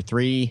The Witcher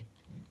 3.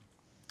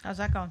 How's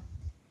that going?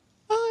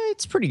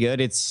 It's pretty good.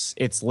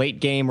 It's late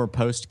game or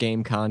post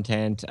game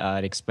content.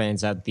 It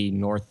expands out the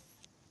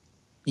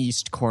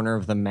northeast corner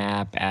of the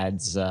map,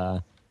 adds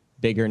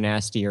bigger,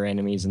 nastier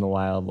enemies in the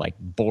wild, like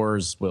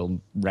boars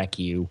will wreck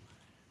you.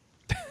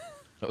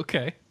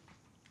 Okay.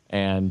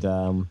 And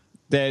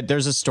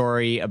there's a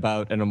story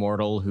about an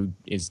immortal who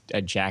is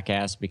a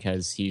jackass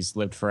because he's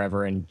lived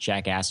forever, and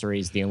jackassery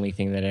is the only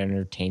thing that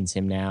entertains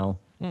him now.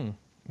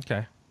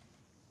 Okay.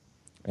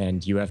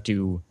 And you have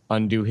to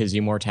undo his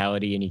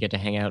immortality, and you get to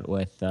hang out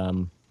with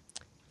the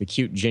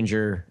cute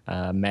ginger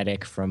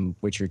medic from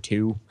Witcher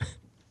 2.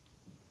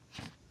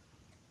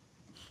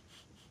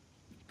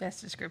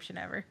 Best description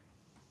ever.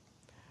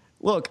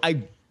 Look,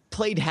 I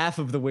played half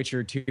of The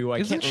Witcher 2.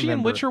 Isn't she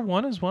in Witcher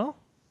 1 as well?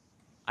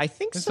 I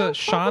think Is so. that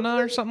Shauna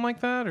probably. or something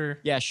like that? Or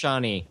Yeah,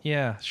 Shani.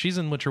 yeah, she's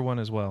in Witcher 1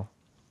 as well.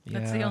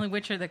 That's the only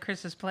Witcher that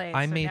Chris has played.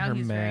 I so made now her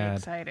he's Very mad.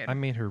 excited. I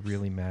made her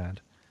really mad.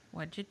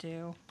 What'd you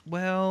do?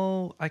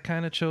 Well, I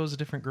kind of chose a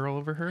different girl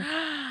over her.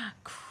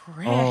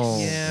 Chris. Oh.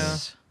 Yeah.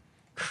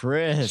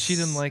 Chris. She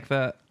didn't like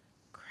that.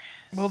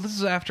 Well, this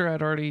is after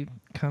I'd already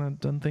kind of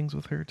done things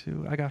with her,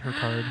 too. I got her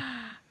card.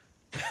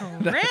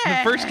 The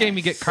first game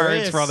you get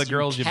cards for all the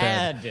Chris, you you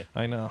bed. cad.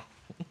 I know.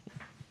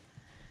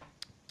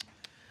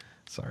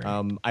 Sorry.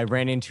 I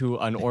ran into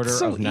an order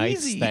so of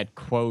knights easy. that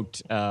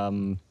quote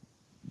Mad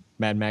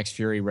Max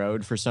Fury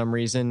Road for some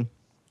reason.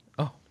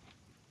 Oh.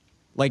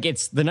 Like,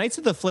 it's the Knights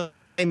of the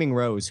Flaming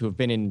Rose who have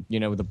been in,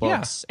 the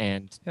books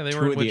and Yeah, they two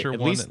were in of the- Witcher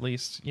 1 at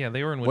least. Yeah,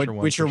 they were in Witcher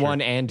 1. Witcher for sure.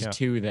 1 and Yeah.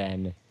 2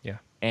 then. Yeah.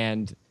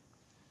 And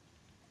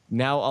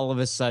now all of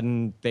a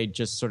sudden they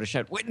just sort of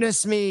shout,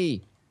 "Witness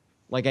me!"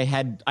 Like I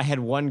had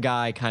one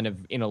guy kind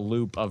of in a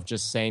loop of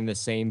just saying the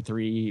same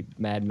 3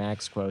 Mad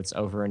Max quotes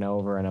over and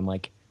over, and I'm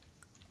like,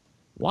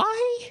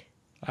 why?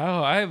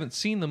 Oh, I haven't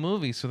seen the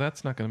movie, so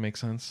that's not going to make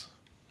sense.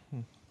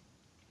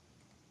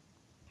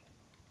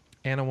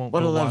 Anna won't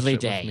What go a lovely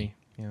watch it day. with me.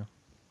 Yeah.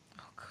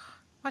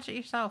 Watch it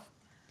yourself.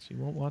 She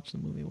won't watch the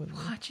movie with me.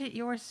 Watch it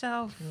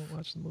yourself. She won't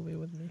watch the movie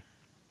with me.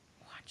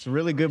 It's a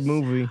really good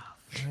movie.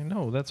 I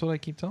know. That's what I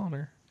keep telling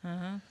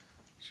her.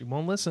 She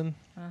won't listen.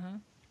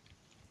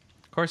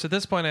 Of course, at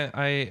this point,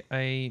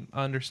 I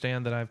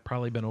understand that I've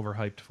probably been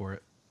overhyped for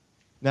it.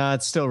 No,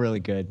 it's still really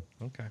good.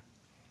 Okay.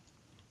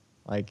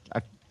 Like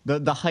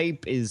the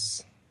hype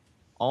is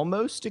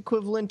almost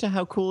equivalent to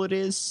how cool it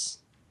is.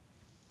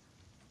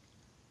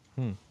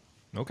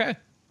 Okay.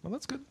 Well,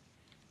 that's good.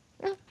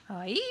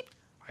 Hype.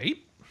 Hype.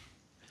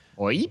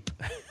 Oip.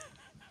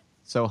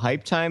 So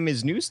hype time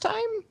is news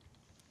time?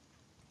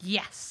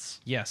 Yes.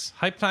 Yes.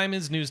 Hype time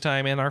is news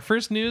time, and our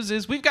first news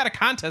is we've got a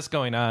contest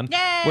going on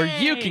Yay! where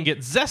you can get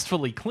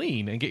zestfully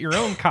clean and get your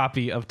own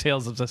copy of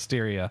Tales of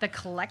Zestiria. The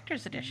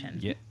collector's edition.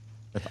 Yeah.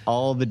 With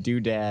all the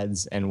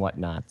doodads and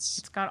whatnots.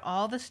 It's got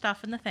all the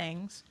stuff and the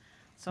things.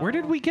 So, Where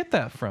did we get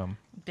that from?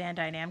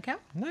 Bandai Namco.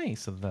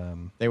 Nice of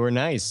them. They were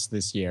nice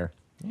this year.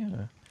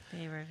 Yeah.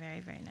 They were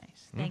very, very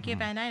nice. Thank you,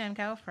 Bandai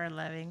Namco,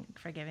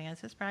 for giving us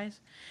this prize.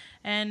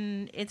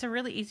 And it's a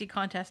really easy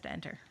contest to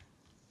enter.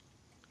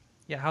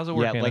 Yeah, how's it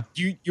working? Yeah, like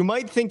you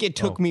might think it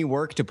took me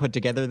work to put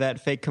together that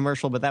fake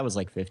commercial, but that was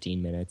like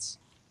 15 minutes.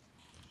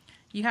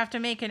 You have to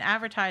make an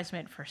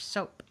advertisement for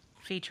soap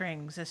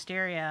featuring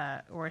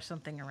Zisteria or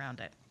something around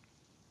it.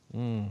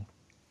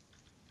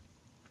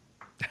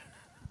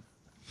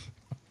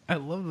 I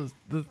love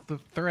this. The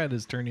thread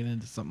is turning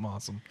into something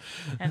awesome.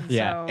 And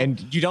Yeah, so,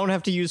 and you don't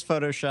have to use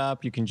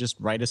Photoshop. You can just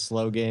write a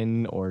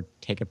slogan or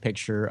take a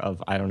picture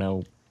of, I don't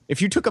know.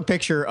 If you took a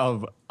picture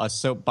of a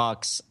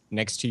soapbox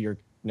next to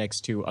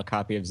a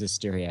copy of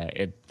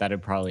Zisteria,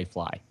 that'd probably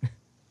fly.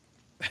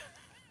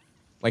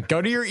 Like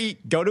go to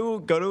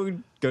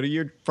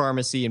your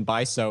pharmacy and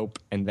buy soap,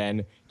 and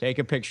then take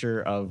a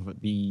picture of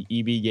the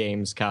EB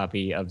Games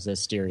copy of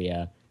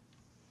Zisteria.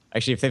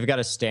 Actually, if they've got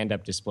a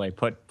stand-up display,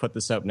 put the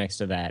soap next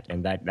to that,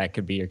 and that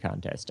could be your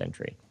contest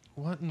entry.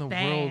 What in the world?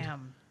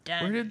 bam,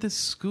 done. Where did this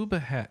scuba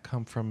hat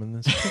come from in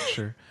this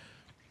picture?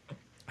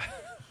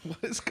 What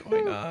is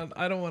going on?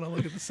 I don't want to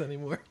look at this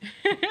anymore.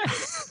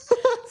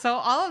 So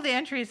all of the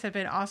entries have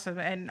been awesome,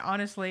 and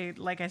honestly,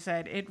 like I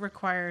said, it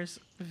requires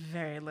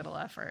very little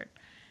effort,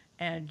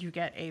 and you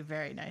get a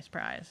very nice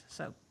prize.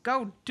 So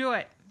go do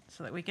it,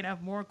 so that we can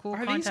have more cool Are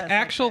contests. these like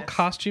actual this.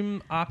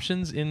 costume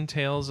options in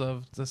Tales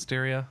of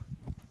Zisteria?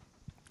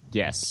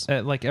 Yes.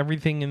 Like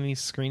everything in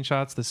these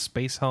screenshots, the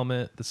space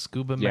helmet, the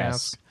scuba Yes.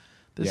 mask.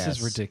 This is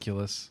Yes.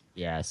 ridiculous.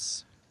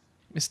 Yes.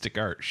 Mystic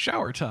art,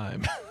 shower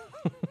time.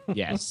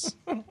 Yes.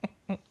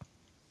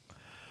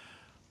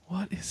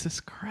 What is this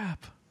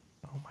crap?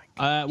 Oh my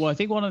god. Well, I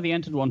think one of the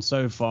entered ones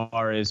so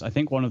far is, I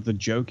think, one of the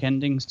joke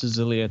endings to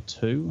Zillia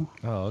 2.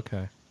 Oh,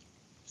 okay.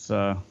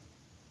 So,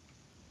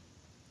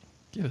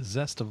 Give a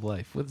zest of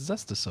life with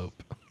Zesta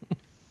soap.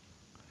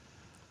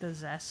 The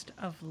zest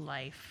of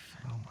life.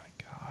 Oh my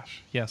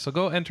gosh. Yeah, so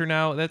go enter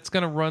now. That's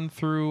going to run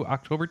through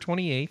October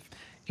 28th,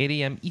 8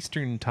 a.m.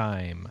 Eastern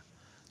Time.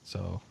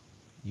 So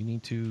you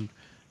need to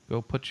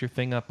go put your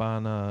thing up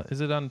on, is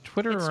it on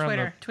Twitter It's or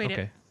Twitter. on the... Tweet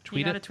okay. it. Tweet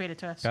You gotta it. tweet it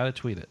to us. Gotta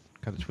tweet it.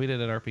 Gotta tweet it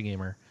at RP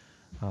Gamer.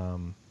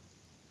 You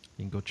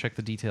can go check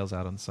the details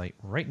out on the site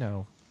right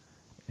now.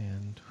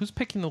 And who's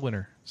picking the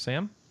winner?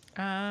 Sam?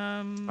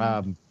 Or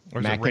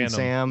is Mac it and random?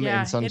 Sam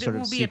Yeah, in some it sort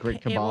will of be secret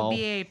It will cabal.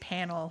 be a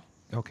panel.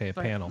 Okay, a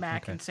But panel.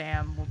 Mac Okay. and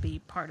Sam will be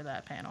part of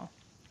that panel.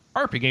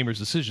 RP Gamer's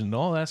decision in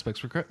all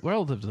aspects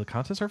relative to the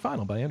contest are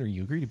final. By entering,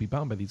 you agree to be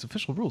bound by these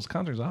official rules.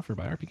 Content is offered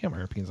by RP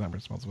Gamer. RP is not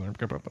responsible.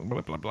 Blah, blah,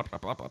 blah, blah, blah,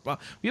 blah, blah, blah.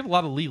 We have a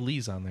lot of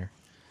Lees on there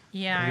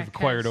Yeah, that we've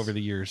acquired 'cause- over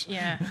the years.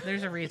 Yeah,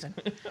 there's a reason.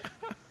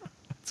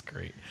 That's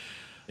great.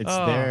 It's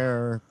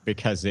there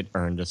because it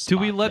earned a spot. Do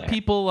we let there.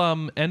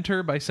 people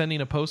enter by sending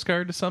a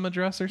postcard to some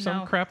address or some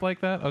No. crap like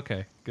that?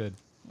 Okay, good.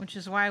 Which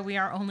is why we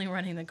are only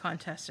running the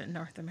contest in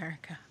North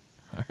America.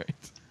 All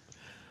right.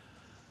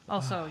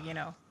 Also,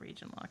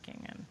 region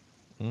locking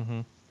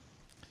and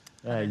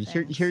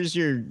Here's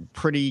your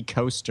pretty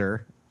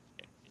coaster.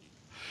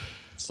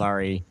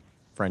 Sorry,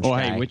 French oh,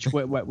 guy. hey,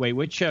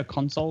 which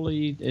console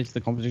is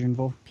the competition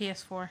for?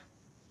 PS4.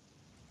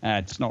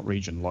 It's not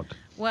region locked.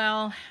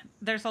 Well,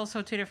 there's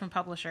also two different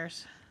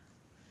publishers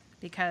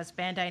because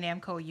Bandai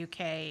Namco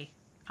UK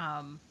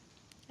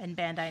and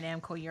Bandai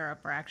Namco Europe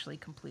are actually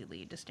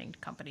completely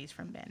distinct companies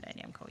from Bandai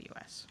Namco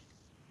US.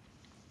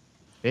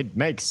 It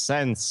makes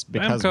sense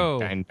because Namco.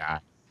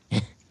 Bandai.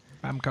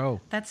 Bamco.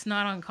 That's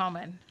not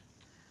uncommon.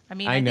 I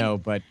mean, I think- know,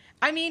 but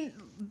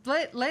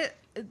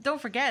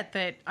don't forget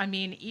that. I'm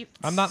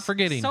not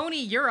forgetting.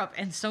 Sony Europe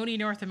and Sony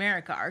North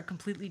America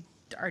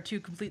are two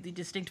completely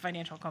distinct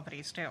financial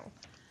companies too.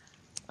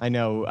 I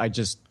know. I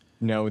just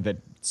know that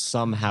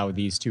somehow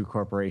these two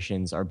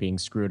corporations are being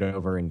screwed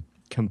over in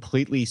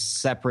completely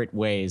separate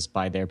ways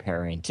by their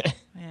parent.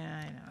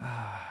 Yeah, I know.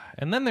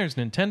 And then there's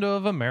Nintendo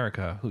of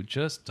America, who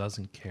just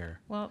doesn't care.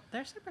 Well,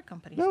 they're separate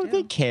companies No, too.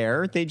 they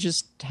care. They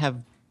just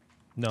have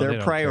No, they their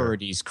don't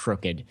priorities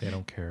crooked. Care. They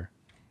don't care.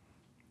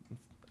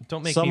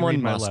 Don't make Someone me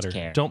read my must letter.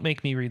 care. Don't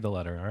make me read the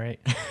letter, all right?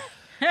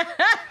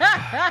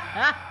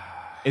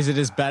 Is it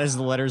as bad as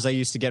the letters I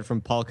used to get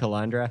from Paul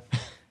Calandra?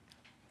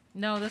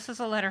 No, this is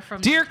a letter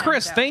from Dear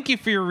Chris, Nintendo. thank you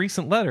for your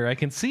recent letter. I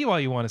can see why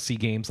you want to see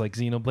games like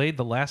Xenoblade,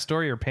 The Last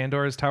Story, or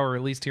Pandora's Tower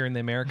released here in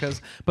the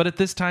Americas, but at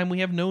this time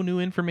we have no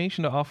new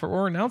information to offer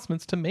or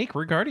announcements to make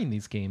regarding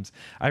these games.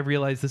 I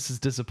realize this is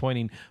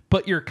disappointing,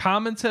 but your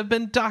comments have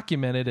been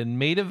documented and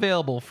made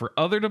available for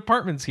other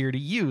departments here to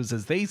use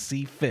as they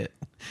see fit.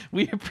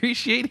 We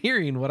appreciate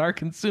hearing what our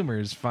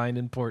consumers find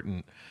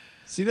important.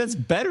 See, that's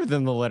better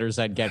than the letters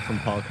I'd get from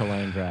Paul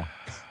Calandra.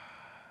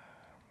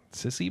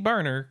 Sissy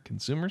Barner,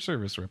 Consumer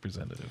Service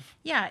Representative.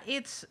 Yeah,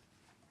 it's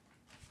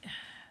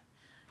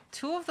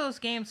two of those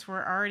games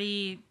were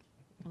already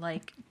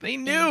like They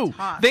in knew!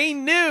 talks. They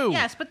knew!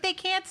 Yes, but they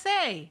can't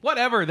say.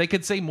 Whatever. They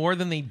could say more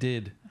than they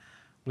did,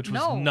 which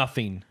was No.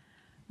 nothing.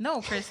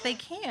 No, Chris, they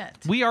can't.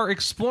 We are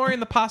exploring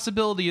the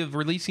possibility of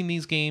releasing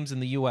these games in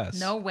the U.S.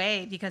 No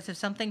way, because if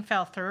something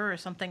fell through or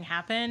something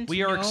happened,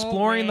 We are no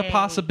exploring the way.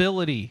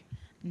 possibility.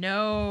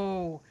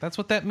 No. That's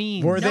what that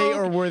means. Were they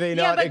or were they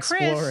Yeah, not but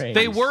Chris- exploring?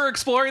 They were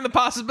exploring the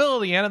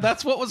possibility, Anna.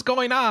 That's what was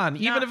going on,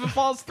 even if it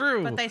falls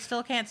through. But they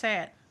still can't say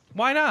it.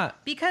 Why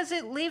not? Because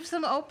it leaves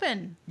them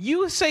open.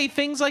 You say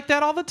things like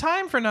that all the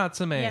time for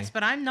Natsume. Yes,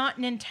 but I'm not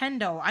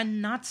Nintendo. I'm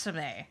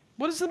Natsume.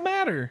 What does it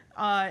matter?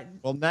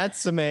 Well,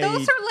 Natsume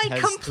Those are, like,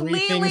 has three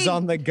things completely-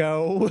 on the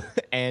go,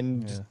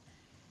 and Yeah.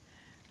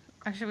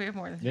 Actually, we have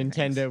more than 3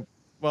 Nintendo. things.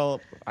 Well,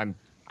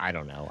 I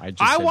don't know. I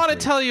said want to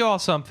three. tell you all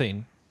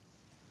something.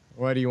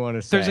 What do you want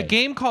to say? There's a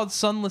game called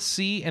Sunless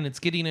Sea, and it's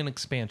getting an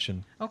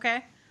expansion.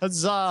 Okay.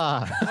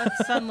 Huzzah!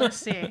 What's Sunless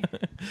Sea?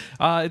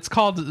 It's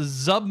called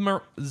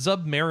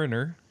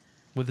Submariner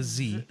with a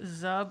Z.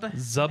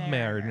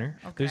 Submariner.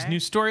 Okay. There's new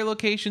story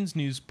locations,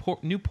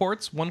 new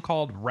ports. One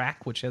called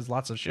Rack, which has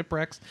lots of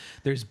shipwrecks.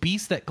 There's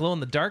beasts that glow in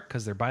the dark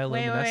because they're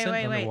bioluminescent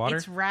Wait. underwater.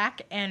 It's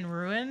Rack and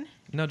Ruin?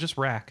 No, just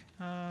Rack.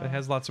 It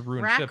has lots of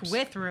ruined Rack ships.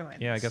 with ruins.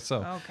 Yeah, I guess so.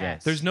 Okay.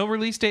 Yes. There's no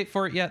release date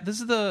for it yet. This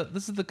is the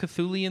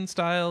Cthulian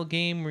style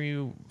game where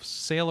you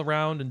sail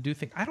around and do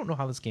things. I don't know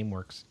how this game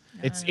works.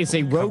 It's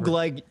a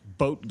roguelike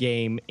boat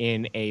game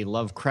in a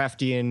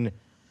Lovecraftian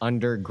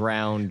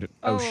underground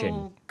ocean.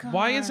 Oh, gosh.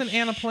 Why isn't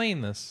Anna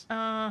playing this?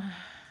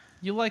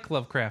 You like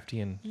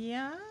Lovecraftian.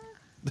 Yeah?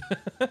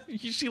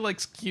 She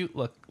likes cute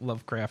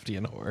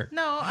Lovecraftian horror.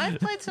 No, I've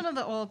played some of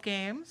the old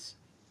games.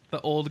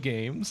 The old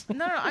games.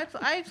 No,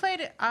 I played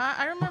it.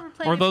 I remember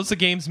playing. Or those the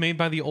games made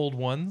by the old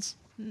ones?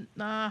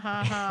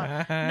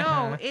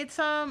 No, it's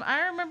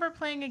I remember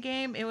playing a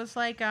game. It was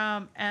like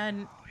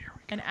an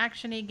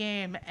action-y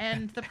game,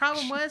 and the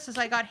problem was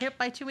I got hit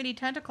by too many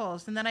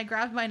tentacles, and then I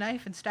grabbed my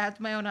knife and stabbed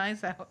my own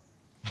eyes out.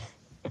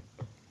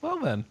 Well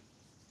then.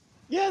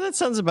 Yeah, that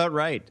sounds about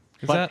right.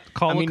 Is that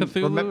Call of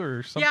Cthulhu remem-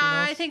 or something Yeah,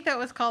 else? I think that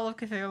was Call of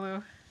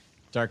Cthulhu.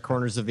 Dark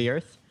Corners of the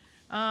Earth?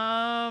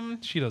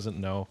 She doesn't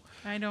know.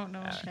 I don't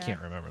know. She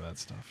can't remember that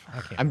stuff.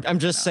 I can't. I'm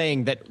just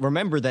saying that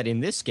remember that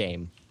in this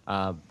game,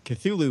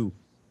 Cthulhu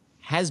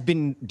has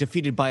been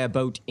defeated by a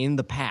boat in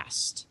the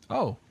past.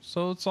 Oh,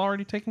 so it's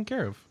already taken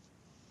care of.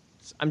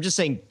 I'm just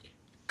saying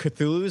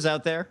Cthulhu is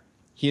out there.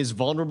 He is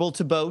vulnerable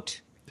to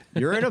boat.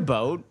 You're in a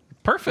boat.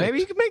 Perfect. Maybe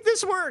you can make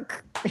this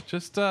work.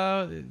 Just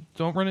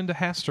don't run into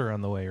Haster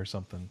on the way or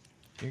something.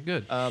 You're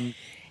good. And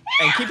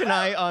keep an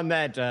eye on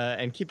that.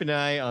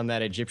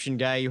 Egyptian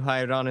guy you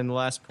hired on in the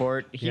last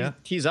port.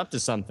 He's up to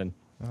something.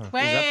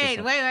 Wait.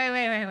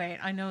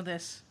 I know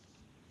this.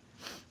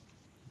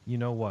 You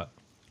know what?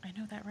 I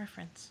know that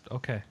reference.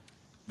 Okay.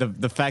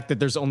 The fact that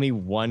there's only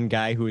one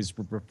guy who is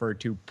referred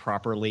to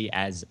properly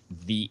as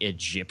the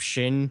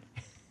Egyptian.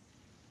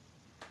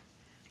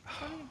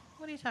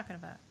 What are you talking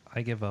about?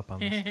 I give up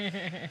on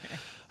this.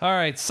 All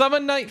right.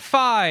 Summon Night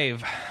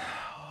 5.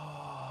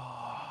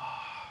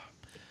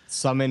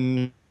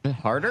 Summon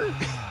harder?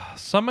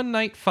 Summon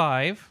Night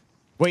 5.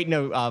 Wait,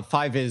 no.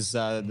 5 is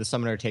the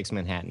summoner takes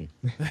Manhattan.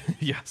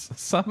 Yes.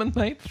 Summon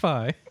Night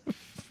 5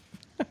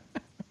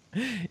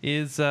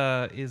 is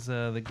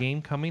the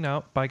game coming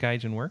out by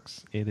Gaijin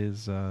Works. It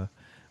is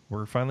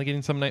we're finally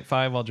getting Summon Night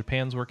 5 while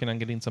Japan's working on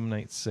getting Summon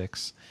Night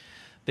 6.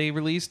 They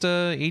released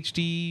a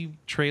HD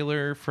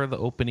trailer for the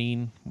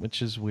opening,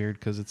 which is weird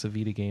because it's a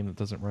Vita game that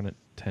doesn't run at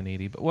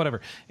 1080, but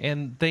whatever.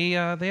 And they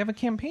have a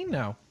campaign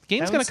now. The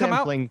game's going to come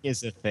out. Downsampling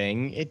is a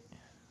thing.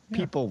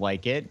 People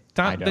like it.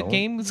 I The don't.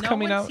 game's No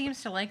coming one out.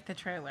 seems to like the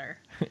trailer.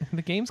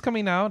 The game's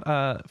coming out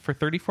for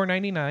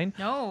 $34.99.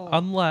 No.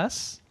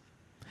 Unless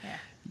Yeah.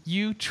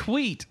 you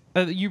tweet,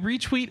 you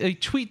retweet a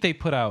tweet they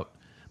put out.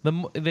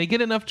 They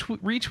get enough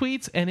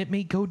retweets, and it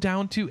may go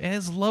down to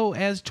as low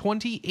as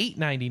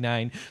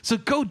 $28.99. So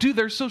go do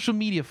their social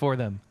media for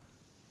them.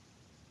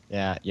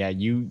 Yeah.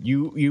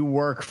 You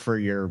work for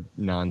your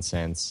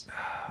nonsense.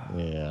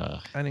 Yeah.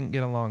 I didn't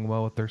get along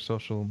well with their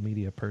social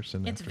media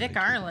person. It's after Vic they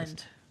tweeted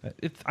Ireland.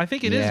 this. I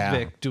think it is Yeah.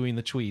 Vic doing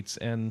the tweets,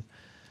 and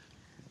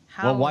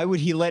How, Well, why would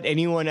he let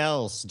anyone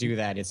else do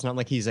that? It's not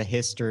like he's a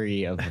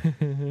history of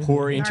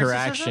poor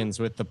interactions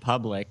with the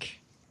public.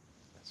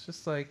 it's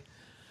just like,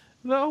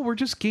 no, we're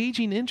just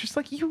gauging interest.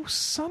 Like, you are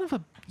so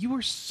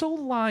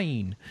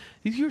lying.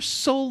 You're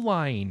so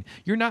lying.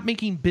 You're not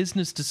making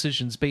business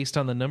decisions based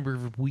on the number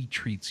of Wii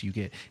treats you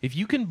get. If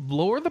you can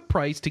lower the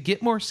price to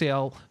get more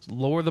sale,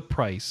 lower the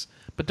price.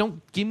 But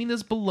don't give me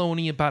this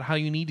baloney about how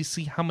you need to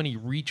see how many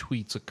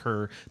retweets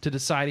occur to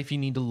decide if you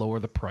need to lower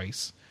the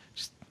price.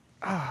 Just,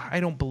 I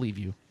don't believe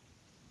you.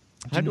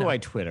 How do not. I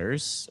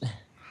Twitters?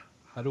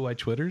 How do I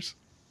Twitters?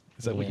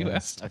 Is that what you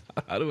Yes. asked?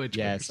 How do I Twitters?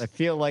 Yes, I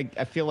feel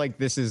like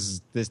this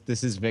is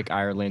Vic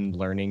Ireland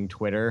learning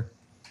Twitter.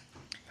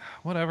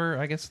 Whatever.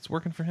 I guess it's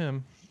working for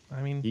him.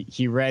 I mean,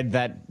 He read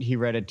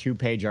a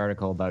 2-page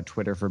article about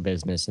Twitter for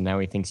business, and now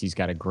he thinks he's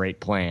got a great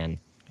plan.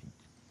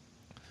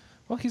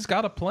 well, he's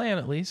got a plan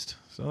at least,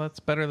 so that's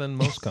better than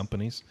most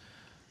companies,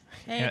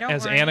 Hey, don't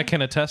as worry. Anna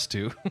can attest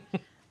to.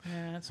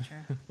 Yeah, that's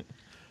true.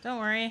 Don't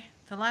worry.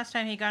 The last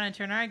time he got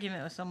into an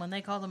argument with someone,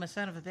 they called him a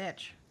son of a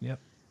bitch. Yep.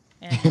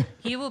 And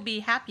he will be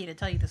happy to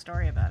tell you the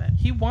story about it.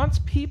 He wants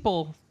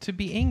people to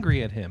be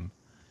angry at him.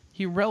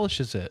 He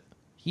relishes it.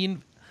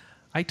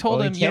 I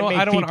told him,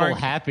 I don't want to argue.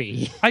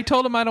 Happy. I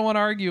told him I don't want to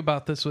argue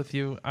about this with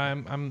you.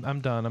 I'm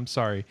done. I'm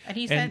sorry. And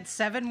he sent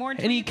 7 more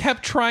tweets. And he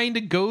kept trying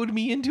to goad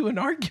me into an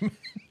argument.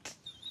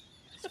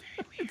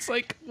 It's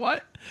like,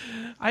 what?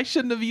 I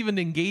shouldn't have even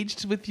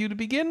engaged with you to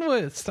begin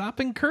with. Stop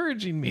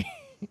encouraging me.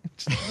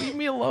 Just leave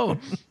me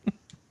alone.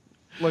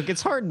 Look,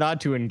 it's hard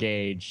not to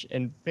engage,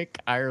 and Vic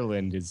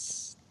Ireland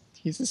he's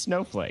a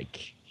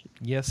snowflake.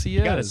 Yes, he is.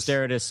 You gotta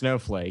stare at a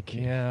snowflake.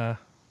 Yeah.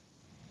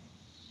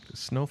 A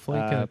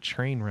snowflake and a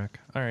train wreck.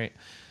 All right.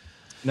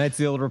 Knights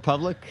of the Old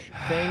Republic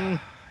thing.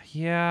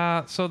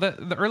 Yeah, so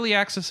the early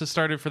access has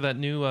started for that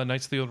new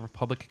Knights of the Old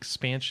Republic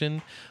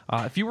expansion.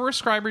 If you were a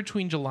subscriber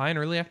between July and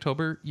early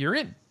October, you're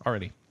in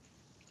already.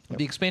 Yep.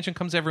 The expansion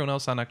comes to everyone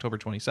else on October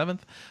 27th.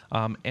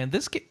 And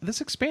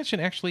this expansion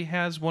actually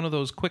has one of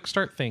those quick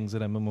start things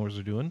that MMOs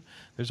are doing.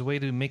 There's a way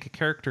to make a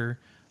character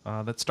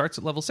that starts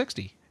at level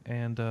 60.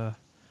 And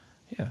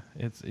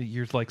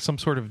you're like some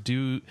sort of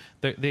dude.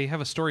 They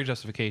have a story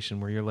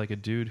justification where you're like a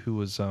dude who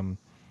was off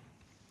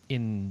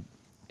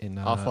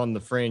on the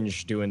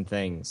fringe doing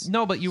things.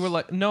 No, but you were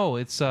like, no,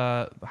 it's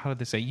how did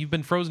they say? You've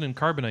been frozen in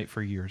carbonite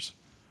for years.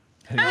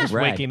 And you're just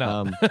waking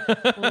up.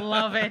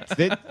 Love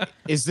it.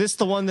 Is this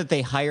the one that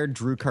they hired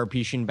Drew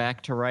Karpyshyn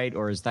back to write,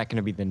 or is that going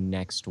to be the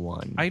next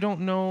one? I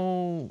don't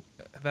know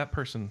that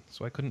person,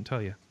 so I couldn't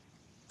tell you.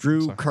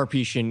 Drew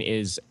Karpyshyn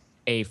is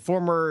a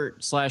former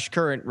 /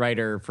 current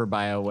writer for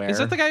BioWare. Is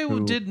that the guy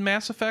who did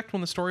Mass Effect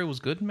when the story was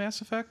good in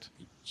Mass Effect?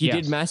 He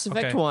did Mass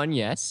Effect 1,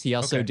 yes. He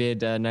also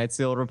did Knights of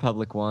the Old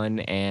Republic 1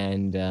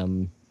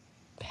 and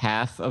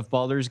half of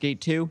Baldur's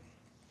Gate 2.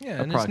 Yeah,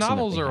 and his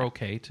novels are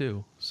okay,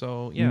 too.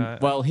 So, yeah.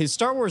 Well, his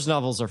Star Wars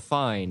novels are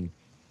fine.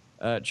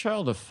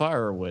 Child of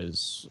Fire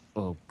was,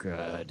 oh,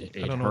 God.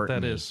 I don't know what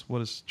that is.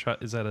 What is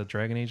that a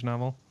Dragon Age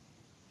novel?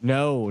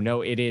 No,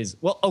 it is.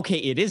 Well, okay,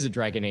 it is a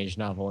Dragon Age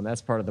novel, and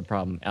that's part of the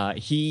problem.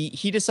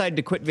 He decided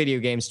to quit video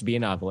games to be a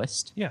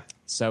novelist. Yeah.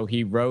 So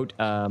he wrote,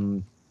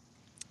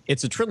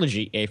 it's a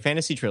trilogy, a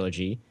fantasy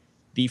trilogy,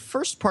 the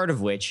first part of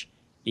which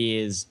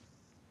is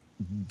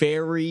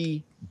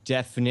very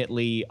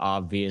definitely,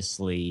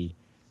 obviously,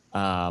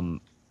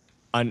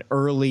 an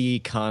early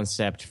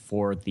concept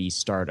for the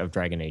start of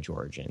Dragon Age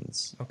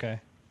Origins. Okay.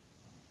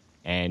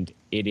 And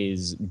it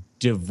is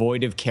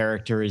devoid of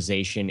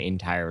characterization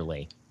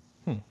entirely.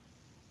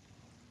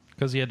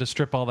 Because he had to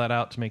strip all that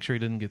out to make sure he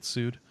didn't get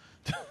sued.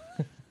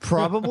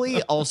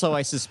 Probably. Also,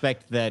 I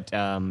suspect that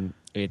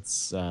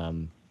it's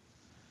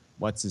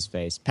what's his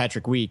face,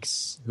 Patrick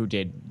Weeks, who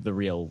did the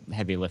real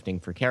heavy lifting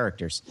for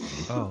characters.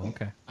 Oh,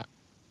 okay.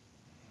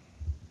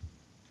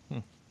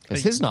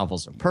 Because his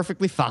novels are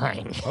perfectly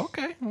fine.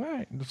 Okay, all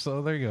right.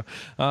 So there you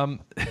go.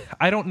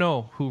 I don't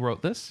know who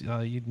wrote this.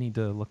 You'd need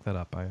to look that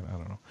up. I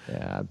don't know.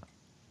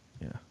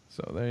 Yeah.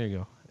 So there you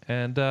go.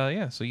 And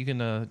so you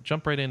can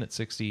jump right in at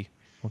 60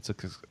 once the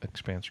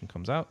expansion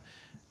comes out.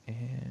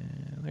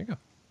 And there you go.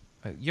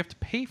 You have to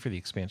pay for the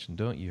expansion,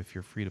 don't you, if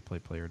you're a free-to-play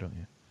player, don't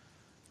you?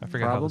 I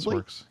forget how this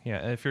works.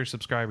 Yeah, if you're a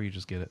subscriber, you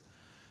just get it.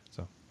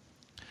 So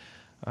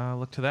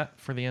look to that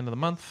for the end of the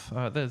month.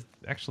 That's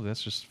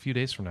just a few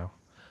days from now.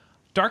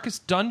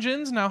 Darkest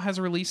Dungeons now has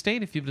a release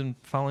date. If you've been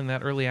following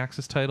that early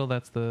access title,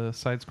 that's the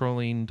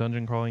side-scrolling,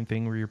 dungeon-crawling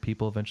thing where your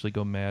people eventually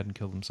go mad and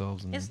kill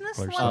themselves. And Isn't this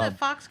the one that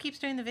Fox keeps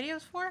doing the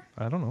videos for?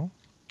 I don't know.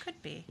 Could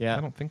be. Yeah.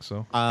 I don't think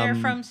so. They're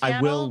from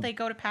Seattle. They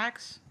go to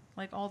PAX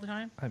like all the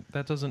time.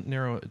 That doesn't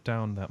narrow it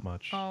down that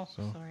much. Oh,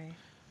 so. sorry.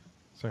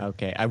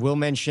 Okay, I will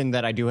mention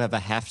that I do have a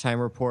halftime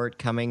report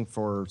coming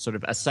for sort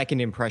of a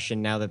second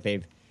impression now that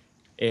they've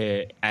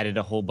added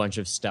a whole bunch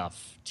of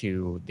stuff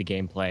to the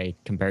gameplay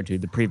compared to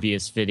the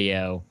previous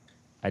video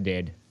I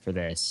did for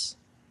this.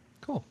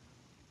 Cool.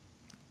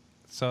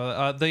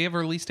 So they have a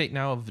release date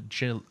now of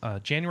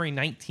January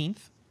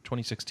 19th,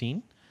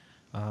 2016.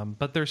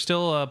 But there's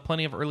still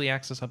plenty of early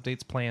access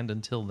updates planned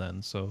until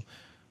then. So,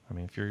 I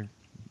mean, if you're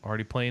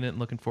already playing it and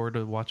looking forward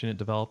to watching it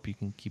develop, you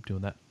can keep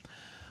doing that.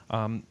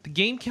 The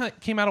game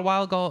came out a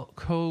while ago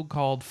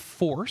called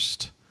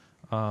Forced.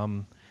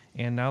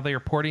 And now they are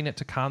porting it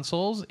to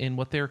consoles in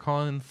what they're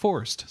calling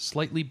Forced,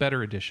 Slightly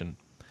Better Edition.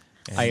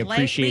 And I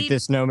appreciate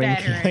this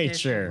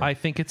nomenclature. I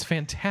think it's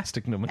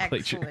fantastic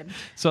nomenclature. Excellent.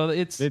 So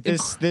it's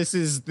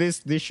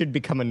this should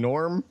become a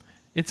norm.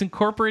 It's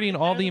incorporating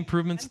all the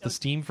improvements that the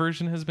Steam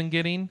version has been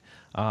getting.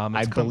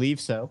 I believe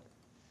so.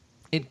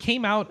 It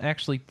came out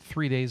actually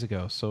 3 days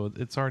ago, so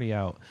it's already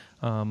out.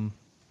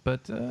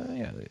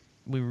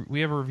 We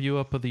have a review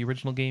up of the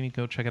original game. You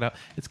can go check it out.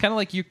 It's kind of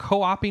like you're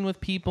co-oping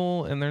with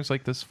people, and there's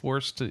like this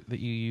force that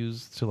you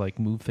use to like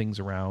move things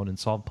around and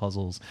solve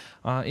puzzles.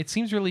 It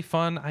seems really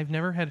fun. I've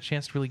never had a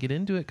chance to really get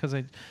into it because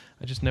I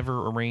just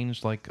never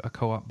arranged like a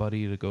co-op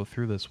buddy to go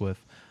through this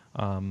with.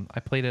 I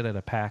played it at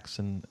a PAX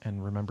and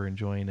remember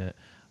enjoying it.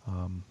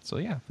 So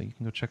yeah, you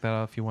can go check that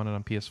out if you want it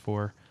on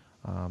PS4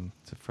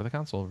 for the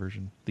console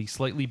version, the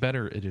slightly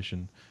better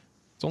edition.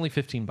 It's only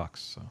 $15,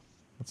 so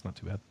that's not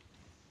too bad.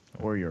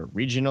 Or your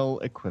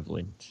regional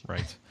equivalent.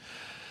 Right.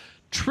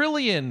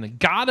 Trillion,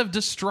 God of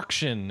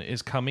Destruction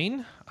is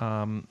coming.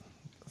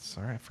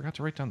 Sorry, I forgot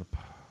to write down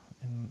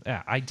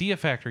Idea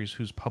Factory is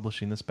who's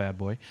publishing this bad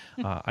boy.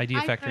 Idea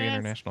Hi, Factory Chris.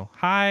 International.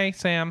 Hi,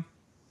 Sam.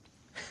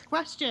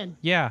 Question.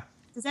 Yeah.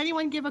 Does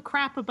anyone give a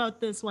crap about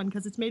this one?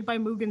 Because it's made by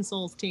Mugen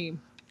Soul's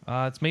team.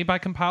 It's made by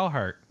Compile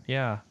Heart.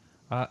 Yeah.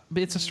 But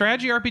it's a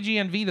strategy RPG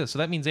on Vita, so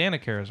that means Anna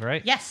cares,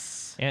 right?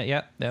 Yes.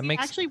 Yeah, that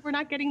makes... Actually, we're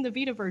not getting the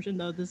Vita version,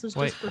 though. This is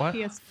Wait, just for what?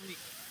 PS3.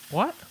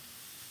 What?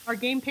 Our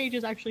game page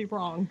is actually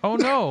wrong. Oh,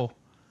 no.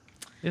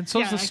 And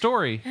so's Yeah, the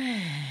story.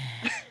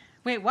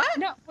 Wait, what?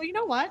 No, well, you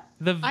know what?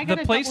 The I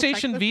gotta PlayStation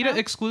double-check this Vita now.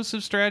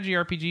 exclusive strategy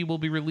RPG will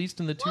be released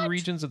in the two What?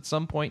 regions at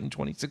some point in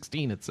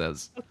 2016, it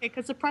says. Okay,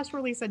 because the press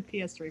release said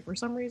PS3 for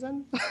some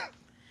reason.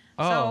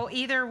 Oh. So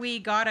either we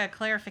got a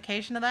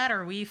clarification of that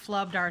or we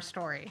flubbed our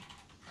story.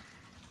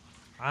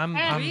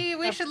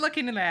 We should look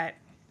into that.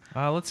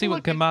 Let's see what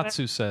Look into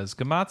Gamatsu says.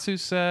 Gamatsu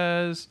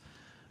says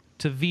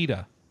to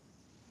Vita.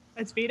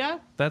 It's Vita?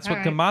 That's what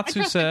All right. Gamatsu I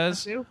trust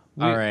says. Gamatsu.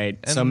 All right,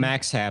 so and-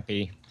 Mac's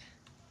happy.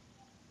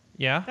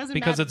 Yeah, Doesn't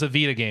because matter. it's a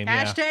Vita game.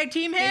 Yeah. Hashtag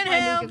Team Made by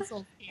Handheld. Mugen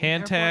Soul's team,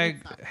 Hand therefore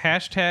tag, it's up.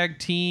 hashtag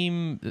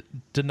team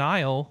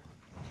denial.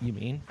 You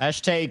mean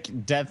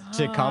Hashtag death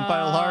to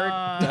compile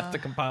heart. death to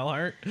compile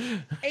heart?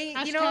 Hey,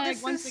 Hashtag, you know,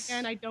 this once is,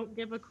 again, I don't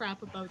give a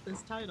crap about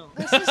this title.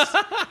 this is,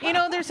 you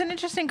know, there's an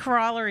interesting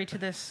corollary to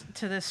this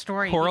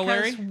story.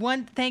 Corollary?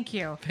 Because thank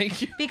you.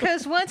 Thank you.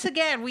 Because once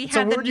again, we It's a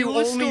had the word you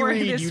newest only story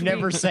read. this You week.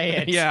 never say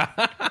it. Yeah.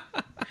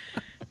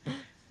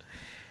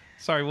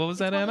 Sorry, what was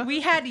that, Anna?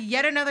 We had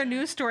yet another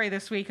news story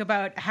this week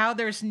about how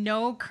there's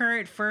no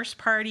current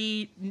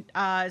first-party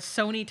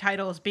Sony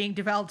titles being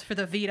developed for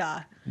the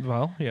Vita.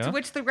 Well, yeah. To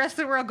which the rest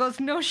of the world goes,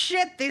 no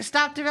shit, they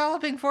stopped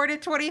developing for it in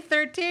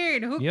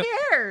 2013. Who Yep.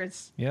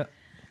 cares? Yeah.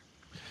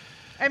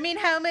 I mean,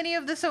 how many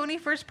of the Sony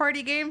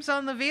first-party games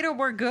on the Vita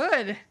were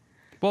good?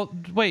 Well,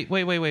 wait.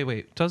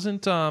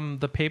 Doesn't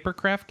the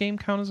Papercraft game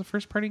count as a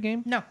first-party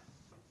game? No.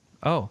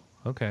 Oh,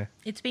 okay.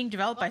 It's being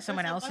developed by Well,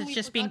 someone that's else. the one It's we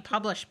just being forgot to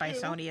published by do.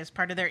 Sony as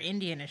part of their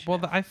indie initiative.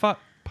 Well, I thought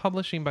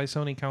publishing by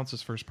Sony counts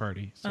as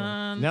first-party. So.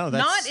 No,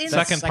 that's Not in-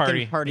 that's Second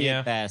party. Yeah.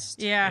 at best.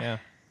 yeah. Yeah.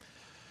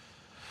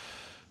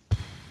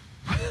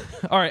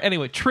 All right.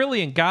 Anyway,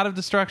 Trillion, God of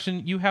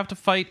Destruction. You have to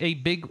fight a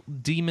big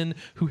demon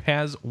who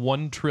has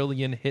 1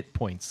 trillion hit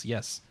points.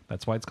 Yes,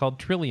 that's why it's called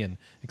Trillion,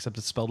 except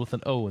it's spelled with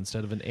an O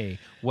instead of an A.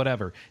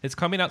 Whatever. It's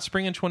coming out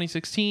spring in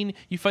 2016.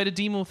 You fight a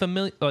demon with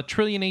a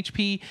trillion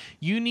HP.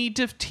 You need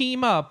to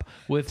team up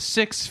with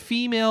 6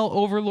 female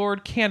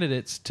Overlord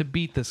candidates to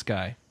beat this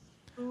guy.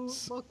 Who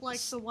look like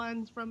the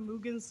ones from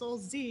Mugen Soul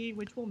Z,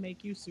 which will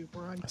make you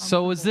super uncomfortable.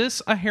 So is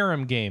this a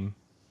harem game?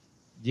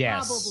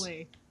 Yes.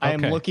 Probably. I am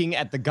Okay. looking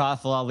at the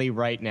goth lolly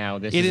right now.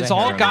 This It is is a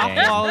all harem goth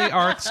game. lolly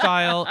art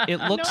style. It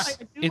No, looks.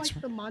 I do It's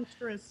like the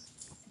monstrous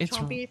it's-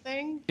 chompy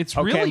thing. it's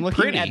Okay, really I'm looking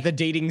pretty. at the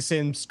dating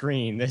sim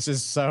screen. This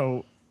is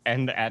so,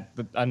 and at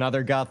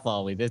another goth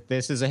lolly.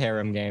 This is a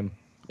harem game.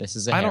 This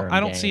is a harem I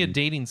don't see a game.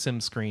 dating sim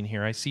screen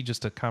here. I see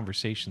just a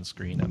conversation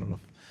screen. I don't know,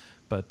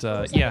 but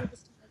It's yeah, like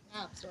just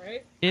apps,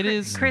 right? it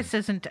is. Chris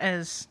isn't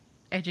as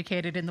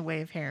educated in the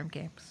way of harem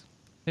games.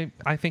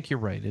 I think you're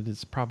right. It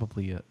is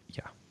probably a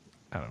yeah.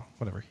 I don't know.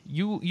 Whatever.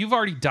 You've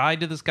already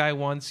died to this guy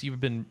once. You've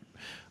been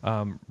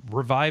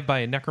revived by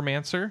a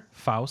necromancer,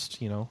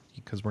 Faust. You know,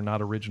 because we're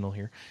not original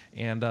here.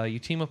 And you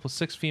team up with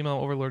 6 female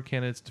Overlord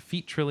candidates,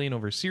 defeat Trillion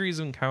over a series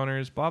of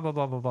encounters. Blah blah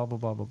blah blah blah blah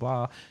blah blah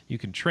blah. You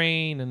can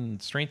train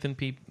and strengthen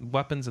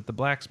weapons at the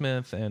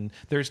blacksmith. And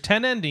there's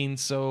 10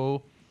 endings,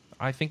 so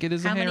I think it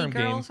is How a many harem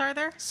game. girls are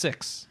there?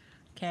 6.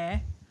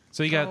 Okay.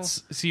 So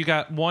you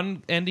got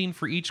one ending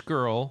for each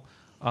girl,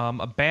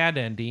 a bad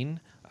ending,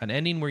 an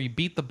ending where you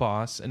beat the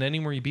boss, an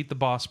ending where you beat the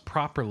boss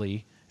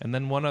properly, and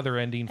then one other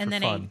ending for And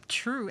then fun. a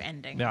true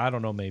ending. Yeah, I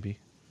don't know. Maybe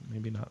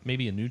not.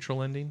 Maybe a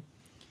neutral ending.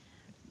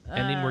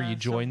 Ending where you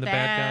join the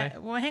bad guy.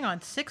 Well, hang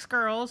on. 6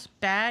 girls,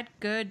 bad,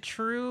 good,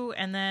 true,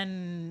 and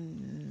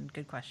then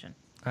good question.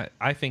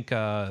 I think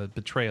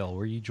betrayal,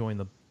 where you join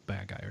the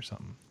bad guy or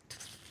something.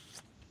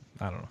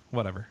 I don't know.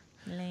 Whatever.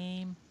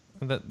 Lame.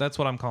 That's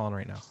what I'm calling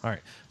right now. All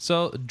right.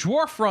 So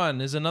Dwarf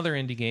Run is another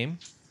indie game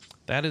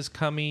that is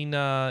coming.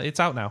 It's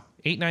out now,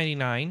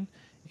 $8.99,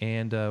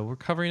 and we're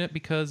covering it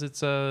because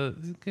it's a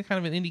kind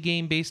of an indie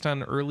game based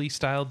on early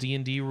style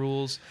D&D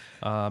rules,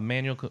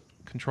 manual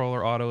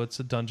controller auto.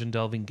 It's a dungeon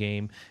delving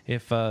game.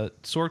 If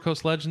Sword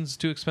Coast Legends is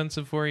too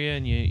expensive for you,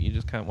 and you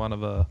just kind of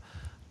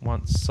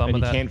want some And of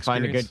you that, can't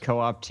find a experience, good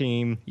co-op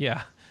team.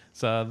 yeah.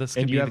 So this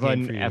could And be you the have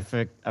game an for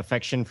you.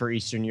 affection for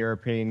Eastern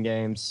European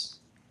games.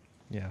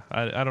 Yeah,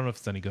 I don't know if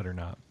it's any good or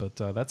not, but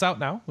that's out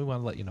now. We want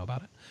to let you know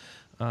about it.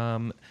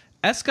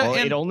 Eska Well,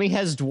 and it only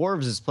has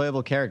dwarves as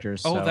playable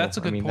characters. oh, so, that's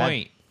a I good mean,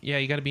 point. Yeah,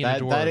 you got to be in That,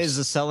 the dwarves. that is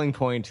a selling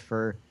point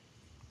for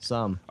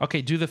some.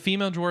 Okay, do the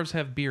female dwarves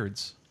have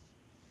beards?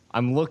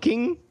 I'm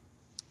looking.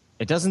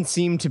 It doesn't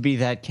seem to be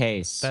that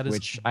case. That is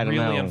which I don't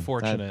really know.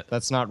 unfortunate.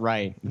 That's not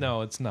right.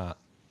 No, it's not.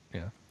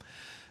 Yeah.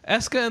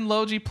 Eska and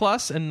Logi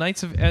Plus and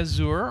Knights of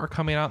Azure are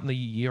coming out in the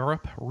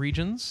Europe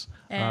regions.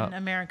 And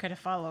America to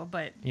follow,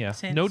 but Yeah,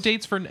 since no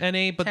dates for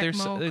NA, but there's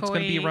Tecmo it's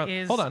going to be Koei around.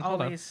 is Hold on.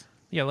 always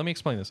Yeah, let me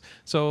explain this.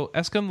 So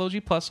Escom Logi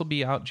Plus will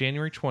be out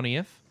January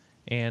 20th,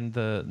 and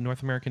the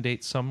North American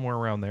date somewhere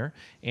around there.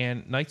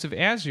 And Knights of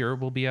Azure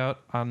will be out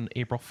on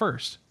April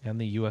 1st, and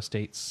the U.S.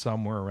 date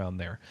somewhere around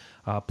there.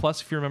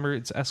 Plus, if you remember,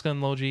 it's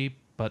Escom Logi,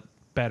 but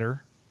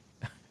better.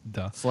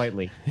 Duh.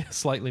 Slightly.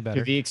 Slightly To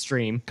better. the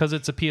extreme. Because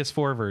it's a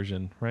PS4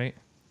 version, right?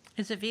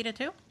 Is it Vita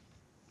too?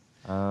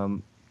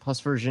 Plus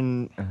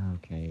version.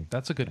 Okay.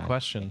 That's a good God.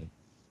 question.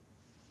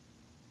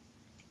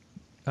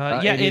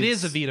 It it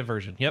is a is- Vita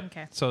version. Yep.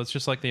 Okay. So it's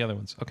just like the other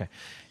ones. Okay.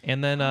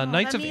 And then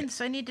Knights that of...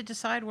 means I need to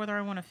decide whether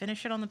I want to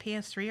finish it on the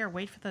PS3 or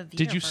wait for the Vita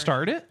Did you version.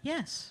 start it?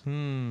 Yes.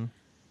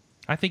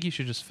 I think you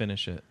should just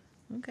finish it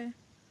Okay.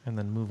 and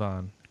then move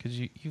on because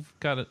you've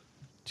got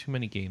too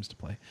many games to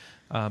play.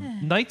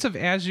 Knights of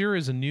Azure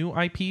is a new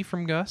IP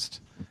from Gust,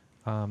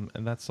 and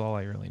that's all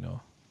I really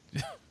know.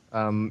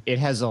 It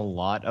has a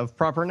lot of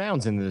proper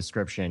nouns in the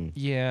description.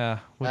 Yeah,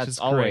 which That's is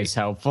always great.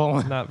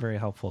 helpful. Not very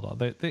helpful at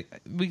all.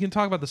 We can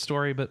talk about the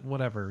story, but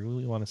whatever. We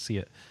really want to see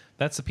it.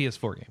 That's the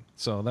PS4 game,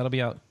 so that'll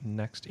be out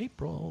next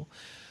April.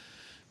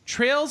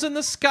 Trails in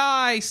the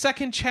Sky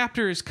second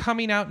chapter is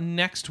coming out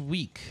next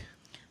week.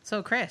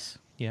 So, Chris,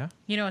 Yeah,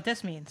 you know what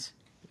this means?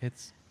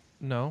 it's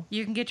no.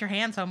 You can get your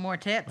hands on more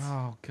tits.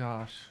 Oh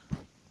gosh.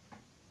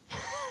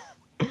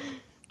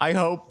 I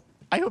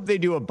hope they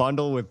do a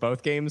bundle with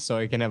both games so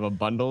I can have a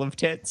bundle of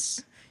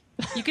tits.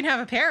 You can have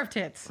a pair of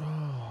tits.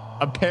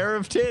 A pair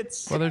of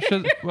tits.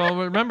 Well,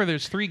 remember,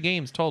 there's 3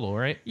 games total,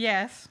 right?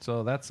 Yes.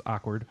 So that's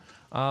awkward.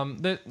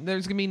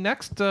 There's gonna be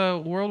next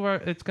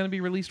worldwide. It's gonna be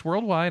released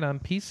worldwide on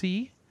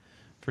PC,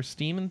 for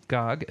Steam and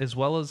GOG, as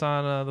well as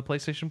on the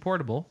PlayStation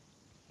Portable,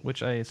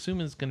 which I assume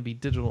is gonna be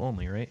digital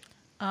only, right?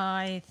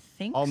 I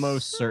think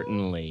Almost so.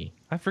 certainly.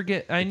 I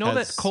forget. I know that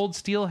Because- Cold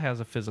Steel has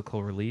a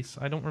physical release.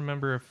 I don't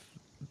remember if.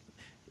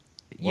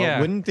 Well, Yeah,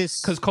 wouldn't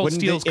this- because Cold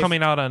wouldn't Steel's it- if-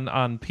 coming out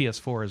on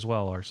PS4 as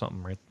well, or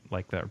something right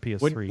like that, or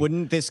PS3.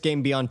 Wouldn't this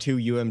game be on 2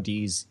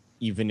 UMDs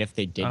even if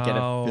they did get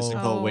Oh. a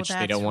physical, Oh, which they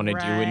that's don't want to do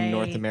in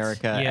North right.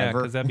 America yeah, ever?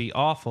 because that'd be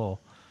awful.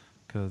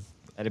 Because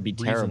That'd be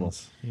terrible.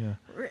 Yeah.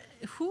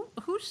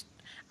 Who's?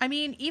 I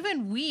mean,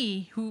 even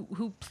we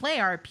who play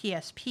our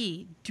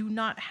PSP do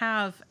not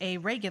have a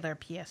regular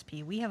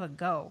PSP. We have a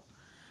Go.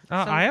 So-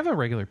 I have a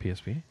regular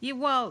PSP.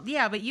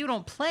 Yeah, but you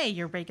don't play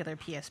your regular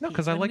PSP. No,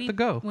 'cause I When like we- the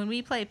Go. When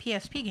we play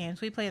PSP games,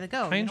 we play the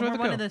Go. I enjoy we're the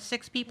one Go. of the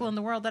 6 people in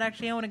the world that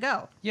actually own a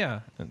Go. Yeah,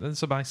 and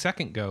this is my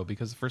second Go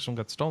because the first one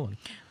got stolen.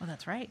 Well,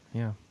 that's right.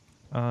 Yeah.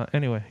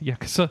 Anyway, yeah.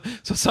 So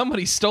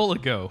somebody stole a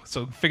Go.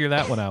 So figure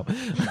that one out.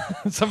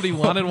 Somebody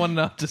wanted one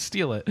enough to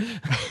steal it.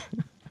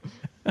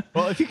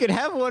 Well, if you could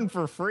have one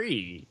for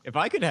free, if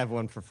I could have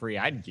one for free,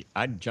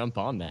 I'd jump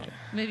on that.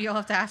 Maybe you'll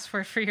have to ask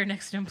for it for your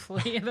next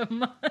employee of the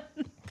month.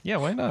 Yeah,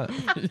 why not? I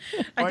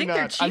Why think not?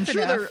 they're cheap I'm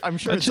sure enough. I'm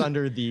sure it's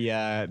under the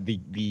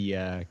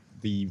The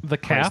price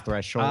cap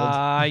threshold.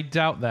 I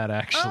doubt that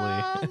actually.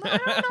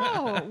 I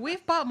don't know.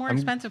 We've bought more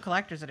expensive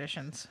collector's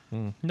editions.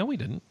 No, we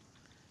didn't.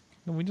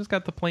 No, we just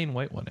got the plain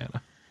white one,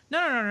 Anna.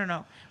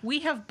 No. We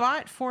have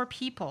bought for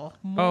people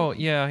more Oh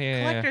yeah.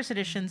 collector's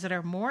editions that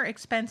are more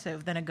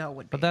expensive than a Go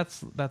would be. But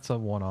that's a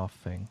one-off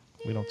thing.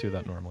 We don't do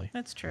that normally.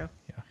 That's true.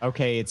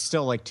 Okay, it's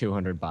still like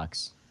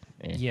 $200.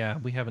 Eh. Yeah,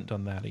 we haven't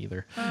done that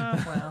either.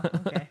 Oh, well,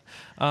 okay.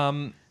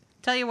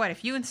 Tell you what,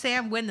 if you and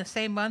Sam win the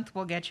same month,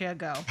 we'll get you a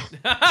Go.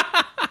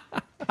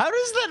 How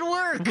does that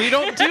work? We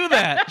don't do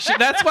that.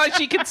 That's why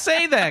she can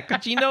say that,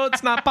 because you know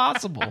it's not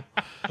possible.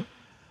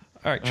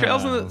 All right,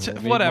 Trails in we the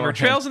need whatever. more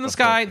Trails in the hints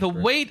Sky. before The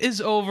Christmas. wait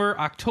is over.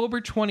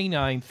 October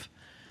 29th.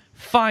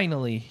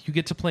 Finally, you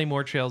get to play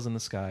more Trails in the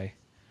Sky.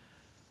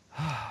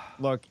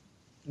 Look,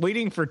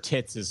 waiting for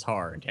tits is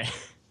hard.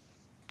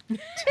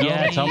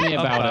 Tell me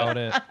about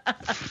it.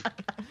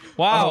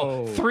 Wow,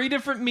 Oh. 3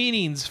 different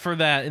meanings for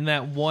that in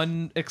that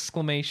one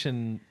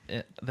exclamation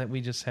that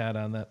we just had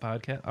on that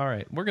podcast. All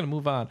right, we're gonna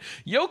move on.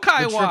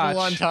 Yokai The Watch.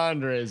 triple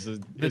entendre is a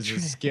tri-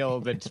 skill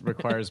that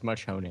requires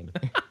much honing.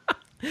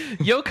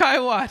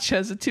 Yokai Watch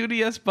has a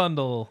 2DS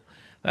bundle.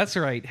 That's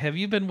right. Have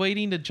you been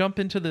waiting to jump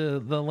into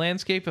the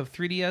landscape of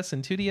 3DS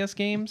and 2DS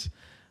games?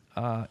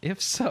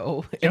 If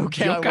so,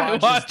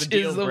 Yokai Watch is the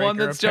deal the one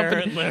breaker, that's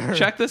jumping. apparently.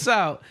 Check this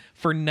out.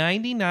 For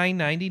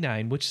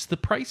 $99.99, which is the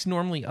price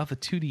normally of a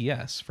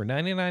 2DS, for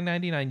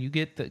 $99.99 you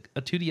get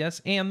a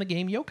 2DS and the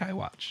game Yokai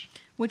Watch.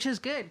 Which is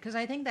good, because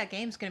I think that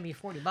game's going to be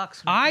 $40 when it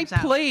I comes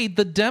out. played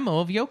the demo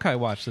of Yokai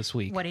Watch this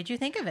week. What did you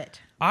think of it?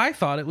 I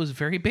thought it was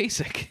very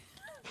basic.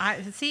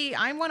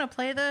 I want to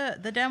play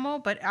the demo,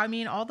 but I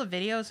mean, all the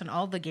videos and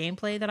all the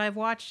gameplay that I've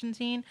watched and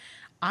seen,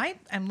 I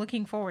am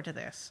looking forward to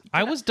this.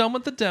 I was done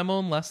with the demo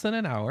in less than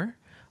an hour.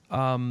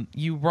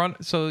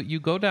 You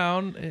go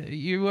down.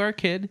 You are a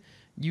kid.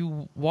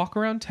 You walk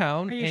around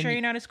town. Are you and sure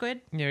you're not a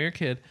squid? Yeah, you're a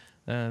kid.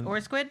 Or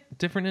a squid?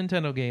 Different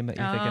Nintendo game that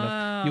you're thinking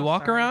of. You Oh,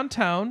 walk sorry. around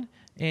town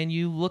and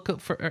you look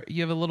up for.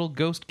 You have a little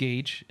ghost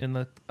gauge in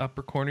the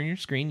upper corner of your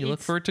screen. You look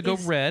for it to go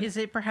red. Is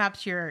it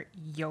perhaps your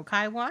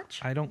Yokai Watch?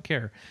 I don't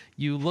care.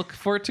 You look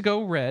for it to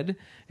go red,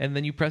 and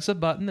then you press a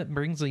button that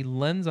brings a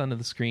lens onto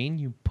the screen.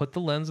 You put the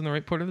lens in the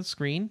right part of the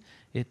screen,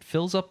 it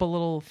fills up a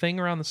little thing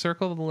around the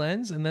circle of the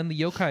lens, and then the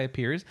yokai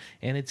appears,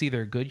 and it's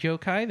either a good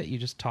yokai that you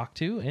just talk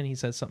to and he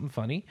says something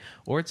funny,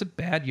 or it's a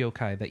bad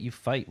yokai that you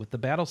fight with the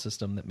battle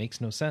system that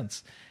makes no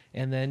sense.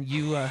 And then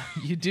you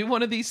you do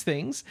one of these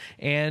things,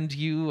 and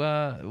you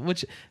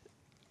which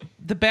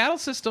the battle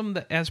system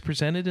that as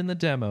presented in the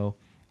demo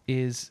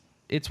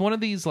it's one of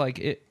these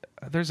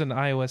there's an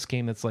iOS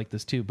game that's like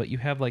this too, but you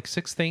have like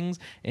 6 things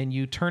and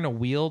you turn a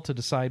wheel to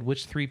decide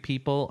which 3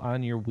 people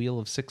on your wheel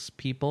of 6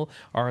 people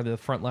are the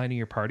front line of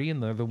your party,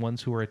 and they're the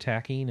ones who are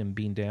attacking and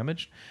being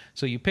damaged.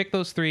 So you pick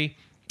those 3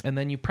 and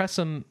then you press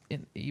them.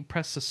 You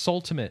press the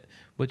Ultimate,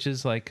 which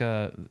is like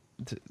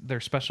their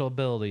special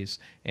abilities,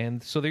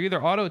 and so they're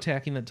either auto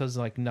attacking that does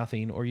like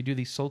nothing, or you do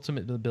these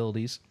Ultimate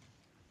abilities,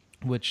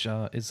 which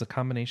is a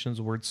combination of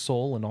the words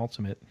soul and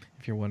ultimate,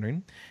 if you're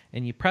wondering.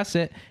 And you press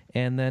it,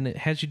 and then it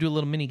has you do a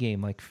little mini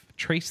game, like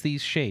trace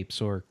these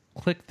shapes, or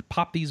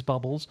pop these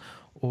bubbles,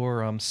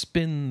 or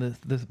spin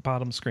the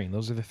bottom screen.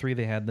 Those are the 3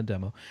 they had in the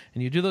demo.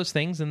 And you do those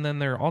things, and then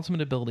their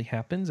ultimate ability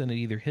happens, and it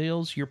either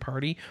heals your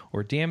party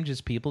or damages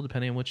people,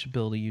 depending on which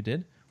ability you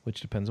did, which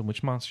depends on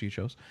which monster you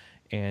chose.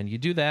 And you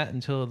do that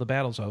until the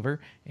battle's over,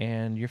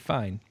 and you're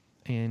fine.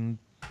 And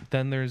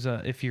then there's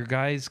if your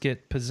guys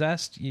get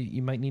possessed,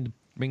 you might need to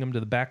bring them to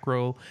the back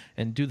row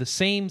and do the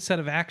same set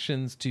of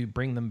actions to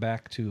bring them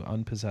back to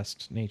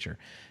unpossessed nature.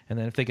 And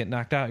then if they get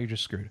knocked out, you're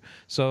just screwed.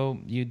 So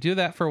you do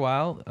that for a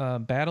while,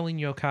 battling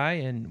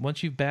yokai, and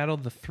once you've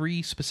battled the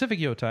 3 specific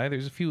yokai,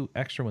 there's a few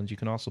extra ones you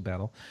can also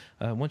battle.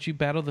 Once you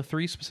battle the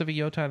 3 specific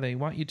yokai they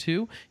want you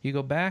to, you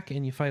go back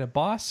and you fight a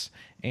boss,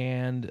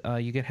 and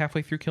you get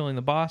halfway through killing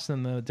the boss,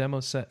 and the demo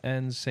set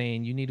ends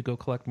saying you need to go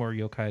collect more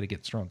yokai to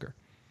get stronger.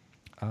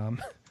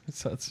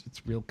 So it's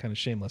real kind of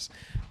shameless.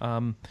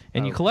 And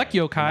you collect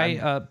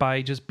yokai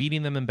by just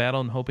beating them in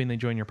battle and hoping they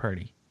join your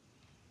party.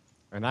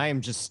 And I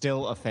am just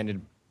still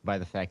offended by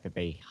the fact that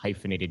they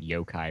hyphenated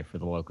yokai for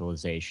the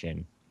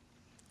localization.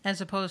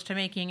 As opposed to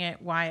making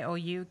it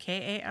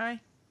Youkai?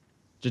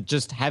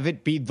 Just have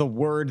it be the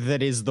word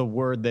that is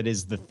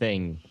the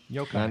thing.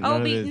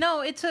 Yokai.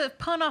 No, it's a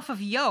pun off of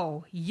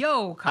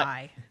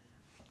yokai.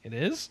 It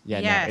is? Yeah,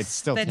 yes, no, it's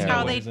still that's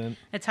terrible.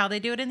 That's how they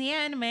do it in the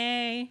anime.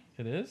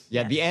 It is?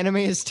 Yeah, Yes. the anime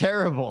is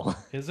terrible.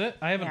 Is it?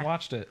 I haven't Yeah.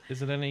 watched it.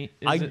 Is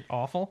it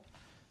awful?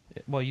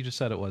 Well, you just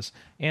said it was.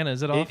 Anna,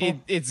 is it awful?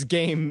 It's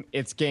game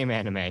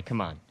anime. Come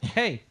on.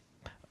 Hey,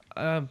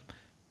 Sword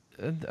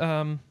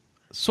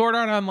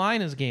Art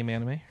Online is game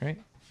anime,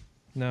 right?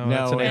 No,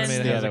 it's an anime it's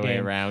that the has a other way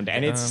game. around,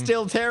 and it's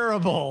still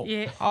terrible.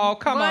 Yeah. Oh,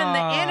 come One, on. the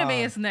anime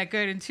isn't that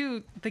good, and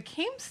 2, the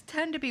games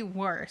tend to be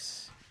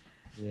worse.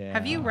 Yeah.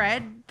 Have you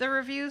read the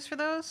reviews for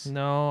those?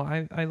 No,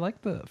 I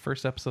like the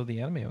first episode of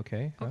the anime,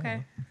 okay?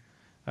 Okay.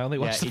 I only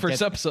watched Yeah, the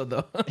first episode,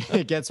 though.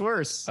 It gets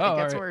worse. Oh, It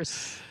gets all right.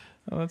 worse.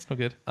 Oh, that's no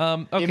good.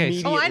 Okay, so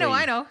Immediate- Oh, I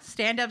Immediately. know.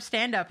 Stand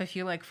up if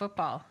you like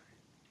football.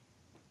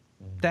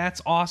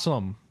 that's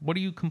awesome. What are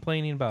you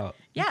complaining about?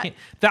 You Yeah. can't-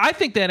 I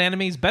think that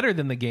anime is better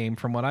than the game,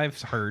 from what I've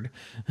heard.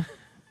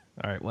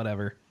 All right,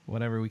 whatever.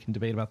 We can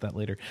debate about that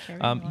later.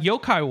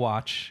 Yokai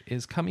Watch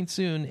is coming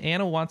soon.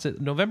 Anna wants it.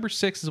 November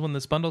 6th is when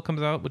this bundle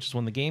comes out, which is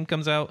when the game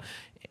comes out.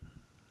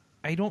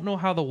 I don't know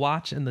how the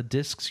watch and the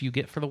discs you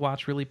get for the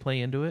watch really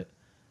play into it.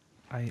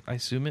 I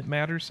assume it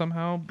matters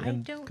somehow, I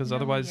don't because know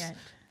otherwise yet.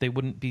 they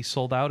wouldn't be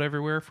sold out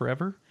everywhere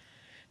forever.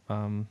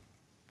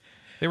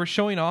 They were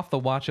showing off the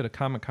watch at a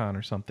Comic-Con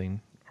or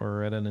something,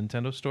 or at a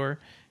Nintendo store,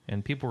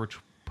 and people were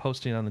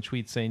posting on the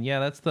tweets saying, yeah,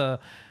 that's the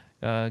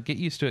get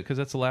used to it, because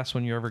that's the last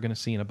one you're ever going to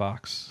see in a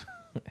box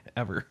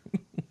ever,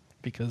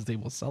 because they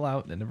will sell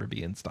out and never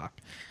be in stock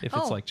if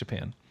it's Oh. like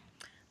Japan.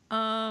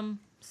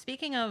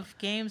 Speaking of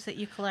games that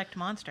you collect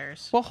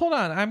monsters. Well, hold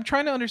on. I'm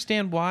trying to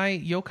understand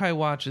why Yokai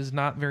Watch is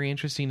not very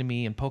interesting to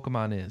me and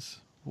Pokemon is.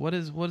 What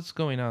is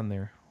going on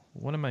there?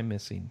 What am I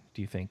missing,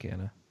 do you think,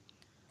 Anna?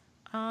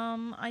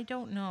 I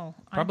don't know.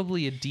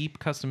 Probably a deep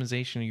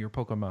customization of your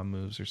Pokemon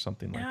moves or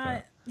something like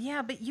that.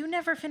 Yeah, but you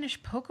never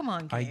finish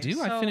Pokemon games. I do.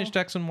 So, I finished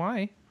X and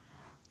Y.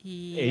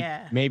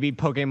 Yeah. Maybe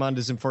Pokemon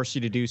doesn't force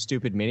you to do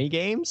stupid mini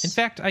games. In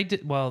fact, I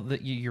did. Well,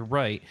 you're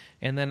right.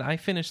 And then I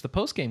finished the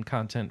post game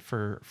content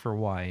for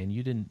Y, and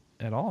you didn't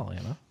at all,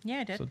 Anna.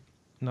 Yeah, I did. So,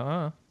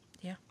 no,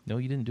 Yeah. no,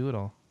 you didn't do it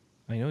all.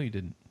 I know you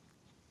didn't.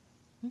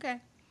 Okay.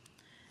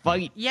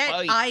 Fight. Yet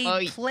fight, I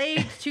fight.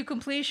 played to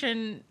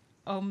completion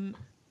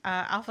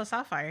Alpha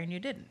Sapphire, and you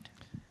didn't.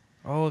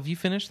 Oh, have you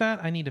finished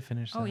that? I need to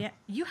finish that. Oh yeah,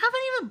 you haven't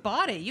even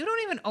bought it. You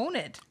don't even own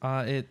it.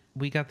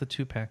 We got the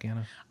 2-pack,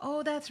 Anna.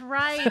 Oh, that's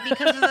right. Because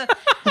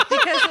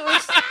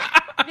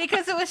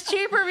it was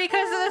cheaper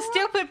because of the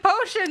stupid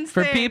potions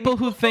For thing. people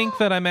who think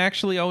that I'm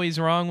actually always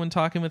wrong when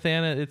talking with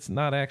Anna, it's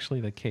not actually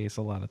the case.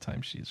 A lot of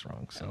times she's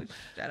wrong. So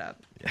Shut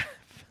up.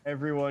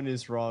 Everyone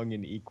is wrong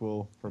in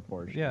equal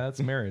proportion. yeah, that's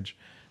marriage.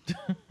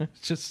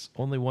 It's just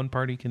only one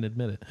party can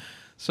admit it.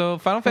 So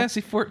Final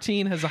Fantasy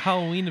XIV has a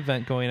Halloween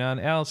event going on.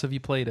 Alice, have you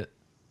played it?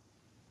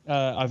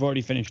 I've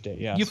already finished it.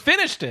 Yeah. You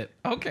finished it.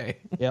 Okay.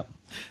 Yep.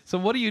 So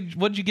what'd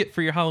you get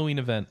for your Halloween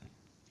event?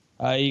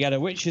 You get a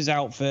witch's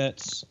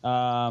outfit.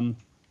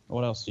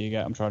 What else do you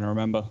get? I'm trying to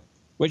remember.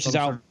 Witch's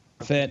Some outfit.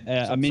 Fit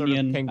a Some sort of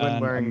minion penguin and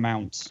a wearing-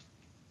 mount.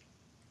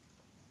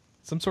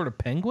 Some sort of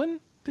penguin?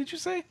 Did you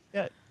say?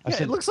 Yeah,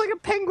 said- it looks like a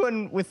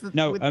penguin with the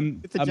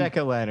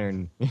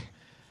jack-o'-lantern.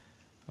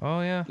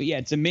 Oh yeah. But yeah,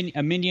 it's a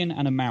minion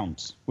and a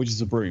mount, which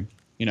is a broom.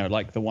 You know,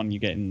 like the one you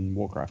get in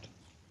Warcraft.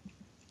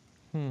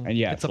 And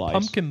yeah, It's it a flies.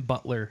 pumpkin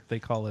butler, they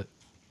call it.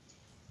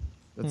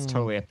 That's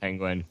totally a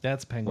penguin.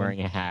 That's a penguin.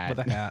 Wearing a hat.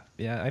 With a hat.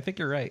 Yeah, I think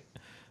you're right.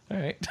 All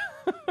right.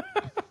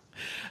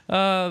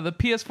 The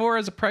PS4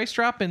 has a price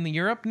drop in the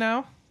Europe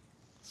now.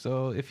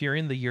 So if you're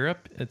in the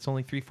Europe, it's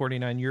only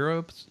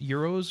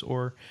 €349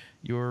 or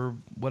your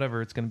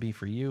whatever it's going to be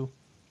for you.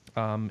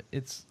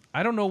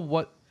 I don't know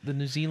what the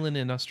New Zealand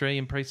and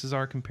Australian prices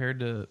are compared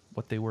to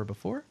what they were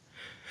before,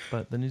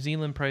 but the New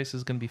Zealand price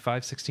is going to be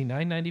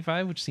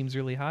 $569.95, which seems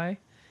really high.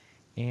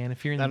 And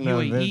if you're in the I don't know,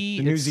 UAE,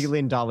 the New it's-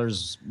 Zealand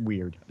dollar's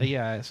weird.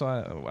 yeah, so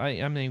I'm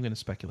not even going to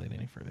speculate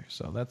any further.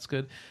 So that's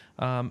good.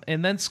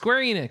 And then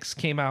Square Enix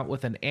came out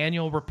with an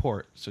annual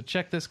report. So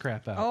check this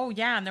crap out. Oh,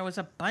 yeah, and there was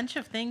a bunch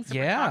of things that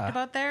were Yeah. talked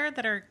about there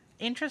that are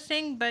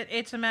interesting, but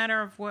it's a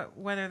matter of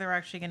whether they're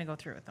actually going to go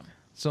through with them.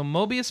 So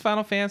Mobius,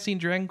 Final Fantasy, and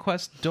Dragon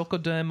Quest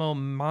Dokodemo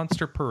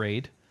Monster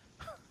Parade,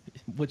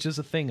 which is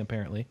a thing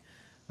apparently.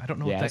 I don't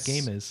know what that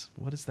Yes. game is.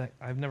 What is that?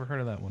 I've never heard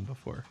of that one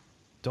before.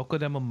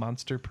 Dokodemo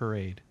Monster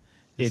Parade.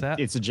 Is that?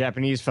 It's a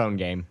Japanese phone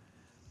game.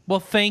 Well,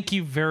 thank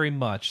you very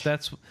much.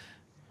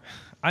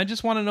 I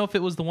just want to know if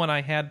it was the one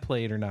I had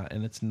played or not,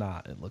 and it's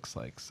not. It looks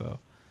like so.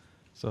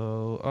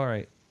 All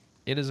right,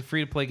 it is a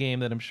free-to-play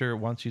game that I'm sure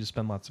wants you to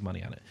spend lots of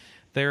money on it.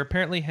 They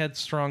apparently had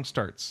strong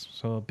starts,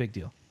 so big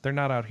deal. They're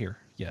not out here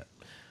yet.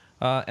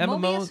 MMO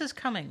Mobius is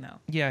coming, though.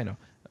 Yeah, I know.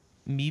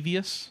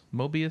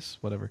 Mobius,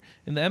 whatever.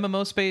 In the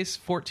MMO space,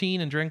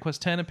 14 and Dragon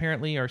Quest X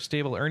apparently are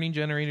stable earning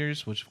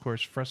generators, which of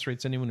course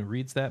frustrates anyone who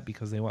reads that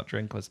because they want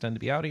Dragon Quest X to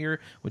be out of here,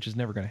 which is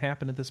never going to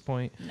happen at this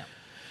point. No.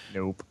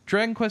 Nope.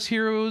 Dragon Quest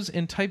Heroes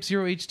and Type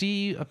 0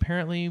 HD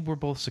apparently were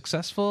both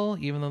successful,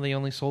 even though they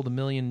only sold 1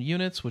 million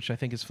units, which I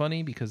think is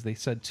funny because they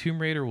said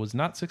Tomb Raider was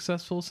not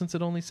successful since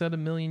it only said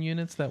 1 million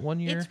units that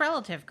one year. It's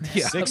relative, Chris.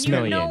 Yeah. 6 You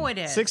million. know it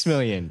is. 6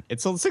 million. It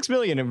sold 6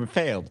 million and it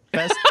failed.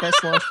 Best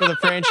launch for the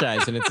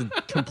franchise, and it's a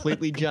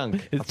completely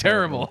junk. It's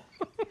terrible.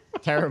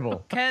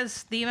 Terrible.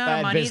 Because the amount Bad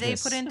of money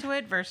business. they put into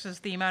it versus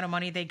the amount of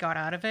money they got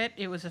out of it,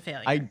 it was a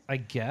failure. I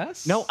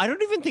guess? No, I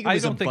don't even think it I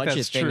was a don't think budget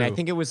that's thing. true. I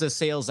think it was a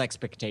sales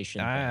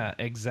expectation. Ah,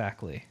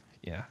 exactly.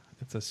 Yeah,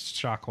 it's a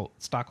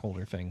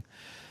stockholder thing.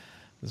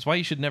 That's why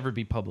you should never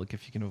be public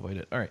if you can avoid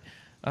it. All right.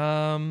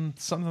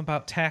 Something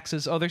about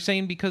taxes. Oh, they're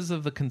saying because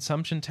of the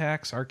consumption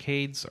tax,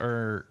 arcades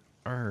are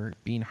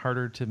being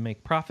harder to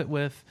make profit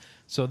with.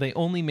 So they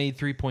only made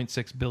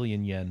 3.6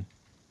 billion yen.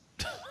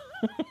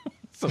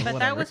 So but that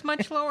whatever. was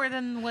much lower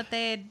than what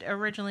they had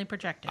originally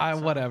projected. so.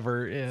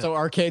 Whatever. Yeah. So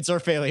arcades are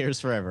failures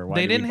forever. Why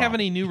They do we didn't have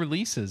bother? any new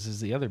releases is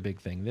the other big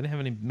thing. They didn't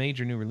have any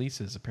major new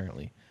releases,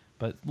 apparently.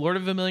 But Lord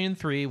of Vermilion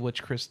 3,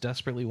 which Chris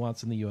desperately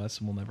wants in the U.S.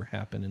 and will never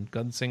happen, and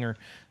Gunslinger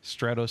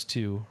Stratos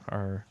 2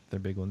 are their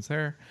big ones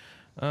there.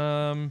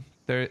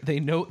 They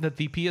note that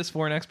the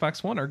PS4 and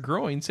Xbox One are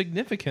growing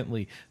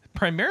significantly,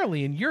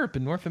 primarily in Europe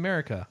and North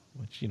America,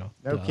 which, No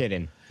duh.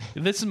 kidding.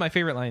 This is my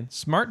favorite line.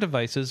 Smart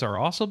devices are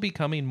also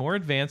becoming more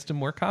advanced and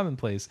more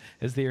commonplace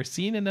as they are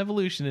seeing an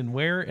evolution in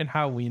where and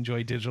how we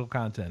enjoy digital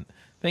content.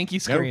 Thank you,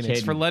 Square Enix,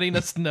 kidding. for letting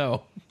us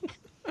know.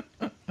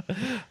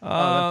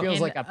 That feels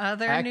in like a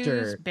other Pachter,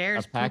 news,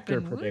 bears a Pachter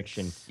poop in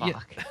prediction. woods? Yeah.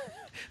 Fuck.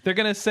 They're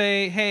gonna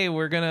say, "Hey,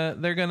 they're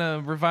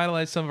gonna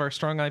revitalize some of our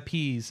strong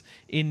IPs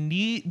in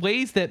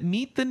ways that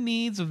meet the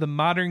needs of the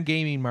modern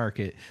gaming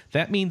market."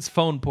 That means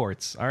phone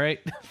ports, all right,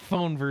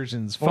 phone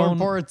versions, Phone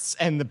ports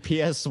and the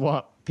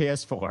PS4.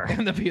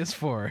 and the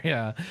PS4.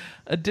 Yeah.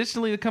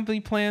 Additionally, the company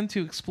planned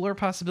to explore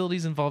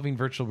possibilities involving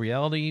virtual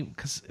reality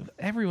because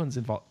everyone's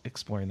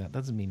exploring that.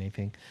 Doesn't mean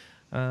anything.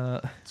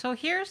 So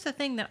here's the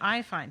thing that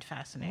I find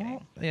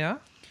fascinating. Yeah.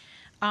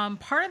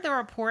 Part of the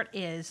report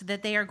is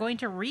that they are going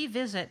to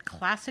revisit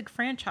classic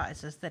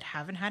franchises that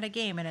haven't had a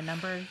game in a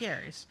number of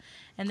years.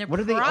 And they're What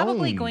do they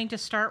probably own? going to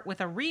start with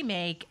a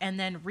remake and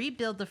then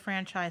rebuild the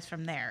franchise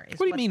from there. is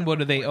What do you mean? the What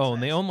do they report own?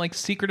 says. They own like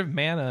Secret of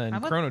Mana and How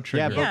about- Chrono Yeah,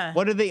 Trigger. but Yeah.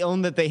 what do they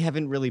own that they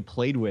haven't really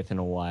played with in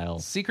a while?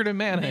 Secret of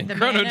Mana and The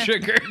Chrono Mana-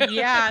 Trigger.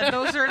 Yeah,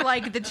 those are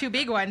like the two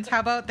big ones. How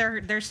about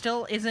there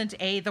still isn't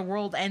a The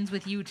World Ends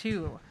With You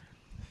too?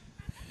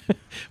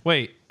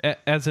 Wait,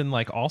 as in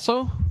like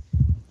also?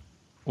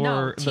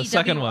 Or No, the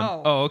second one?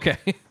 TWO. Oh, okay.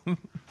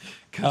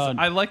 Because Uh,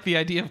 I like the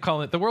idea of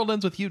calling it The World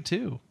Ends With You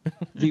Too.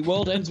 The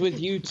World Ends With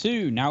You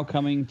Too, now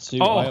coming to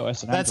Oh,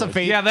 iOS and That's a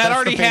Android. Yeah, that that's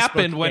already the Facebook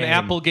happened when game.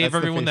 Apple gave That's the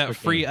everyone that Facebook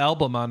free game.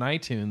 album on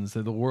iTunes.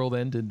 That The World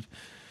Ended.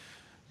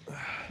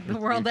 The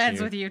World Ends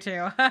too. With You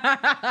too.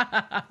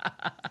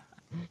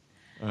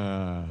 All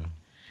right,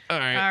 All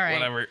right.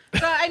 whatever.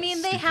 So, I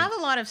mean, they have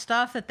a lot of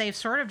stuff that they've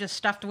sort of just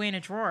stuffed away in a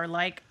drawer.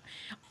 Like,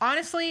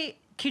 honestly,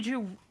 do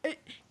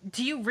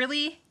you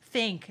really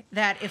think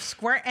that if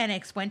Square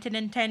Enix went to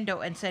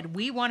Nintendo and said,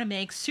 we want to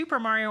make Super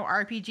Mario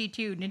RPG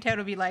 2, Nintendo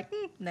would be like,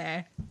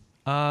 nah.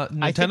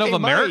 Nintendo of they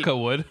America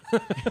might. would.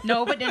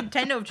 No, but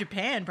Nintendo of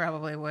Japan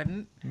probably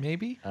wouldn't.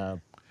 Maybe.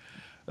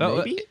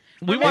 Maybe?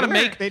 We want to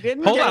make. They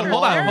didn't Hold get on.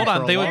 along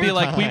for a They would be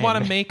long like, we time.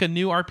 want to make a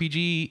new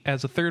RPG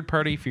as a third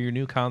party for your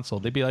new console.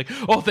 They'd be like,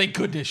 oh, thank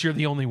goodness you're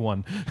the only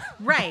one.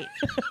 Right.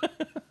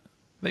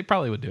 They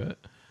probably would do it.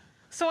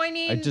 So I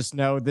mean, I just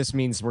know this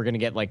means we're going to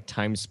get like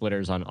time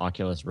splitters on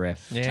Oculus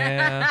Rift.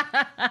 Yeah,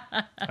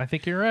 I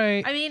think you're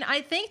right. I mean, I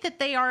think that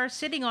they are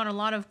sitting on a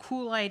lot of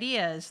cool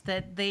ideas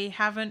that they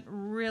haven't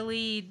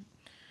really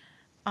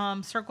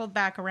circled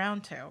back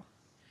around to.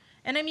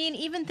 And I mean,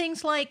 even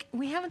things like,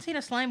 we haven't seen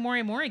a Slime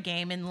Mori Mori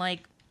game in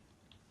like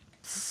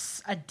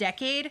a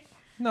decade.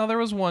 No, there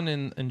was one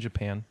in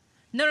Japan.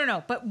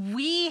 No, but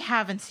we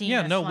haven't seen.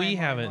 Yeah, a no, Slime we Mori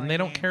haven't, Mori and they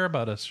don't game. care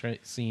about us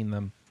seeing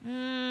them.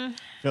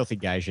 Filthy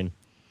Gaijin.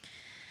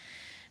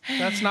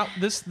 That's not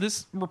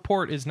this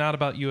report is not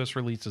about U.S.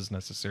 releases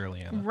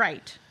necessarily, Anna.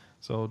 Right.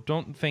 So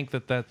don't think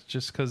that that's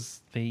just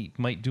because they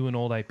might do an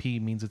old IP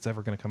means it's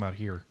ever going to come out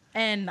here.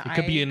 And It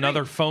could be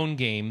another phone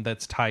game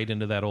that's tied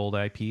into that old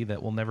IP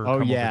that will never Oh,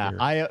 come yeah.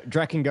 over here.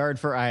 Drakengard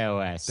for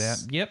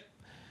iOS. Yep.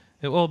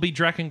 It will be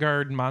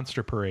Drakengard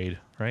Monster Parade,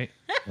 right?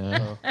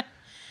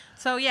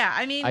 So yeah,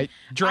 I mean,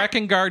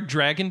 Drakengard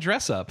Dragon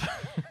Dress Up.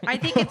 I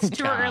think it's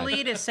too God.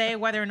 early to say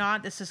whether or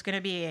not this is going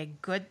to be a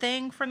good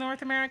thing for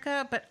North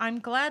America, but I'm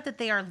glad that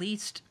they are at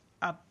least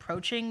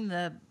approaching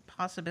the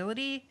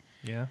possibility.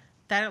 Yeah.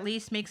 That at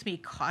least makes me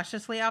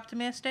cautiously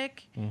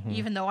optimistic,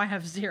 even though I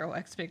have zero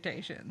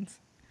expectations.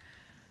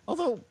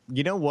 Although,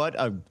 you know what?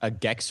 A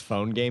Gex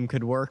phone game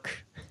could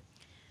work.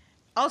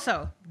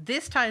 Also,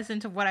 this ties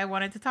into what I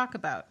wanted to talk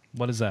about.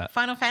 What is that?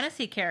 Final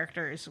Fantasy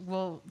characters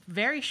will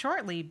very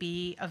shortly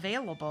be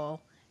available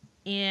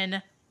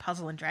in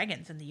Puzzle and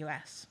Dragons in the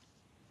US.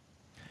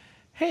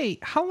 Hey,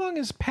 how long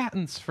is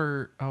patents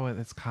for... Oh,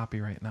 it's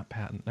copyright, not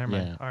patent. Never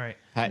mind. Yeah. All right.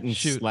 Patents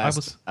Shoot,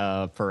 last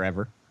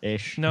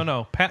forever-ish.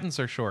 No, patents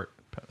are short.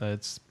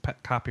 It's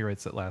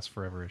copyrights that last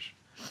forever-ish.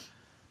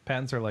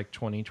 Patents are like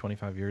 20,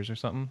 25 years or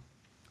something.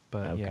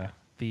 But Okay.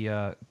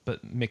 yeah,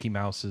 but Mickey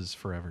Mouse is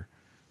forever.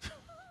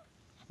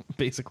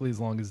 Basically, as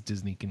long as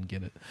Disney can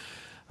get it.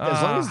 As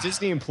long as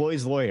Disney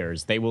employs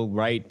lawyers, they will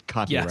write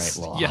copyright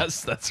law.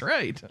 Yes, that's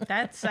right.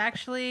 That's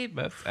actually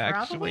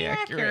probably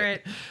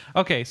accurate.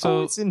 Okay, So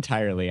so it's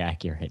entirely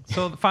accurate.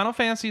 so the Final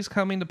Fantasy is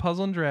coming to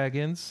Puzzle and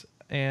Dragons,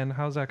 and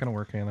how's that going to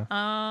work, Anna?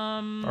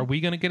 Are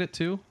we going to get it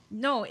too?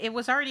 No, it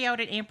was already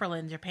out in April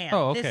in Japan.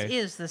 Oh, okay. This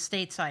is the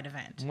stateside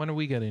event. When are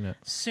we getting it?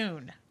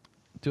 Soon.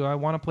 Do I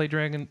want to play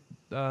Dragon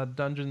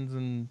Dungeons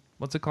and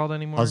what's it called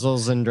anymore?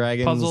 Puzzles and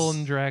Dragons. Puzzle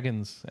and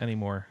Dragons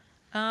anymore.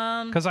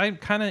 Because I'm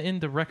kind of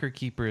into Record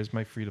Keeper as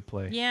my free to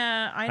play.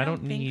 Yeah, I don't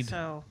think need-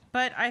 so.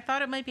 But I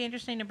thought it might be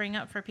interesting to bring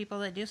up for people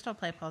that do still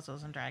play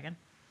Puzzles and Dragon.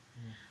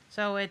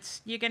 So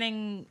you're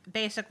getting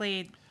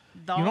basically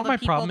all You know what the my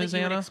people problem that is, you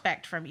would Anna?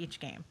 expect from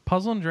each game.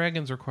 Puzzle and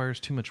Dragons requires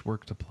too much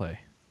work to play.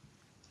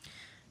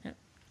 Yep.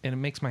 And it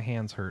makes my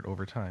hands hurt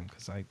over time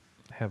because I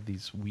have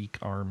these weak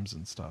arms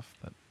and stuff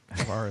that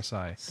have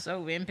RSI.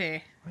 So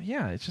wimpy.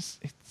 Yeah, it's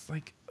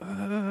like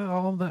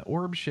all that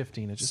orb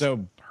shifting. It just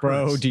So,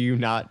 bro, hurts. do you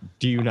not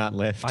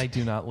lift? I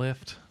do not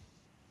lift.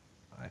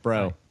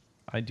 Bro.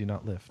 I do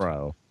not lift.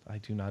 Bro. I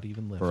do not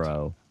even lift.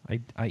 Bro.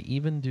 I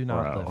even do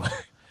not Bro.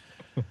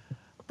 lift.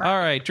 All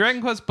right,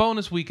 Dragon Quest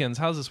bonus weekends.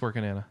 How's this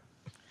working, Anna?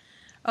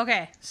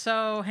 Okay,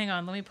 so hang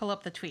on. Let me pull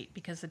up the tweet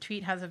because the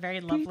tweet has a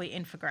very lovely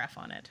infograph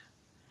on it.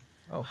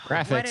 Oh,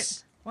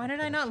 Graphics. Why did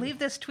I not leave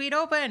this tweet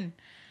open?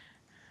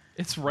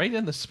 it's right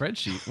in the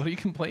spreadsheet. What are you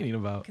complaining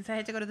about? Because I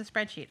had to go to the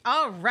spreadsheet.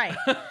 All right.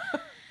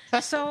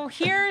 So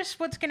here's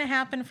what's going to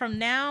happen from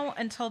now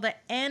until the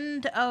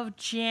end of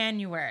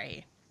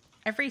January.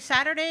 Every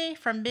Saturday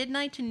from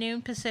midnight to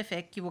noon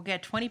Pacific, you will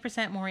get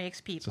 20% more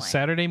EXP So points.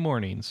 Saturday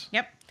mornings.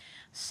 Yep.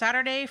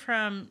 Saturday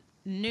from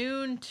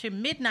noon to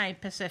midnight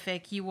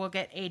Pacific, you will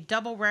get a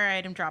double rare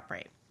item drop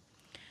rate.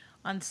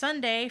 On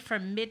Sunday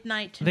from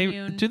midnight to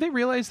noon. Do they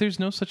realize there's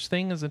no such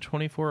thing as a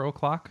 24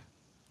 o'clock?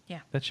 Yeah.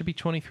 That should be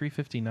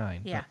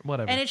 23:59. Yeah.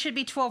 Whatever. And it should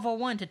be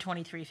 12:01 to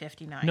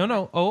 23:59.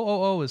 No.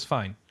 000 is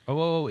fine.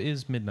 000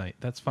 is midnight.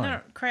 That's fine.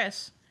 No,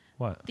 Chris,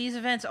 What? these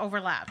events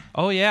overlap.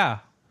 Oh, yeah.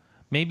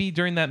 Maybe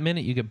during that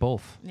minute you get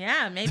both.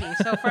 Yeah, maybe.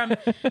 So from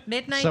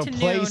midnight So to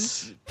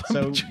place.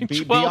 So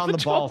be 12 on the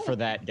and ball 12. for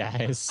that,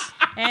 guys.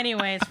 noon.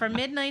 Anyways, from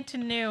midnight to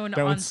noon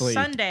Don't on sleep.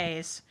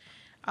 Sundays,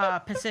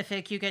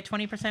 Pacific, you get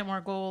 20% more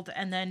gold,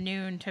 and then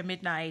noon to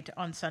midnight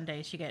on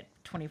Sundays, you get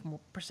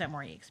 20%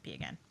 more EXP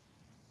again.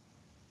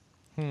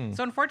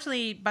 So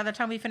unfortunately, by the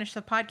time we finish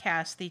the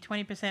podcast, the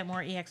 20% more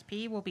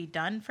EXP will be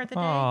done for the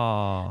day.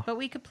 Aww. But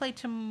we could play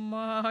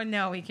tomorrow.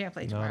 No, we can't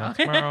play No, tomorrow. not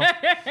tomorrow.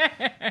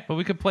 But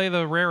we could play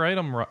the rare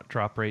item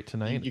drop rate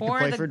tonight. You can Or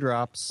play the- for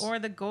drops. Or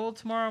the gold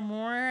tomorrow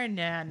morning.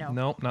 Nah, no.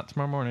 Nope, not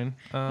tomorrow morning.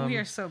 We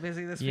are so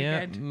busy this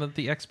yeah, weekend. but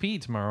the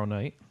XP tomorrow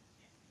night.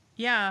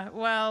 Yeah,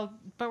 well,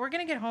 but we're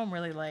going to get home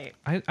really late.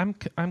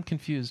 I'm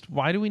confused.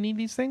 Why do we need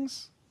these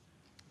things?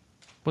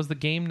 Was the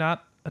game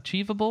not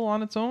achievable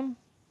on its own?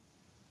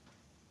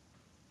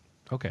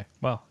 Okay,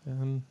 well,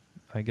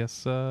 I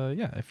guess,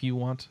 if you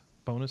want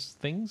bonus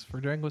things for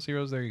Dragon Quest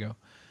Heroes, there you go.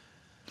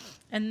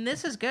 And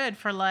this is good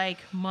for like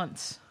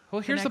months.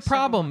 Well, here's the next several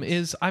problem: months.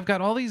 is I've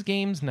got all these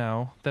games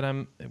now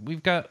that we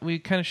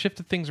kind of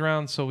shifted things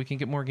around so we can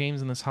get more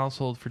games in this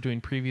household for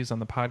doing previews on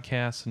the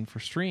podcast and for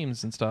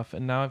streams and stuff.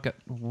 And now I've got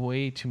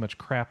way too much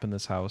crap in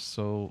this house.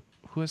 So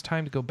who has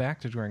time to go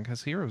back to Dragon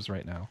Quest Heroes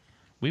right now?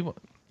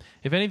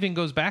 If anything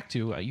goes back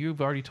to,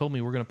 you've already told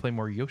me we're going to play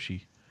more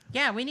Yoshi.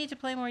 Yeah, we need to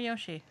play more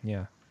Yoshi.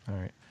 Yeah. All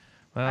right.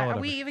 Well, Are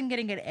whatever. we even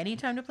going to get any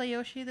time to play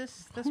Yoshi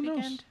this Who weekend?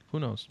 knows? Who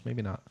knows?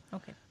 Maybe not.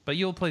 Okay. But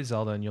you'll play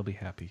Zelda and you'll be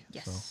happy.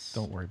 Yes. So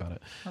don't worry about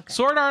it. Okay.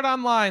 Sword Art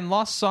Online,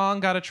 Lost Song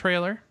got a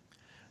trailer.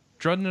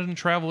 Drunken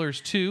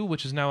Travelers 2,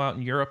 which is now out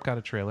in Europe, got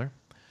a trailer.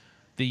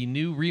 The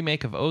new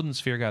remake of Odin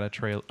Sphere got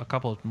a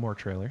couple of more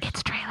trailers.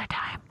 It's trailer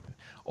time.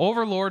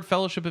 Overlord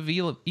Fellowship of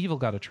Evil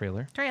got a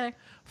trailer. Trailer.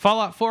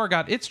 Fallout 4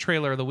 got its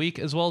trailer of the week,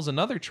 as well as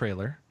another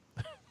trailer.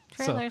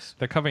 Trailers. So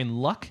they're covering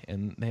Luck,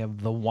 and they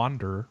have The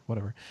Wanderer,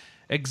 whatever.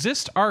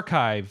 Exist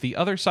Archive, The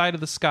Other Side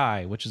of the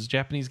Sky, which is a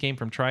Japanese game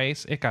from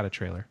Tri-Ace. It got a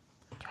trailer.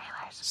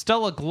 Trailers.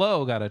 Stella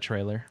Glow got a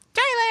trailer.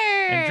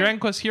 Trailer. And Dragon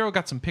Quest Hero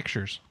got some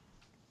pictures.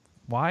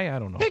 Why? I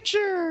don't know.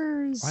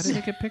 Pictures. Why did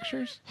they get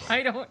pictures?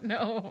 I don't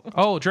know.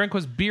 Oh, Dragon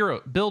Quest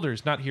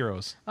Builders, not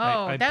Heroes.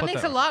 Oh, I that put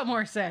makes a lot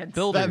more sense.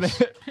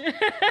 Builders.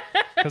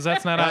 Because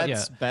that's not out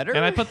That's yet. better?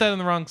 And I put that in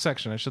the wrong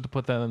section. I should have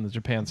put that in the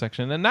Japan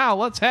section. And now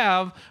let's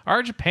have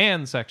our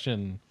Japan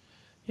section.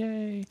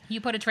 Yay.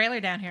 You put a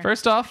trailer down here.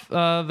 First off,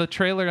 the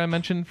trailer I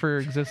mentioned for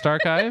Exist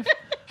Archive,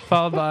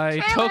 followed by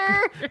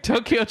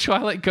Tokyo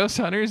Twilight Ghost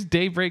Hunters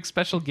Daybreak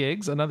Special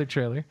Gigs, another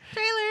trailer.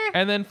 Trailer.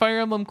 And then Fire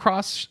Emblem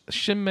Cross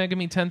Shin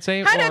Megami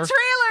Tensei, And a or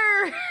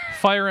trailer.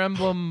 Fire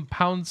Emblem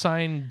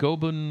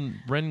Gobun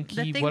The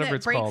Renki, thing whatever that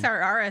it's breaks called. our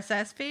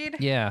RSS feed.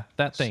 Yeah,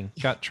 that thing.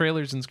 Got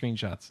trailers and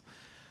screenshots.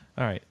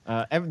 All right.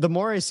 The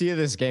more I see of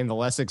this game, the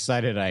less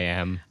excited I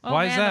am. Oh,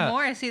 Why man, is that? The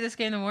more I see this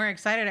game, the more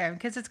excited I am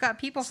because it's got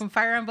people from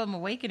Fire Emblem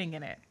Awakening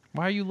in it.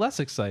 Why are you less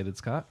excited,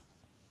 Scott?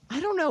 I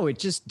don't know. It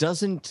just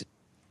doesn't.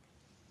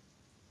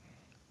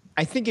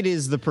 I think it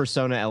is the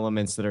Persona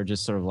elements that are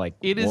just sort of like.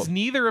 It is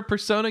neither a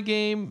Persona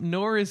game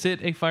nor is it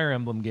a Fire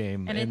Emblem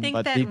game. And I think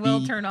but that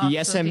will turn off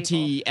the some SMT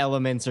people.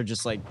 elements are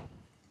just like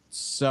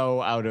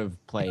so out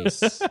of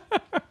place.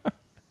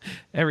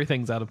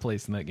 Everything's out of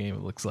place in that game,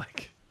 it looks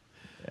like.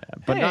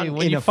 But hey, not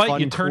when in you a fight,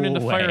 fun, you turn cool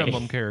into Fire way.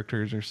 Emblem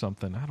characters or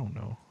something. I don't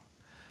know.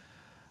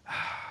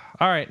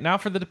 All right, now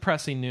for the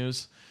depressing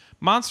news.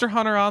 Monster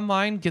Hunter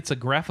Online gets a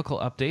graphical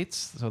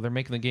updates, so they're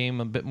making the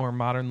game a bit more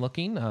modern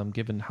looking,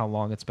 given how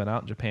long it's been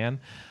out in Japan.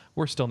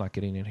 We're still not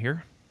getting it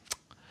here.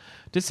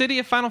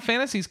 Dissidia Final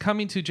Fantasy is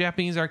coming to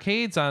Japanese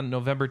arcades on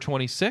November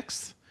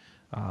 26th.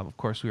 Of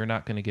course, we are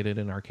not going to get it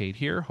in arcade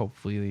here.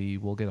 Hopefully,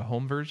 we'll get a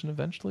home version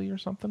eventually or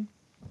something.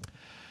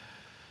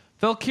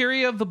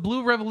 Valkyria of the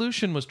Blue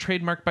Revolution was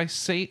trademarked by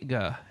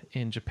Sega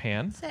in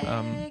Japan.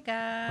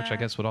 Sega. Which I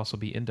guess would also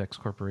be Index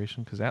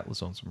Corporation because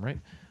Atlas owns them, right?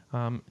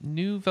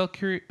 New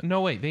Valkyria...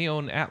 No, wait, they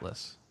own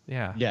Atlas.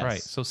 Yeah, Yes.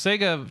 right. So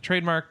Sega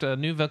trademarked a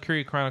new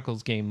Valkyria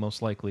Chronicles game,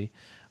 most likely.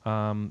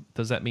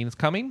 Does that mean it's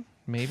coming?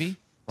 Maybe.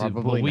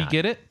 Probably Will we not.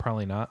 get it?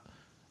 Probably not.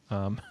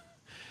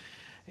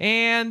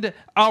 And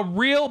a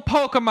real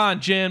Pokemon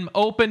gym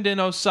opened in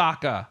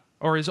Osaka,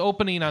 or is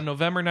opening on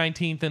November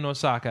 19th in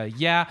Osaka.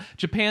 Yeah,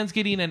 Japan's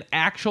getting an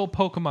actual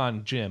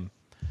Pokemon gym.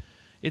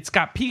 It's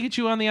got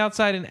Pikachu on the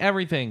outside and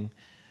everything.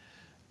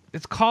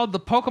 It's called the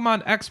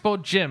Pokemon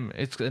Expo Gym.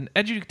 It's an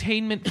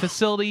edutainment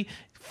facility.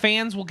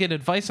 Fans will get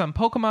advice on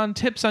Pokemon,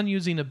 tips on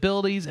using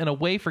abilities, and a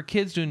way for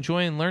kids to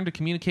enjoy and learn to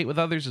communicate with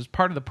others as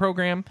part of the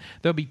program.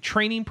 There'll be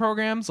training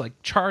programs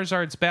like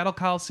Charizard's Battle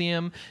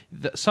Coliseum.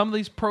 Some of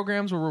these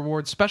programs will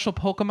reward special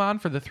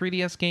Pokemon for the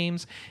 3DS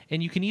games,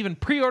 and you can even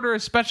pre-order a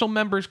special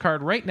members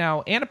card right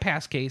now and a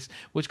pass case,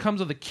 which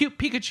comes with a cute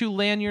Pikachu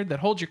lanyard that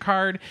holds your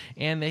card,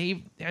 and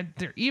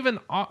they're even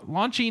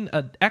launching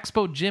an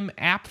Expo Gym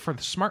app for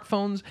the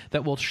smartphones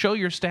that will show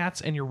your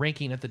stats and your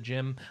ranking at the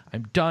gym.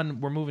 I'm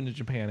done. We're moving to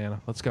Japan, Anna.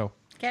 Let's go.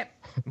 Okay.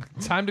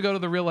 It's time to go to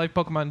the real life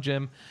Pokemon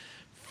gym.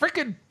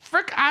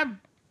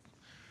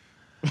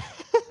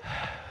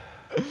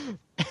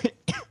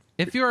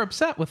 If you're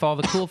upset with all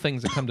the cool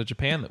things that come to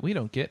Japan that we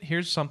don't get,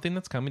 here's something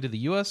that's coming to the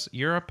US,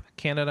 Europe,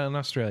 Canada, and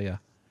Australia.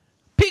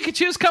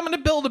 Pikachu's coming to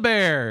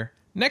Build-A-Bear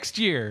next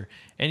year.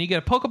 And you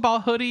get a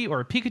Pokeball hoodie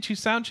or a Pikachu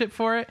sound chip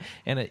for it.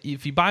 And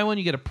if you buy one,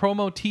 you get a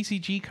promo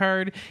TCG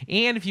card.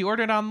 And if you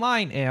order it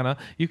online, Anna,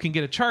 you can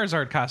get a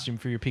Charizard costume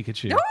for your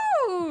Pikachu.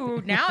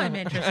 Ooh, now I'm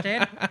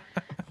interested.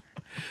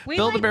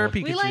 Build-A-Bear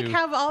Pikachu. We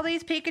have all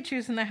these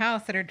Pikachus in the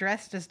house that are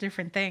dressed as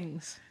different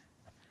things.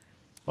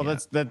 Well,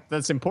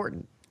 that's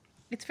important.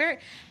 It's very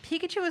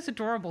Pikachu is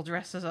adorable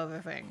dressed as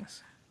other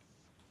things.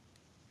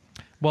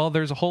 Well,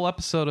 there's a whole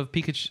episode of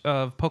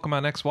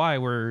Pokemon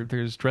XY where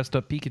there's dressed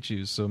up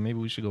Pikachus, so maybe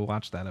we should go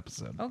watch that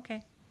episode.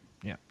 Okay.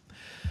 Yeah.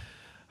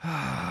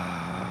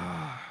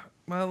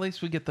 Well, at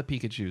least we get the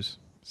Pikachus.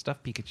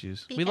 Stuffed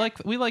Pikachus.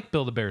 We like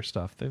Build-A-Bear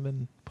stuff. They've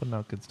been putting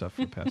out good stuff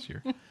for the past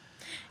year.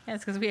 Yeah,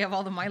 it's because we have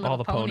all the My Little All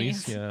the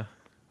Ponies. ponies, yeah.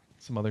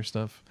 Some other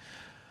stuff.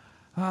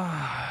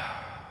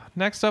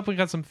 Next up, we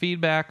got some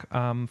feedback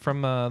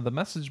from the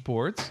message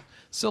boards.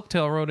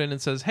 Silktail wrote in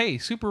and says, hey,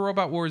 Super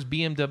Robot Wars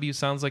BMW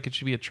sounds like it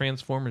should be a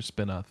Transformers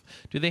spinoff.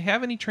 Do they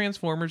have any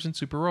Transformers in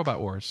Super Robot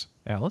Wars?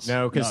 Alice?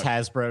 No, because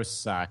Hasbro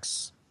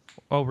sucks.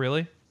 Oh,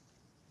 really?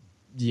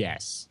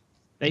 Yes.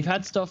 They've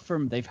had stuff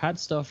from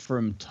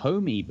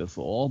Tomy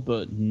before,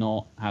 but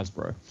not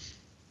Hasbro,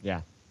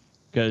 Yeah.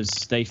 because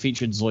they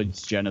featured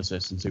Zoid's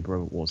Genesis in Super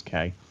Robot Wars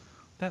K,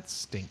 That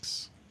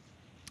stinks.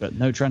 but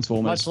no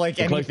Transformers. Much like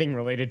The clo- anything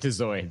related to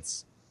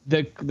Zoids.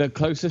 The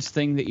closest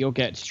thing that you'll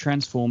get to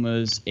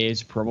Transformers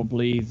is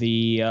probably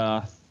the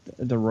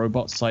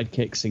robot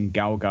sidekicks in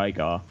Gal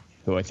Gaigar,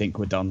 who I think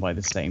were done by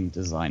the same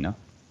designer.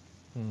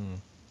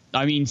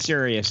 I mean,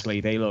 seriously,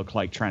 they look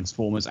like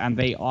Transformers, and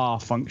they are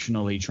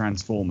functionally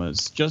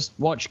Transformers. Just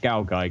watch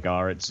Gal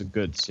Gaigar; it's a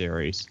good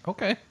series.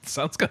 Okay,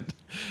 sounds good.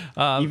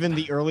 Even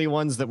the early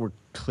ones that were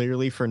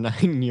clearly for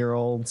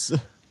 9-year-olds.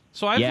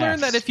 So I've Yes.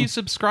 learned that if you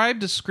subscribe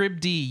to Scrib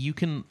D, you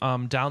can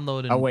download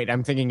and... Oh, wait,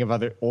 I'm thinking of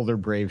other older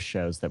Brave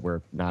shows that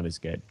were not as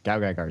good.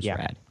 Gal Gaigar's Yeah.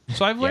 rad.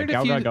 So I've learned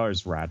Gal if you... Gaigar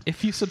is rad.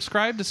 If you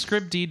subscribe to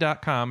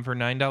scribd.com for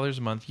 $9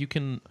 a month, you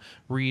can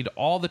read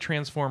all the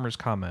Transformers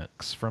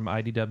comics from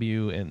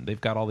IDW, and they've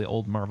got all the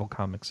old Marvel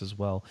comics as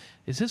well.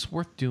 Is this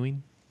worth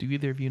doing? Do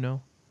either of you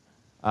know?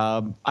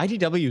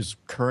 IDW's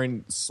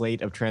current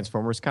slate of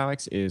Transformers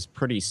comics is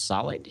pretty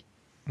solid.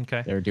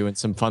 Okay. They're doing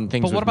some fun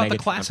things But what with about the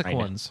Megatron classic right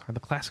now. ones? Are the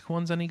classic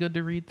ones any good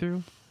to read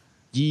through?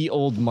 Ye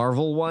old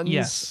Marvel ones?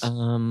 Yes.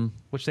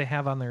 Which they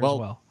have on there as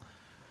well.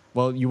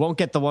 Well, you won't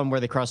get the one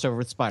where they cross over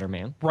with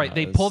Spider-Man. Right.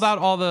 They pulled out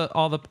all the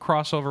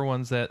crossover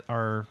ones that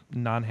are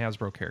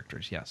non-Hasbro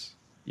characters. Yes.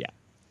 Yeah.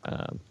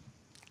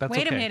 That's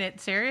Wait okay. a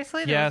minute,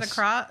 seriously? There was a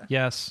cross?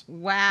 Yes.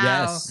 Wow.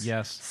 Yes.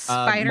 Yes.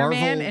 Spider-Man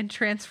Marvel- and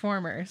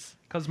Transformers.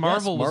 Because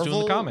Marvel was doing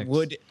the comics.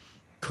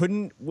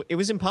 It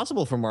was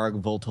impossible for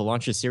Marvel to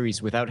launch a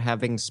series without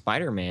having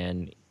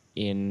Spider-Man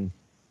in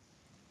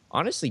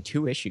honestly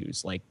 2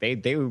 issues. Like they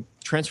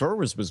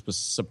Transformers was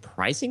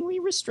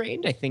surprisingly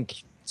restrained. I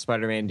think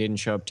Spider-Man didn't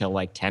show up till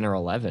like 10 or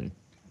 11.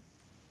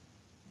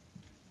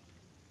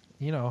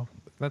 You know,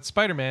 that's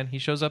Spider-Man. He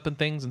shows up in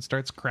things and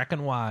starts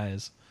cracking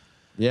wise.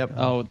 Yep.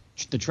 Oh,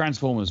 the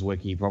Transformers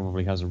wiki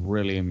probably has a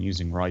really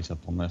amusing write-up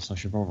on this. I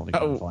should probably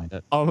go and find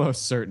it.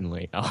 Almost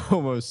certainly.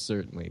 Almost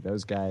certainly.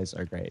 Those guys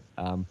are great.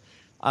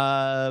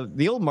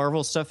 The old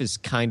Marvel stuff is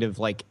kind of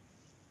like,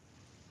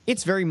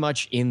 it's very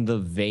much in the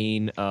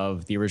vein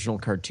of the original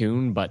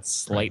cartoon, but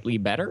slightly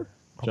better.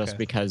 Just Okay.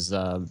 because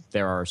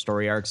there are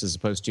story arcs as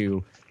opposed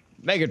to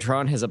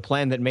Megatron has a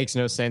plan that makes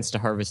no sense to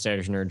harvest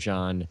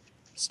Energon.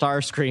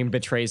 Starscream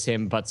betrays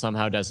him, but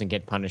somehow doesn't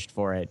get punished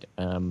for it.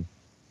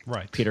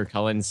 Right. Peter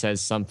Cullen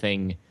says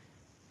something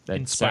that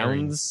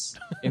Inspiring. sounds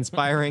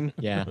inspiring.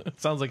 Yeah.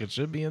 Sounds like it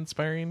should be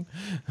inspiring.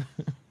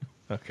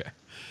 Okay.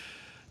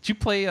 Did you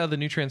play the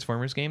new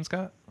Transformers game,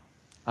 Scott?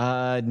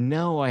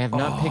 No, I have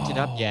not picked it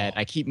up yet.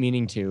 I keep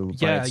meaning to.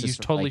 But Yeah, it's you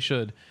just totally like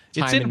should. It's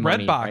time in and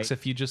money, Redbox right?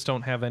 if you just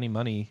don't have any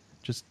money.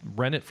 Just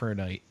rent it for a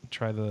night.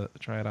 Try it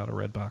out of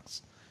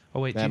Redbox.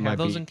 Oh wait, That do you might have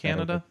those be in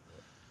Canada?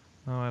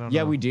 Oh, I don't know.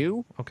 Yeah, we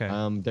do. Okay.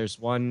 There's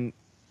one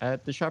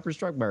at the Shoppers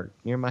Drug Mart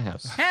near my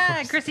house.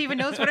 Ah, Chris even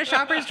knows what a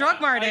Shoppers Drug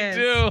Mart is.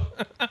 do.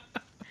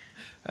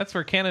 That's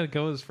where Canada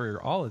goes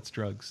for all its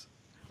drugs.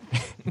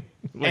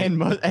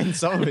 and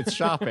some of it's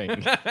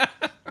shopping.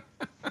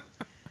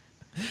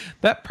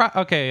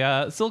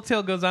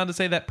 Silktail goes on to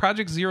say that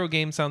Project Zero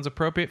game sounds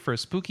appropriate for a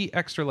spooky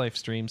extra life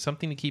stream,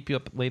 something to keep you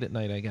up late at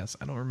night, I guess.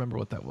 I don't remember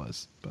what that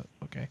was, but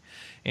okay.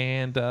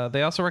 And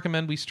they also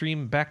recommend we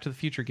stream Back to the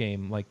Future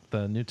game, like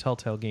the new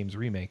Telltale Games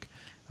remake.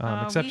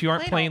 Except we've you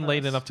aren't played playing all late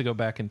those. enough to go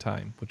back in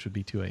time, which would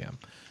be 2 a.m.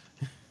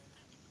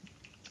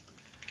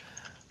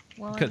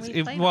 Well, Because and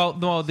we played all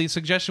no, the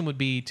suggestion would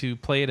be to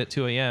play it at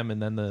 2 a.m.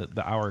 and then the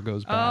hour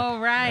goes back. Oh,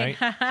 right.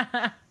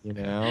 You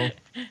know,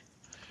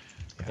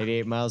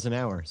 88 miles an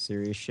hour.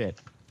 Serious shit.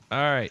 All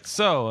right,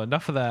 so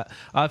enough of that.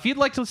 If you'd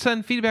like to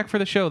send feedback for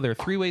the show, there are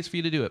 3 ways for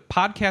you to do it.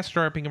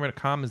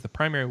 Podcast@rpgamer.com is the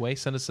primary way.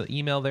 Send us an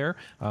email there.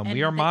 And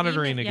We are the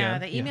monitoring email,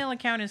 again. Yeah, the email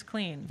account is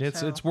clean.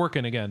 so. It's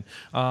working again.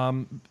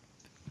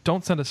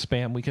 Don't send us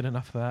spam. We get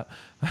enough of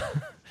that.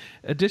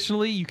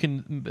 Additionally, you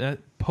can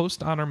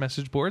post on our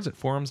message boards at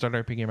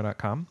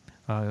forums.rpgamer.com.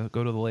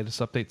 Go to the latest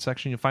update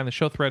section. You'll find the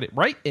show thread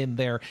right in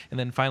there. And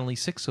then finally,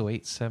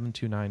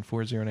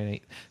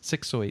 608-729-4098.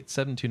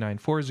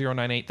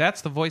 608-729-4098. That's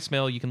the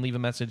voicemail. You can leave a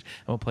message,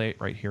 and we'll play it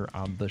right here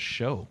on the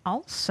show.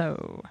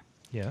 Also,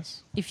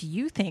 Yes. if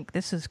you think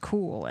this is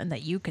cool and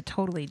that you could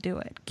totally do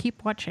it,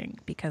 keep watching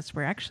because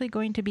we're actually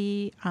going to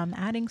be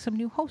adding some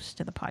new hosts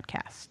to the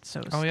podcast.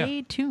 So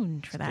stay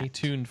tuned for that. Stay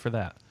tuned for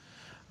that.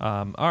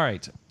 All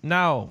right.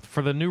 Now,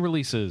 for the new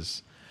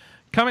releases.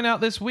 Coming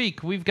out this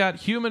week, we've got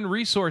Human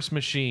Resource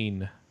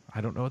Machine.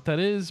 I don't know what that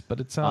is, but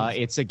it sounds...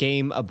 It's a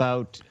game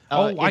about.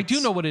 I do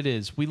know what it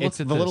is. We It's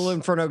looked at the this. Little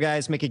Inferno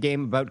guys make a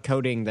game about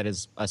coding that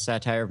is a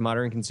satire of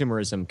modern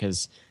consumerism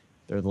because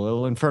they're the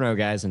Little Inferno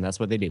guys, and that's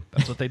what they do.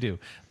 That's what they do.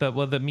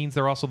 That means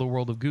they're also the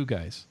World of Goo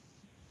guys.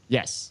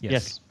 Yes.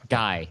 Yes.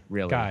 Guy,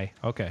 really. Guy.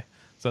 Okay.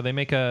 So they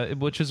make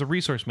which is a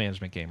resource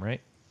management game,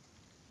 right?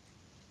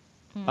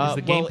 Is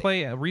the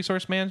gameplay a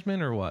resource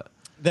management or what?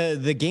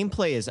 The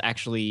gameplay is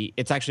actually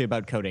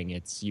about coding.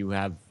 It's you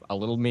have a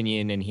little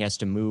minion and he has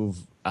to move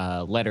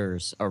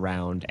letters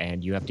around,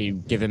 and you have to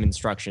give him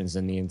instructions,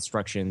 and the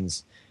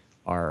instructions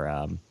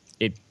are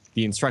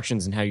the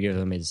instructions and how you give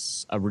them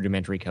is a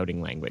rudimentary coding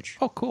language.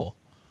 Oh, cool.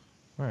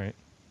 All right.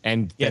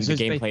 And then so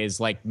the it's gameplay is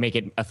like make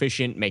it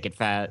efficient, make it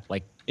fat.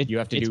 Like you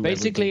have to do. It's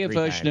basically a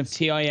everything 3 version of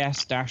times.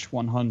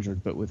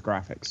 TIS-100, but with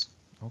graphics.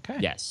 Okay.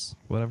 Yes,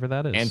 Whatever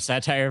that is. and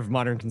satire of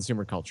modern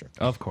consumer culture.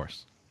 Of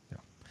course. Yeah.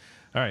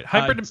 All right.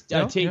 Hyper. I was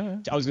going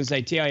to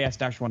say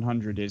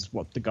TIS-100 is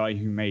what the guy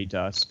who made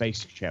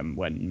Space Jam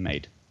went and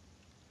made.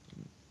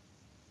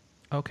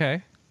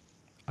 Okay.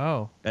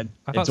 Oh. That-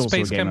 I thought it's also a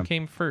Space game Chem of-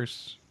 came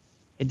first.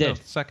 It did.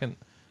 No, second.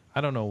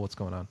 I don't know what's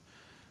going on.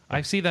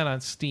 I see that on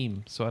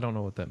Steam, so I don't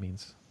know what that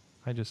means.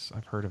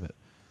 I've heard of it.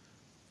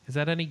 Is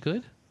that any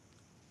good?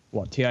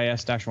 What,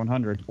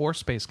 TIS-100? Or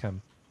Space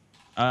Chem?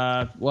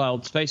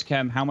 Well, Space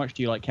Chem, how much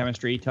do you like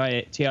chemistry?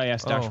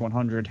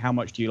 TIS-100, how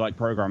much do you like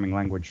programming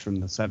language from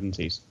the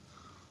 70s?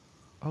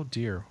 Oh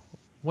dear.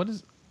 What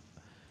is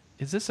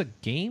this a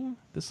game?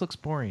 This looks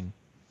boring.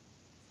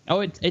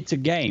 Oh, it's a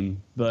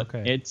game, but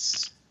Okay.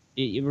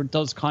 it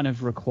does kind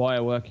of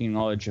require working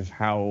knowledge of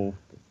how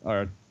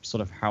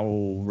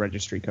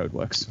registry code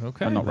works.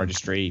 Okay. Not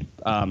registry,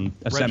 assembly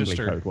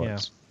Register, code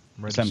works.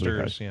 Yeah. Assembly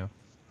Registers, code.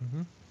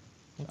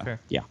 yeah. Okay.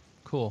 Yeah.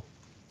 Cool.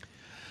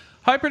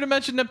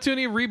 Hyperdimension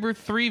Neptunia Rebirth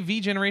 3 V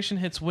Generation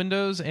hits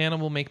Windows, and it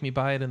will make me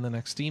buy it in the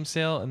next Steam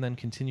sale and then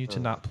continue to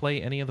not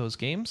play any of those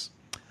games.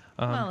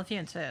 Well, if you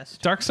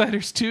insist.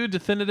 Darksiders 2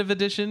 Definitive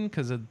Edition,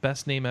 because the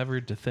best name ever,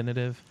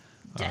 Definitive.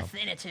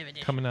 Definitive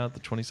edition. Coming out the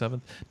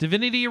 27th.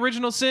 Divinity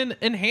Original Sin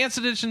Enhanced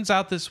Edition's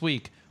out this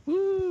week.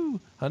 Woo!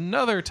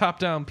 Another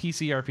top-down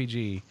PC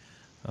RPG.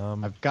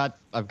 I've got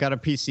a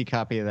PC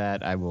copy of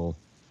that. I will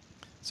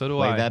So do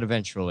play I. that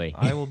eventually.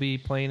 I will be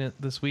playing it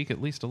this week,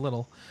 at least a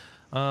little.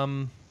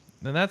 And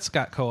that's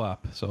got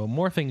co-op, so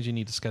more things you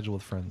need to schedule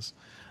with friends.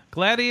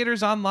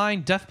 Gladiators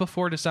Online, Death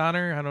Before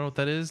Dishonor. I don't know what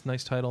that is.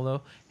 Nice title,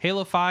 though.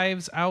 Halo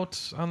 5's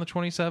out on the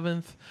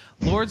 27th.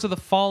 Lords of the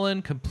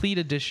Fallen, Complete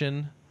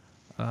Edition.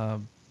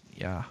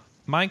 Yeah.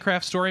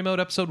 Minecraft Story Mode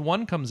Episode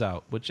 1 comes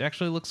out, which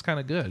actually looks kind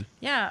of good.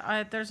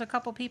 Yeah, there's a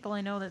couple people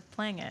I know that's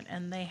playing it,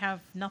 and they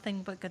have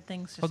nothing but good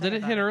things to Oh, say did it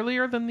about hit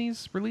earlier than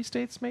these release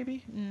dates,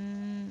 maybe?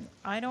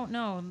 I don't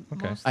know.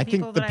 Okay. Most I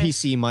people think the that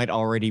PC might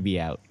already be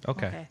out.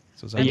 Okay. Okay.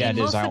 So is I that mean, Yeah, it is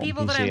most of out the on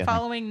people that PC, I I'm think.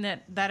 following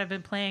that have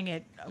been playing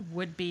it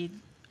would be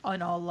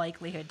in all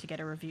likelihood to get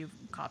a review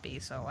copy,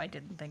 so I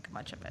didn't think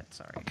much of it.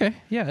 Sorry. Okay,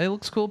 yeah, it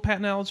looks cool.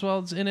 Patton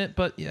Oswalt's in it,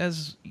 but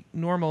as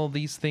normal,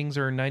 these things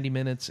are 90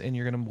 minutes, and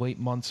you're going to wait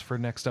months for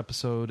next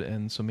episode,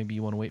 and so maybe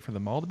you want to wait for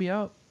them all to be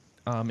out.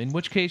 In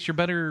which case, your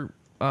better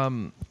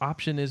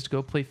option is to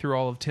go play through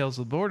all of Tales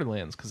of the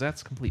Borderlands, because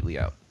that's completely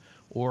out.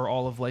 Or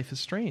all of Life is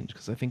Strange,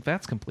 because I think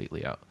that's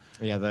completely out.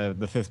 Yeah,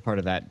 the fifth part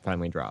of that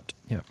finally dropped.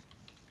 Yeah.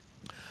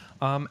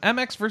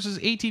 MX versus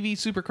ATV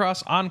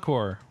Supercross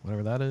Encore,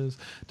 whatever that is.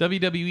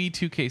 WWE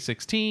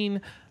 2K16.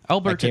 That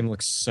Albert game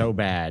looks so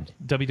bad.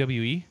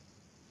 WWE.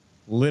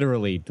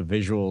 Literally, the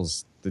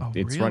visuals. Oh,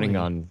 it's really? running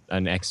on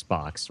an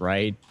Xbox,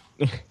 right?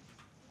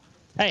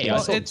 Hey, Well,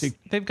 I saw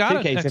they've got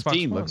an 2K15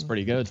 Xbox looks One.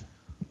 pretty good.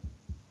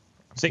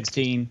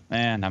 16,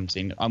 and I haven't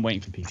seen it. I'm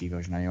waiting for PC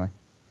version anyway.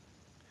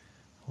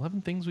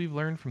 11 things we've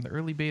learned from the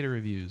early beta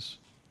reviews.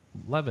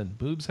 11.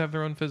 Boobs have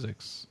their own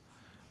physics.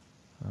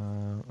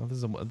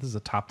 This is a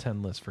top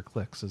 10 list for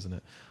clicks, isn't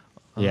it?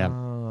 Yeah.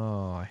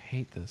 Oh, I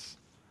hate this.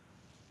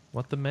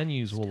 What the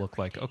menus will look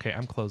like. Okay,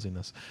 I'm closing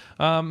this.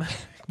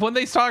 When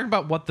they talk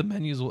about what the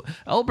menus will...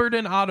 Albert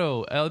and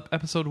Otto,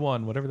 episode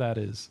 1, whatever that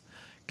is.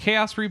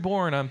 Chaos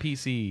Reborn on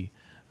PC.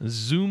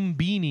 Zoom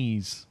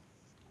Beanies.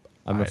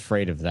 I'm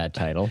afraid of that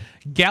title.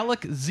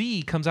 Galax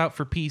Z comes out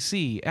for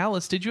PC.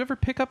 Alice, did you ever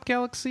pick up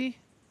Galaxy?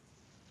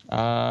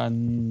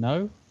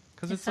 No.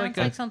 Because It it's sounds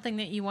like like something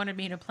that you wanted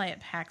me to play at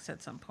PAX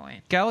at some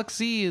point.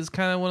 Galaxy is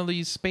kind of one of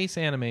these space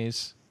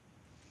animes.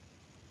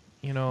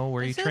 You know,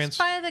 where Is you this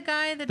by the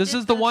guy that This did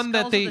is the one Skulls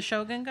that of they. the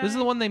Shogun guy? This is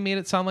the one they made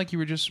it sound like you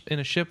were just in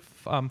a ship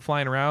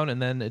flying around,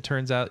 and then it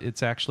turns out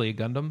it's actually a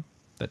Gundam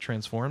that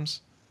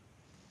transforms.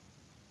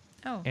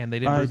 Oh, And they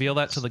didn't reveal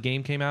that till the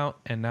game came out,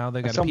 and now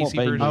they got a somewhat PC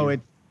vague. version.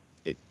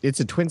 Oh, it's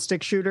a twin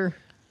stick shooter.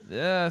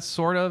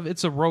 Sort of.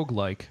 It's a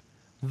roguelike.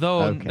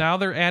 Though Okay. now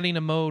they're adding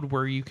a mode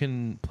where you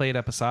can play it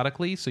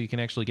episodically, so you can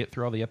actually get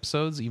through all the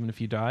episodes, even if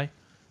you die.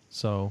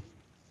 So,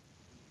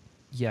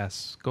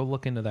 yes, go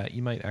look into that.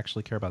 You might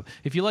actually care about it.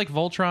 If you like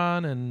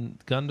Voltron and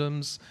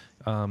Gundams,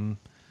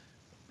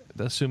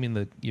 assuming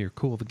that you're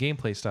cool with the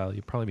gameplay style,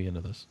 you'd probably be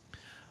into this.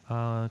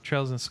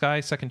 Trails in the Sky,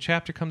 second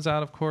chapter comes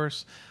out, of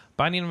course.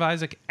 Binding of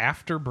Isaac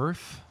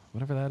Afterbirth,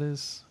 whatever that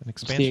is. An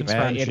expansion.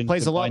 expansion. It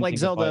plays a lot Binding like of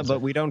Zelda, Isaac.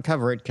 but we don't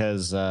cover it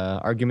because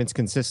arguments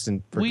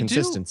consistency.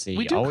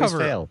 We do always cover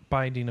fail.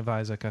 Binding of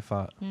Isaac, I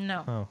thought.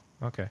 no.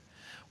 Oh, okay.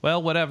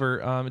 Well, whatever.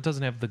 It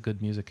doesn't have the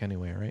good music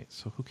anyway, right?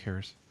 So who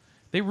cares?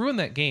 They ruined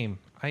that game.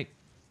 I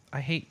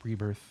hate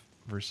Rebirth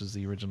versus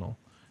the original.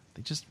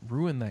 They just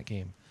ruined that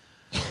game.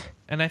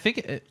 And I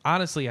think,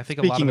 honestly, I think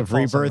a lot Speaking of of it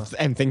falls on Rebirth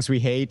and things we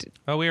hate,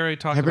 Oh, we already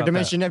talked about that.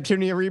 Hyperdimension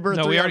Neptunia Rebirth.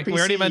 No, 3 we on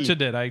already PC.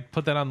 mentioned it. I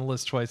put that on the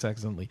list twice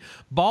accidentally.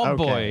 Bald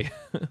Okay.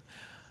 Boy,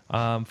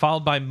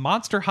 followed by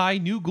Monster High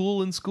New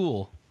Ghoul in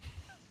School.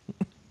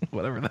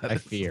 Whatever that I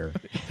is. fear.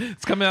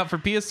 It's coming out for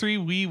PS3,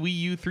 Wii, Wii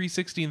U,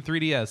 360, and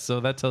 3DS. So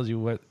that tells you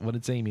what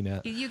it's aiming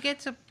at. You get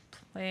to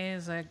play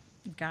as a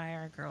guy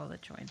or a girl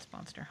that joins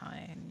Monster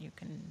High, and you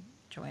can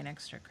join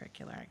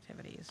extracurricular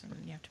activities, and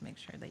you have to make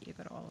sure that you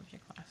go to all of your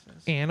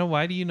classes. Anna,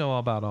 why do you know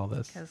about all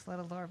this? Because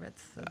Little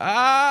Orbit's the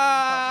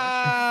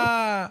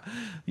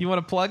You want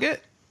to plug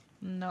it?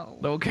 no.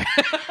 Okay.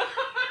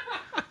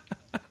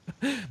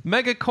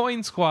 Mega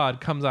Coin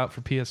Squad comes out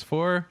for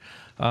PS4.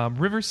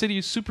 River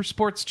City Super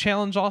Sports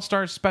Challenge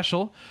All-Stars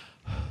Special.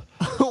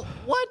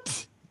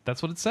 What?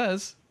 That's what it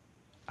says.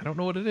 I don't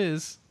know what it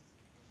is.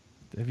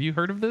 Have you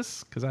heard of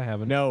this? Because I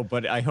haven't. No,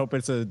 but I hope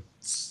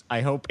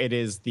I hope it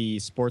is the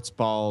sports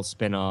ball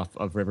spin-off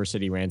of River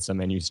City Ransom,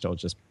 and you still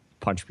just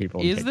punch people.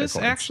 And Is take their this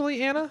coins.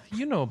 actually, Anna?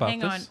 You know about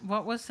Hang on. this.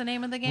 What was the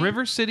name of the game?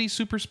 River City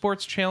Super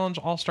Sports Challenge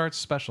All-Stars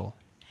Special.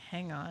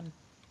 Hang on.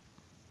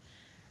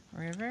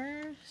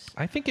 Rivers?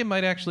 I think it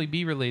might actually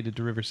be related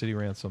to River City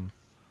Ransom.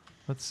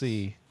 Let's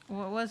see.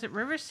 What was it?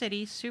 River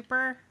City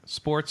Super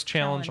Sports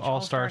Challenge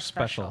All-Star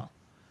Special.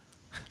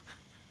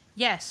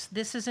 Yes,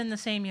 this is in the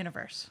same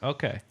universe.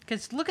 Okay.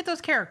 Because look at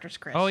those characters,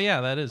 Chris. Oh, yeah,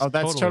 that is. Oh,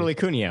 that's totally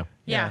Cuneo.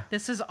 Yeah,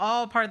 this is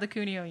all part of the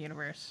Cuneo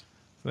universe.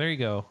 So there you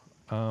go.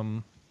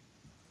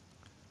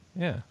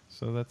 Yeah,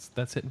 so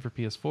that's hitting for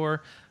PS4.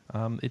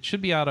 It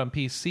should be out on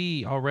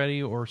PC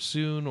already or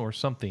soon or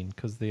something,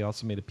 because they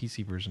also made a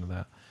PC version of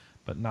that.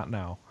 But not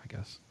now, I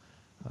guess.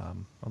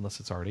 Unless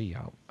it's already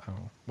out. I don't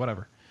know.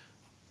 Whatever.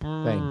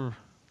 Thing.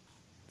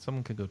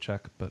 Someone could go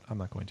check, but I'm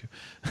not going to.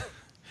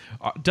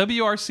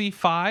 WRC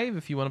 5,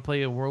 if you want to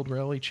play a World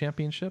Rally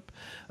Championship.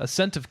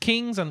 Ascent of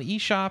Kings on the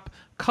eShop.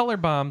 Color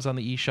Bombs on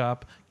the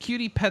eShop.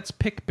 Cutie Pets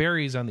Pick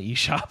Berries on the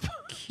eShop.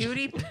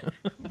 Cutie.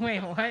 Wait,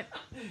 what?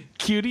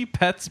 Cutie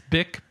Pets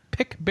Pick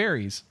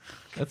Berries.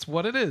 That's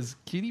what it is.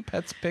 Cutie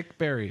Pets Pick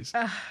Berries.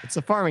 It's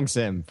a farming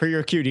sim for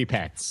your cutie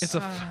pets. It's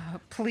a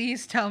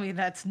Please tell me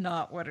that's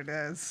not what it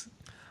is.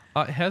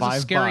 it has a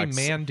scary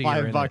man deer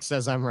in $5 it.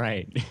 says I'm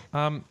right.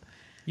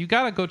 You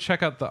gotta go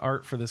check out the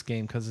art for this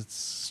game because it's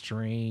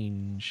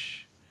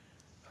strange.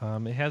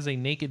 It has a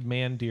naked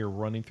man deer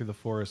running through the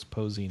forest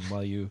posing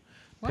while you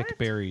pick What?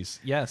 berries.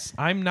 Yes,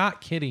 I'm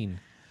not kidding.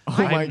 Oh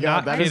I'm my not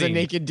god, that is a kidding.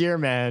 naked deer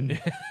man.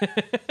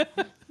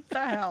 What the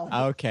hell?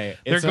 Okay,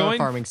 They're it's not going- a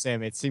farming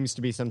sim. It seems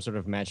to be some sort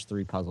of match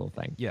 3 puzzle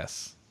thing.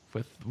 Yes,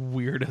 with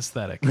weird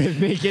aesthetic. With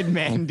naked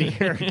man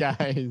deer,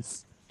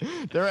 guys.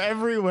 They're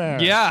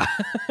everywhere. Yeah.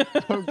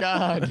 Oh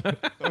god.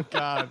 Oh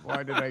god.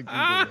 Why did I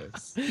Google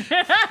this?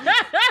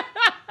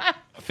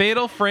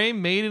 Fatal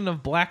Frame, Maiden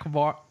of Black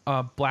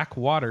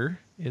Water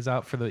is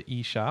out for the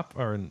eShop,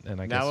 and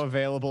I guess. Now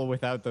available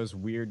without those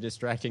weird,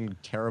 distracting,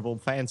 terrible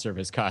fan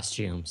service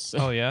costumes.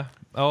 Oh yeah.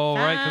 Oh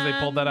right, because they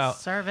pulled that out.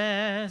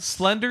 Service.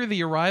 Slender,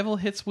 The Arrival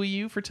hits Wii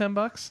U for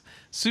 $10.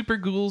 Super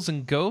Ghouls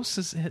and Ghosts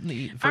is hitting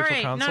the All Virtual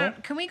right, Console. now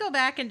can we go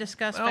back and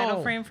discuss Fatal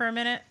Oh. Frame for a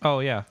minute? Oh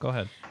yeah, go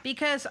ahead.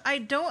 Because I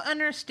don't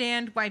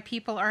understand why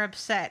people are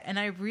upset, and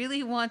I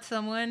really want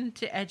someone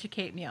to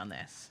educate me on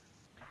this.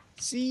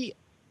 See,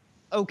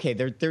 okay,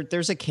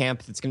 there's a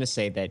camp that's going to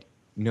say that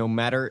no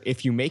matter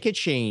if you make a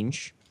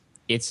change,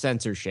 it's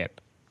censorship.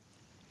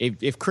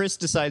 If Chris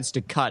decides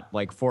to cut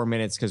like 4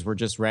 minutes because we're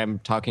just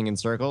talking in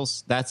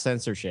circles, that's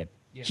censorship.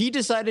 Yeah. He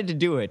decided to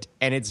do it,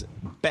 and it's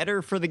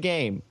better for the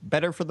game,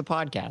 better for the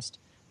podcast,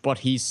 but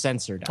he's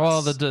censored us.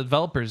 Well, the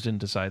developers didn't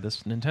decide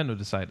this. Nintendo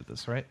decided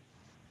this, right?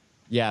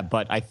 Yeah,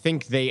 but I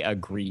think they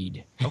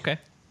agreed. Okay.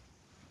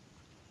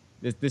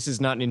 This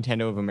is not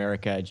Nintendo of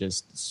America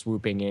just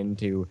swooping in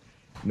to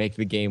make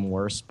the game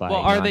worse by... Well,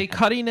 are not- they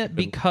cutting it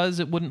because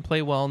it wouldn't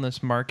play well in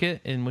this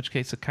market, in which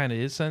case it kind of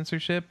is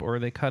censorship, or are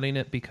they cutting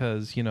it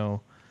because,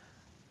 well,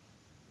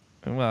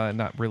 it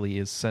not really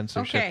is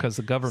censorship Okay, because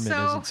the government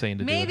so isn't saying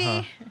to maybe, do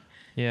it, huh?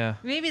 Yeah.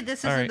 Maybe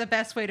this All isn't right. the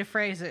best way to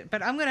phrase it,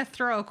 but I'm going to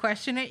throw a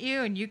question at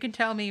you, and you can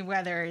tell me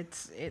whether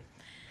it.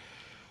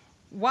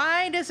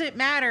 Why does it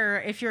matter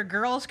if your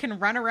girls can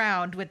run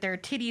around with their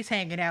titties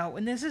hanging out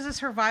when this is a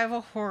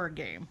survival horror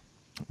game?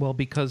 Well,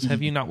 because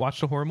have you not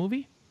watched a horror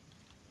movie?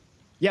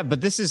 Yeah,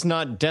 but this is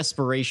not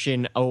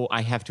desperation, oh,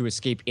 I have to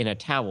escape in a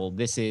towel.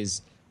 This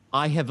is,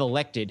 I have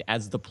elected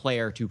as the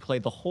player to play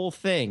the whole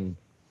thing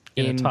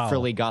In a in towel.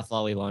 frilly goth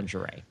lolly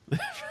lingerie.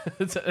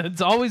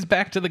 It's always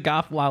back to the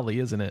goth lolly,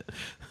 isn't it?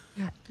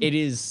 It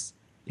is,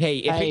 hey,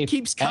 if Hey, it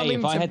keeps hey, coming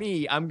if I to had-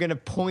 me, I'm going to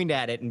point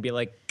at it and be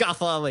like,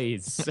 goth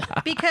lollies.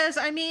 Because,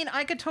 I mean,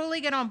 I could totally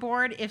get on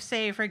board if,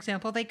 say, for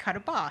example, they cut a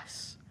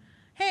boss.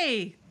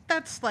 Hey,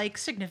 that's like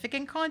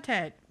significant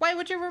content. Why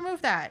would you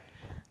remove that?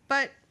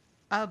 But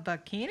a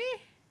bikini?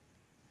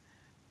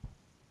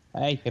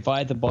 Hey, if I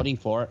had the body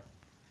for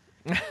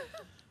it.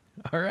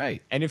 All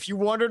right. And if you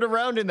wandered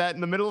around in that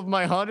in the middle of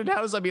my haunted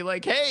house, I'd be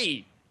like,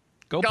 hey,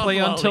 Go Goth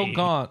play lolly.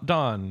 Until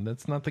Dawn.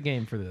 That's not the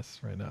game for this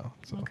right now.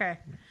 So. Okay.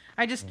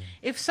 I just,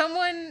 if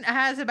someone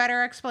has a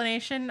better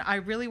explanation, I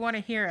really want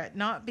to hear it.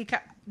 Not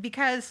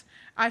because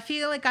I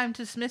feel like I'm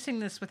dismissing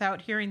this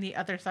without hearing the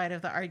other side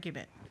of the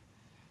argument.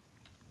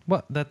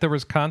 What? That there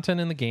was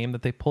content in the game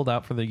that they pulled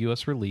out for the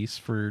U.S. release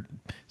for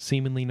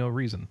seemingly no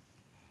reason.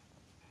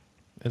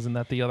 Isn't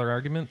that the other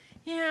argument?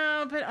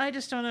 Yeah, but I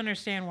just don't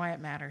understand why it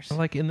matters.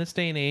 Like, in this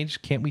day and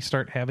age, can't we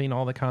start having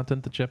all the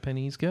content the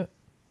Japanese get?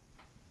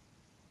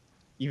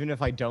 Even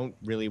if I don't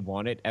really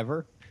want it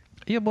ever?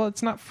 Yeah, well,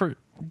 it's not for...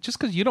 Just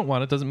because you don't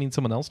want it doesn't mean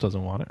someone else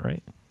doesn't want it,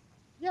 right?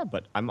 Yeah,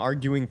 but I'm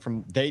arguing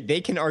from...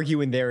 They can argue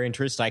in their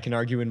interest, I can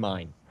argue in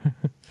mine.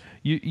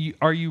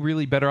 Are you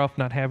really better off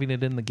not having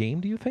it in the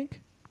game, do you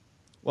think?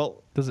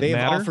 Well, Does it they've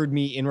matter? offered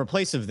me, in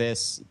replace of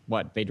this,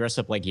 what, they dress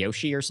up like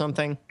Yoshi or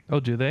something? Oh,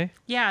 do they?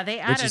 Yeah, they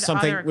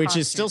added Which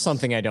is still costumes.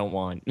 something I don't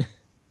want.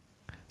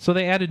 So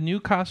they added new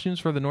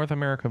costumes for the North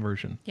America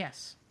version.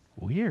 Yes.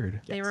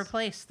 Weird. They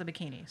replaced the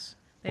bikinis.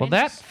 They Well, didn't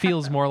that just cut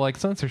feels them. more like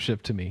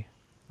censorship to me.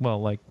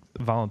 Well, like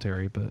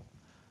voluntary, but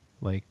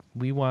like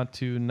we want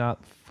to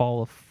not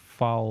fall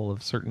foul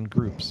of certain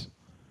groups.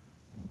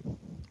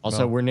 Also,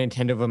 Well- we're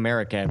Nintendo of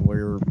America, and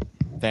we're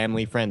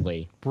family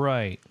friendly.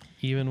 Right.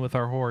 Even with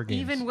our horror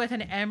games. Even with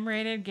an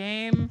M-rated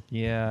game.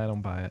 Yeah, I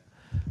don't buy it.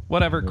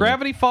 Whatever.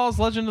 Gravity Falls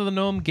Legend of the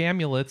Gnome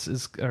Gemulets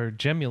is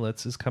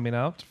coming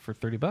out for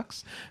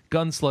 $30.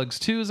 Gunslugs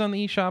 2 is on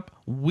the eShop.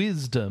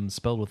 Wisdom,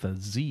 spelled with a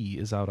Z,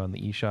 is out on the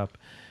eShop.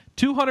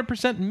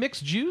 200%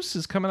 Mixed Juice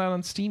is coming out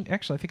on Steam.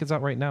 Actually, I think it's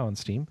out right now on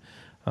Steam,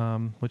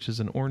 which is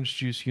an orange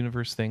juice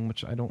universe thing,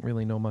 which I don't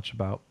really know much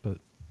about, but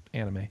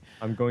anime.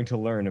 I'm going to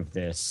learn of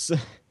this.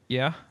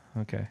 Yeah?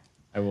 Okay.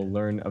 I will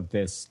learn of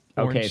this.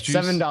 Orange Okay, it's juice.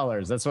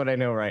 $7. That's what I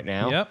know right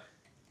now. Yep.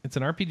 It's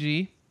an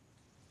RPG.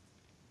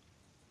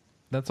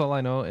 That's all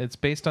I know. It's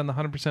based on the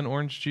 100%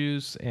 orange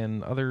juice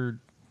and other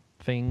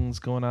things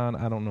going on.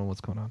 I don't know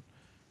what's going on.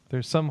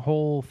 There's some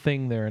whole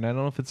thing there, and I don't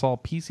know if it's all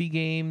PC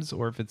games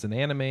or if it's an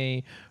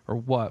anime or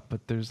what,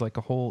 but there's like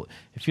a whole...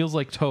 It feels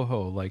like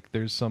Toho. Like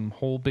there's some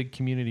whole big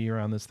community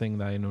around this thing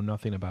that I know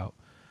nothing about.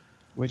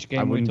 Which game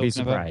I are we wouldn't be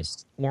talking about?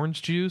 surprised.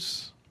 Orange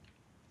juice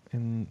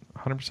and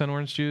 100%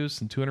 orange juice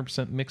and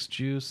 200% mixed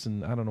juice,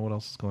 and I don't know what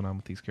else is going on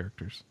with these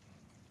characters.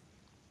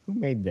 Who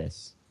made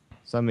this?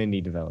 Some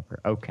indie developer.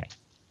 Okay.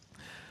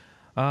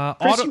 Chris,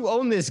 Chris, you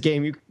own this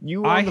game.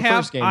 You own the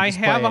first game. I Just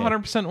have play it.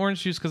 100%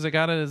 orange juice because I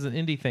got it as an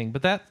indie thing.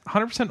 But that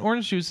 100%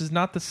 orange juice is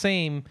not the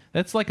same.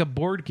 That's like a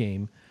board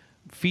game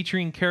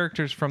featuring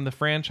characters from the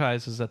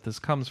franchises that this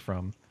comes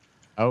from.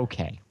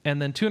 Okay.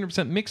 And then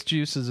 200% mixed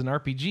juice is an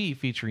RPG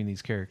featuring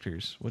these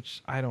characters,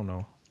 which I don't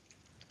know.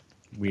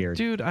 Weird.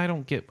 Dude, I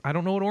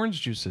don't know what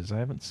orange juice is. I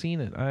haven't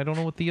seen it. I don't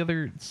know what the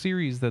other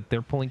series that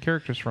they're pulling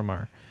characters from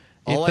are.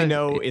 All I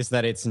know is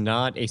that it's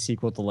not a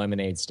sequel to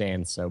Lemonade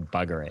Stand, so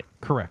bugger it.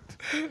 Correct.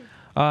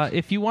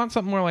 If you want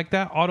something more like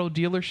that, Auto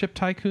Dealership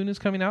Tycoon is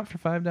coming out for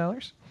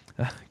 $5.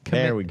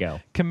 There we go.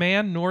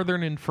 Command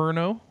Northern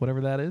Inferno, whatever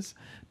that is.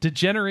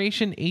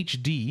 Degeneration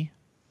HD.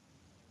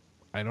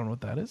 I don't know what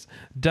that is.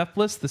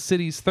 Deathless, The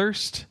City's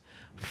Thirst.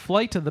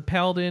 Flight of the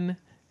Paladin.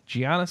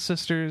 Gianna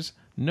Sisters.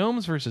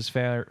 Gnomes vs.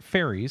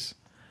 Fairies.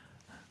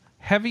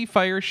 Heavy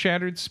Fire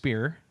Shattered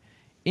Spear.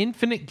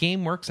 Infinite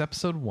Gameworks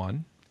Episode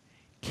 1.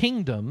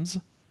 Kingdoms,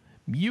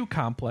 Mew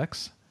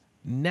Complex,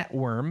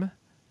 Networm,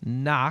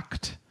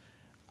 Noct,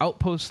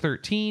 Outpost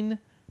 13,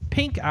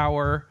 Pink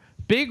Hour,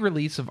 big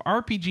release of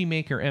RPG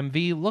Maker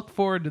MV. Look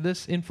forward to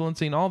this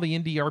influencing all the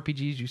indie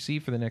RPGs you see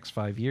for the next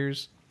 5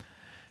 years.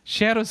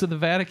 Shadows of the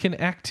Vatican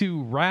Act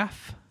 2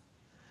 Wrath,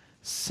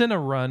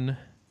 Cinnarun,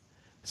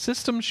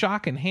 System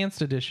Shock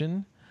Enhanced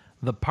Edition,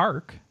 The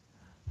Park,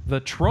 The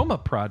Trauma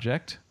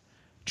Project,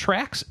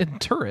 Tracks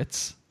and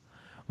Turrets,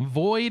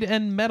 Void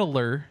and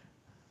Meddler,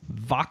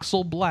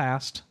 Voxel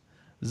Blast,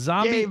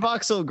 Zombie... Yay,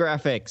 voxel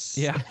graphics.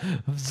 Yeah,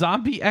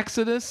 Zombie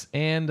Exodus,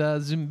 and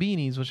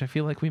Zumbinis, which I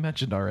feel like we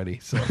mentioned already.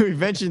 So We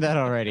mentioned that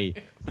already.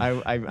 I'm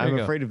you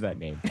go. afraid of that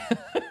name.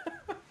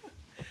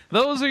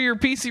 those are your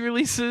PC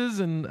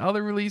releases and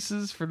other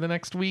releases for the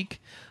next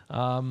week.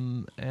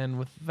 And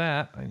with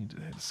that, I need to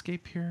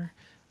escape here.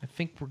 I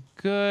think we're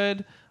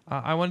good.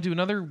 I want to do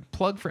another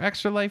plug for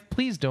Extra Life.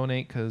 Please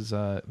donate because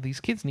these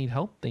kids need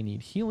help. They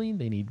need healing.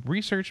 They need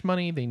research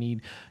money. They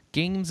need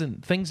games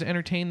and things to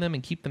entertain them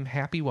and keep them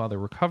happy while they're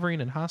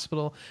recovering in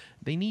hospital.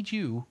 They need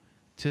you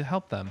to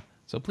help them.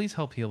 So please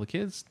help heal the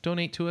kids.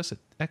 Donate to us at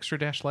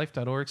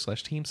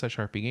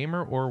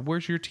extra-life.org/team/rpgamer. Or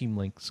where's your team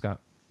link, Scott?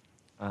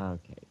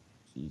 Okay.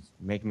 She's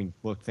making me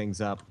look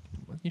things up.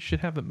 You should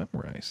have it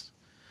memorized.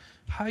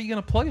 How are you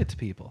going to plug it to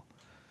people?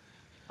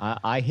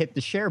 I hit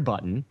the share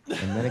button,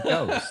 and then it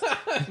goes.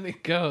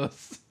 It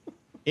goes.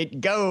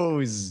 It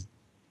goes.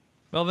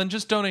 Well, then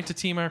just donate to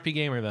Team RP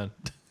Gamer then.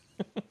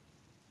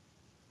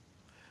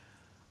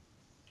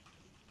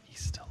 He's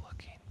still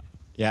looking.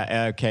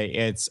 Yeah, okay.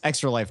 It's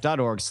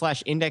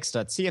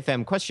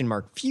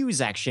extralife.org/index.cfm ? Fuse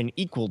action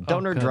equal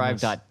donor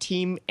drive dot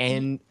team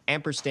and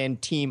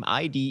ampersand team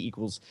ID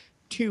equals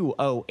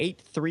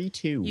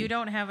 20832. You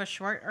don't have a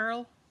short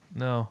Earl?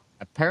 No.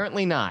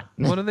 Apparently not.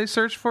 What do they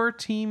search for?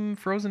 Team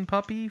Frozen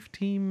Puppy?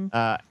 Team...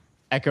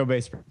 Echo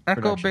Base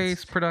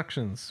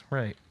Productions,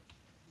 right.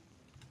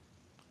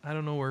 I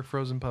don't know where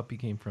Frozen Puppy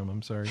came from.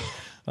 I'm sorry.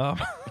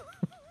 But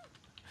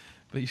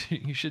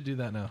you should do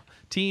that now.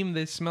 Team,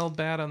 they smell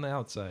bad on the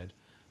outside.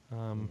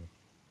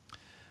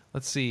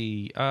 Let's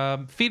see.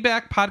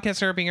 Feedback,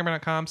 podcast at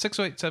rpgamer.com,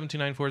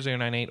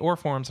 608-729-4098, or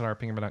forums at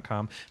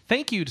rpgamer.com.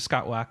 Thank you to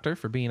Scott Wachter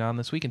for being on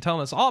this week and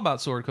telling us all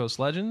about Sword Coast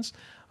Legends.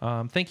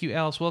 Thank you,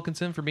 Alice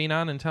Wilkinson, for being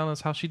on and telling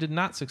us how she did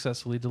not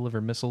successfully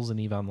deliver missiles in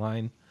EVE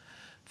Online.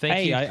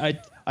 Thank you.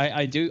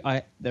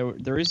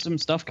 There is some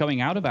stuff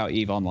coming out about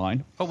EVE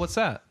Online. Oh, what's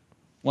that?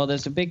 Well,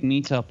 there's a big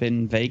meetup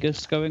in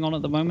Vegas going on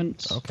at the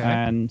moment. Okay.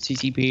 And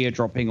CCP are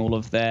dropping all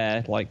of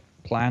their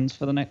plans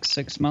for the next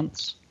 6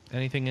 months.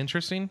 Anything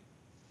interesting?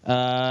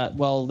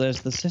 Well,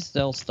 there's the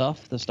Citadel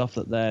stuff, the stuff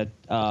that they're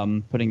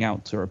putting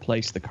out to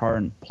replace the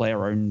current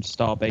player-owned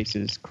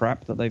Starbases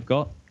crap that they've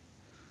got.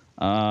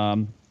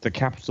 The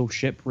capital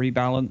ship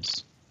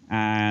rebalance,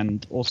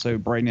 and also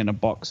Brain in a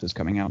Box is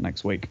coming out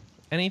next week.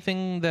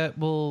 Anything that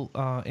will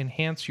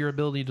enhance your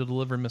ability to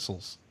deliver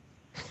missiles?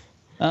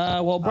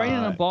 Well, Brain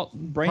in a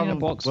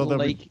Box will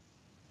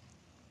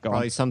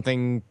probably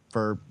something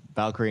for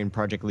Valkyrie and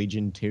Project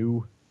Legion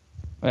 2.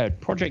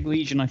 Project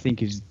Legion, I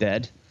think, is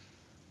dead.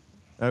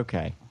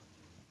 Okay.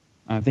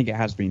 I think it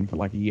has been for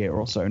like a year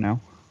or so now.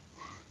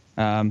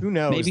 Who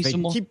knows? Maybe they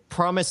some more... keep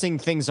promising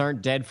things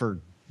aren't dead for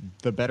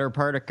the better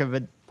part of a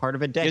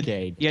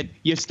decade.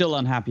 You're still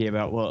unhappy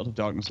about World of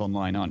Darkness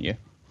Online, aren't you?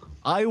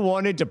 I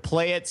wanted to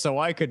play it so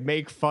I could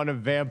make fun of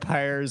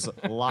vampires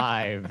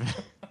live.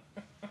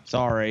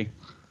 Sorry.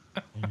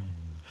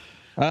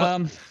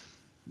 But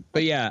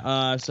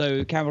yeah,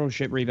 so capital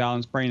ship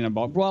rebalance, Brain in a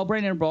Box. Well,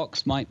 Brain in a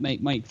Box might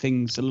make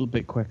things a little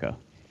bit quicker.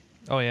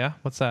 Oh, yeah?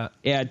 What's that?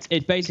 Yeah,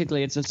 it's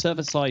basically a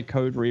server-side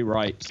code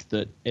rewrite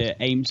that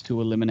aims to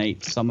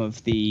eliminate some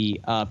of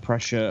the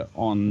pressure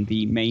on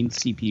the main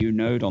CPU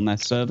node on their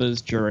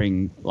servers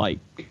during,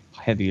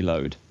 heavy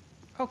load.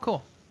 Oh,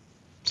 cool.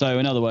 So,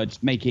 in other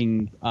words,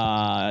 making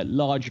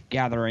large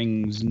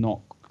gatherings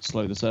not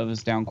slow the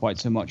servers down quite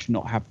so much,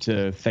 not have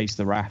to face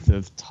the wrath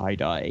of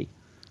tie-dye.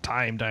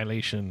 Time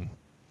dilation.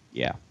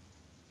 Yeah.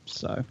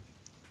 So...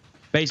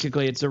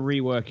 basically, it's a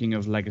reworking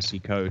of legacy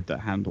code that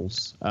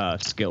handles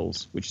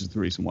skills, which is the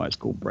reason why it's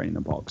called Brain in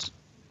a Box.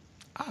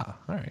 Ah,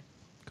 all right.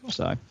 Cool.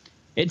 So,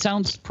 it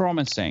sounds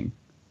promising.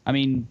 I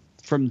mean,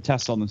 from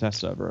tests on the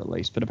test server, at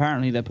least. But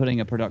apparently, they're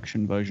putting a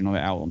production version of it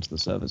out onto the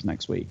servers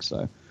next week.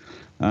 So,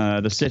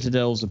 the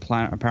Citadels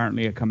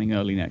apparently are coming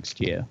early next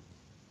year.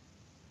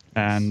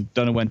 And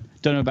don't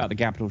know about the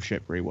capital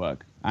ship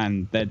rework.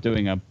 And they're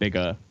doing a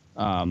bigger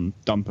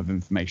dump of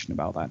information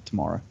about that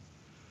tomorrow.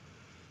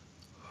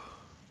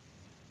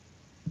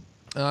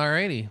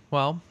 Alrighty.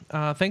 Well,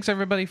 thanks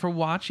everybody for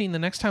watching. The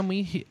next time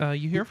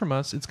you hear from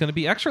us, it's going to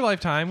be Extra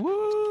Lifetime.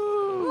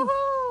 Woo!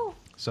 Woohoo!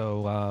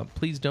 So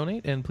please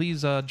donate and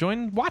please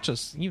watch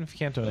us. Even if you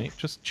can't donate,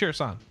 just cheer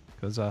us on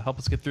because help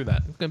us get through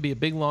that. It's going to be a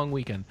big long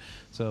weekend,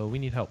 so we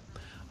need help.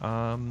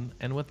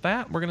 And with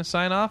that, we're going to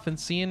sign off and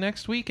see you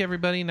next week,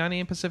 everybody. 9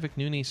 a.m. Pacific,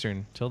 noon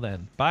Eastern. Till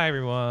then, bye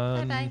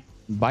everyone. Bye bye.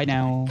 Bye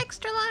now.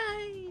 Extra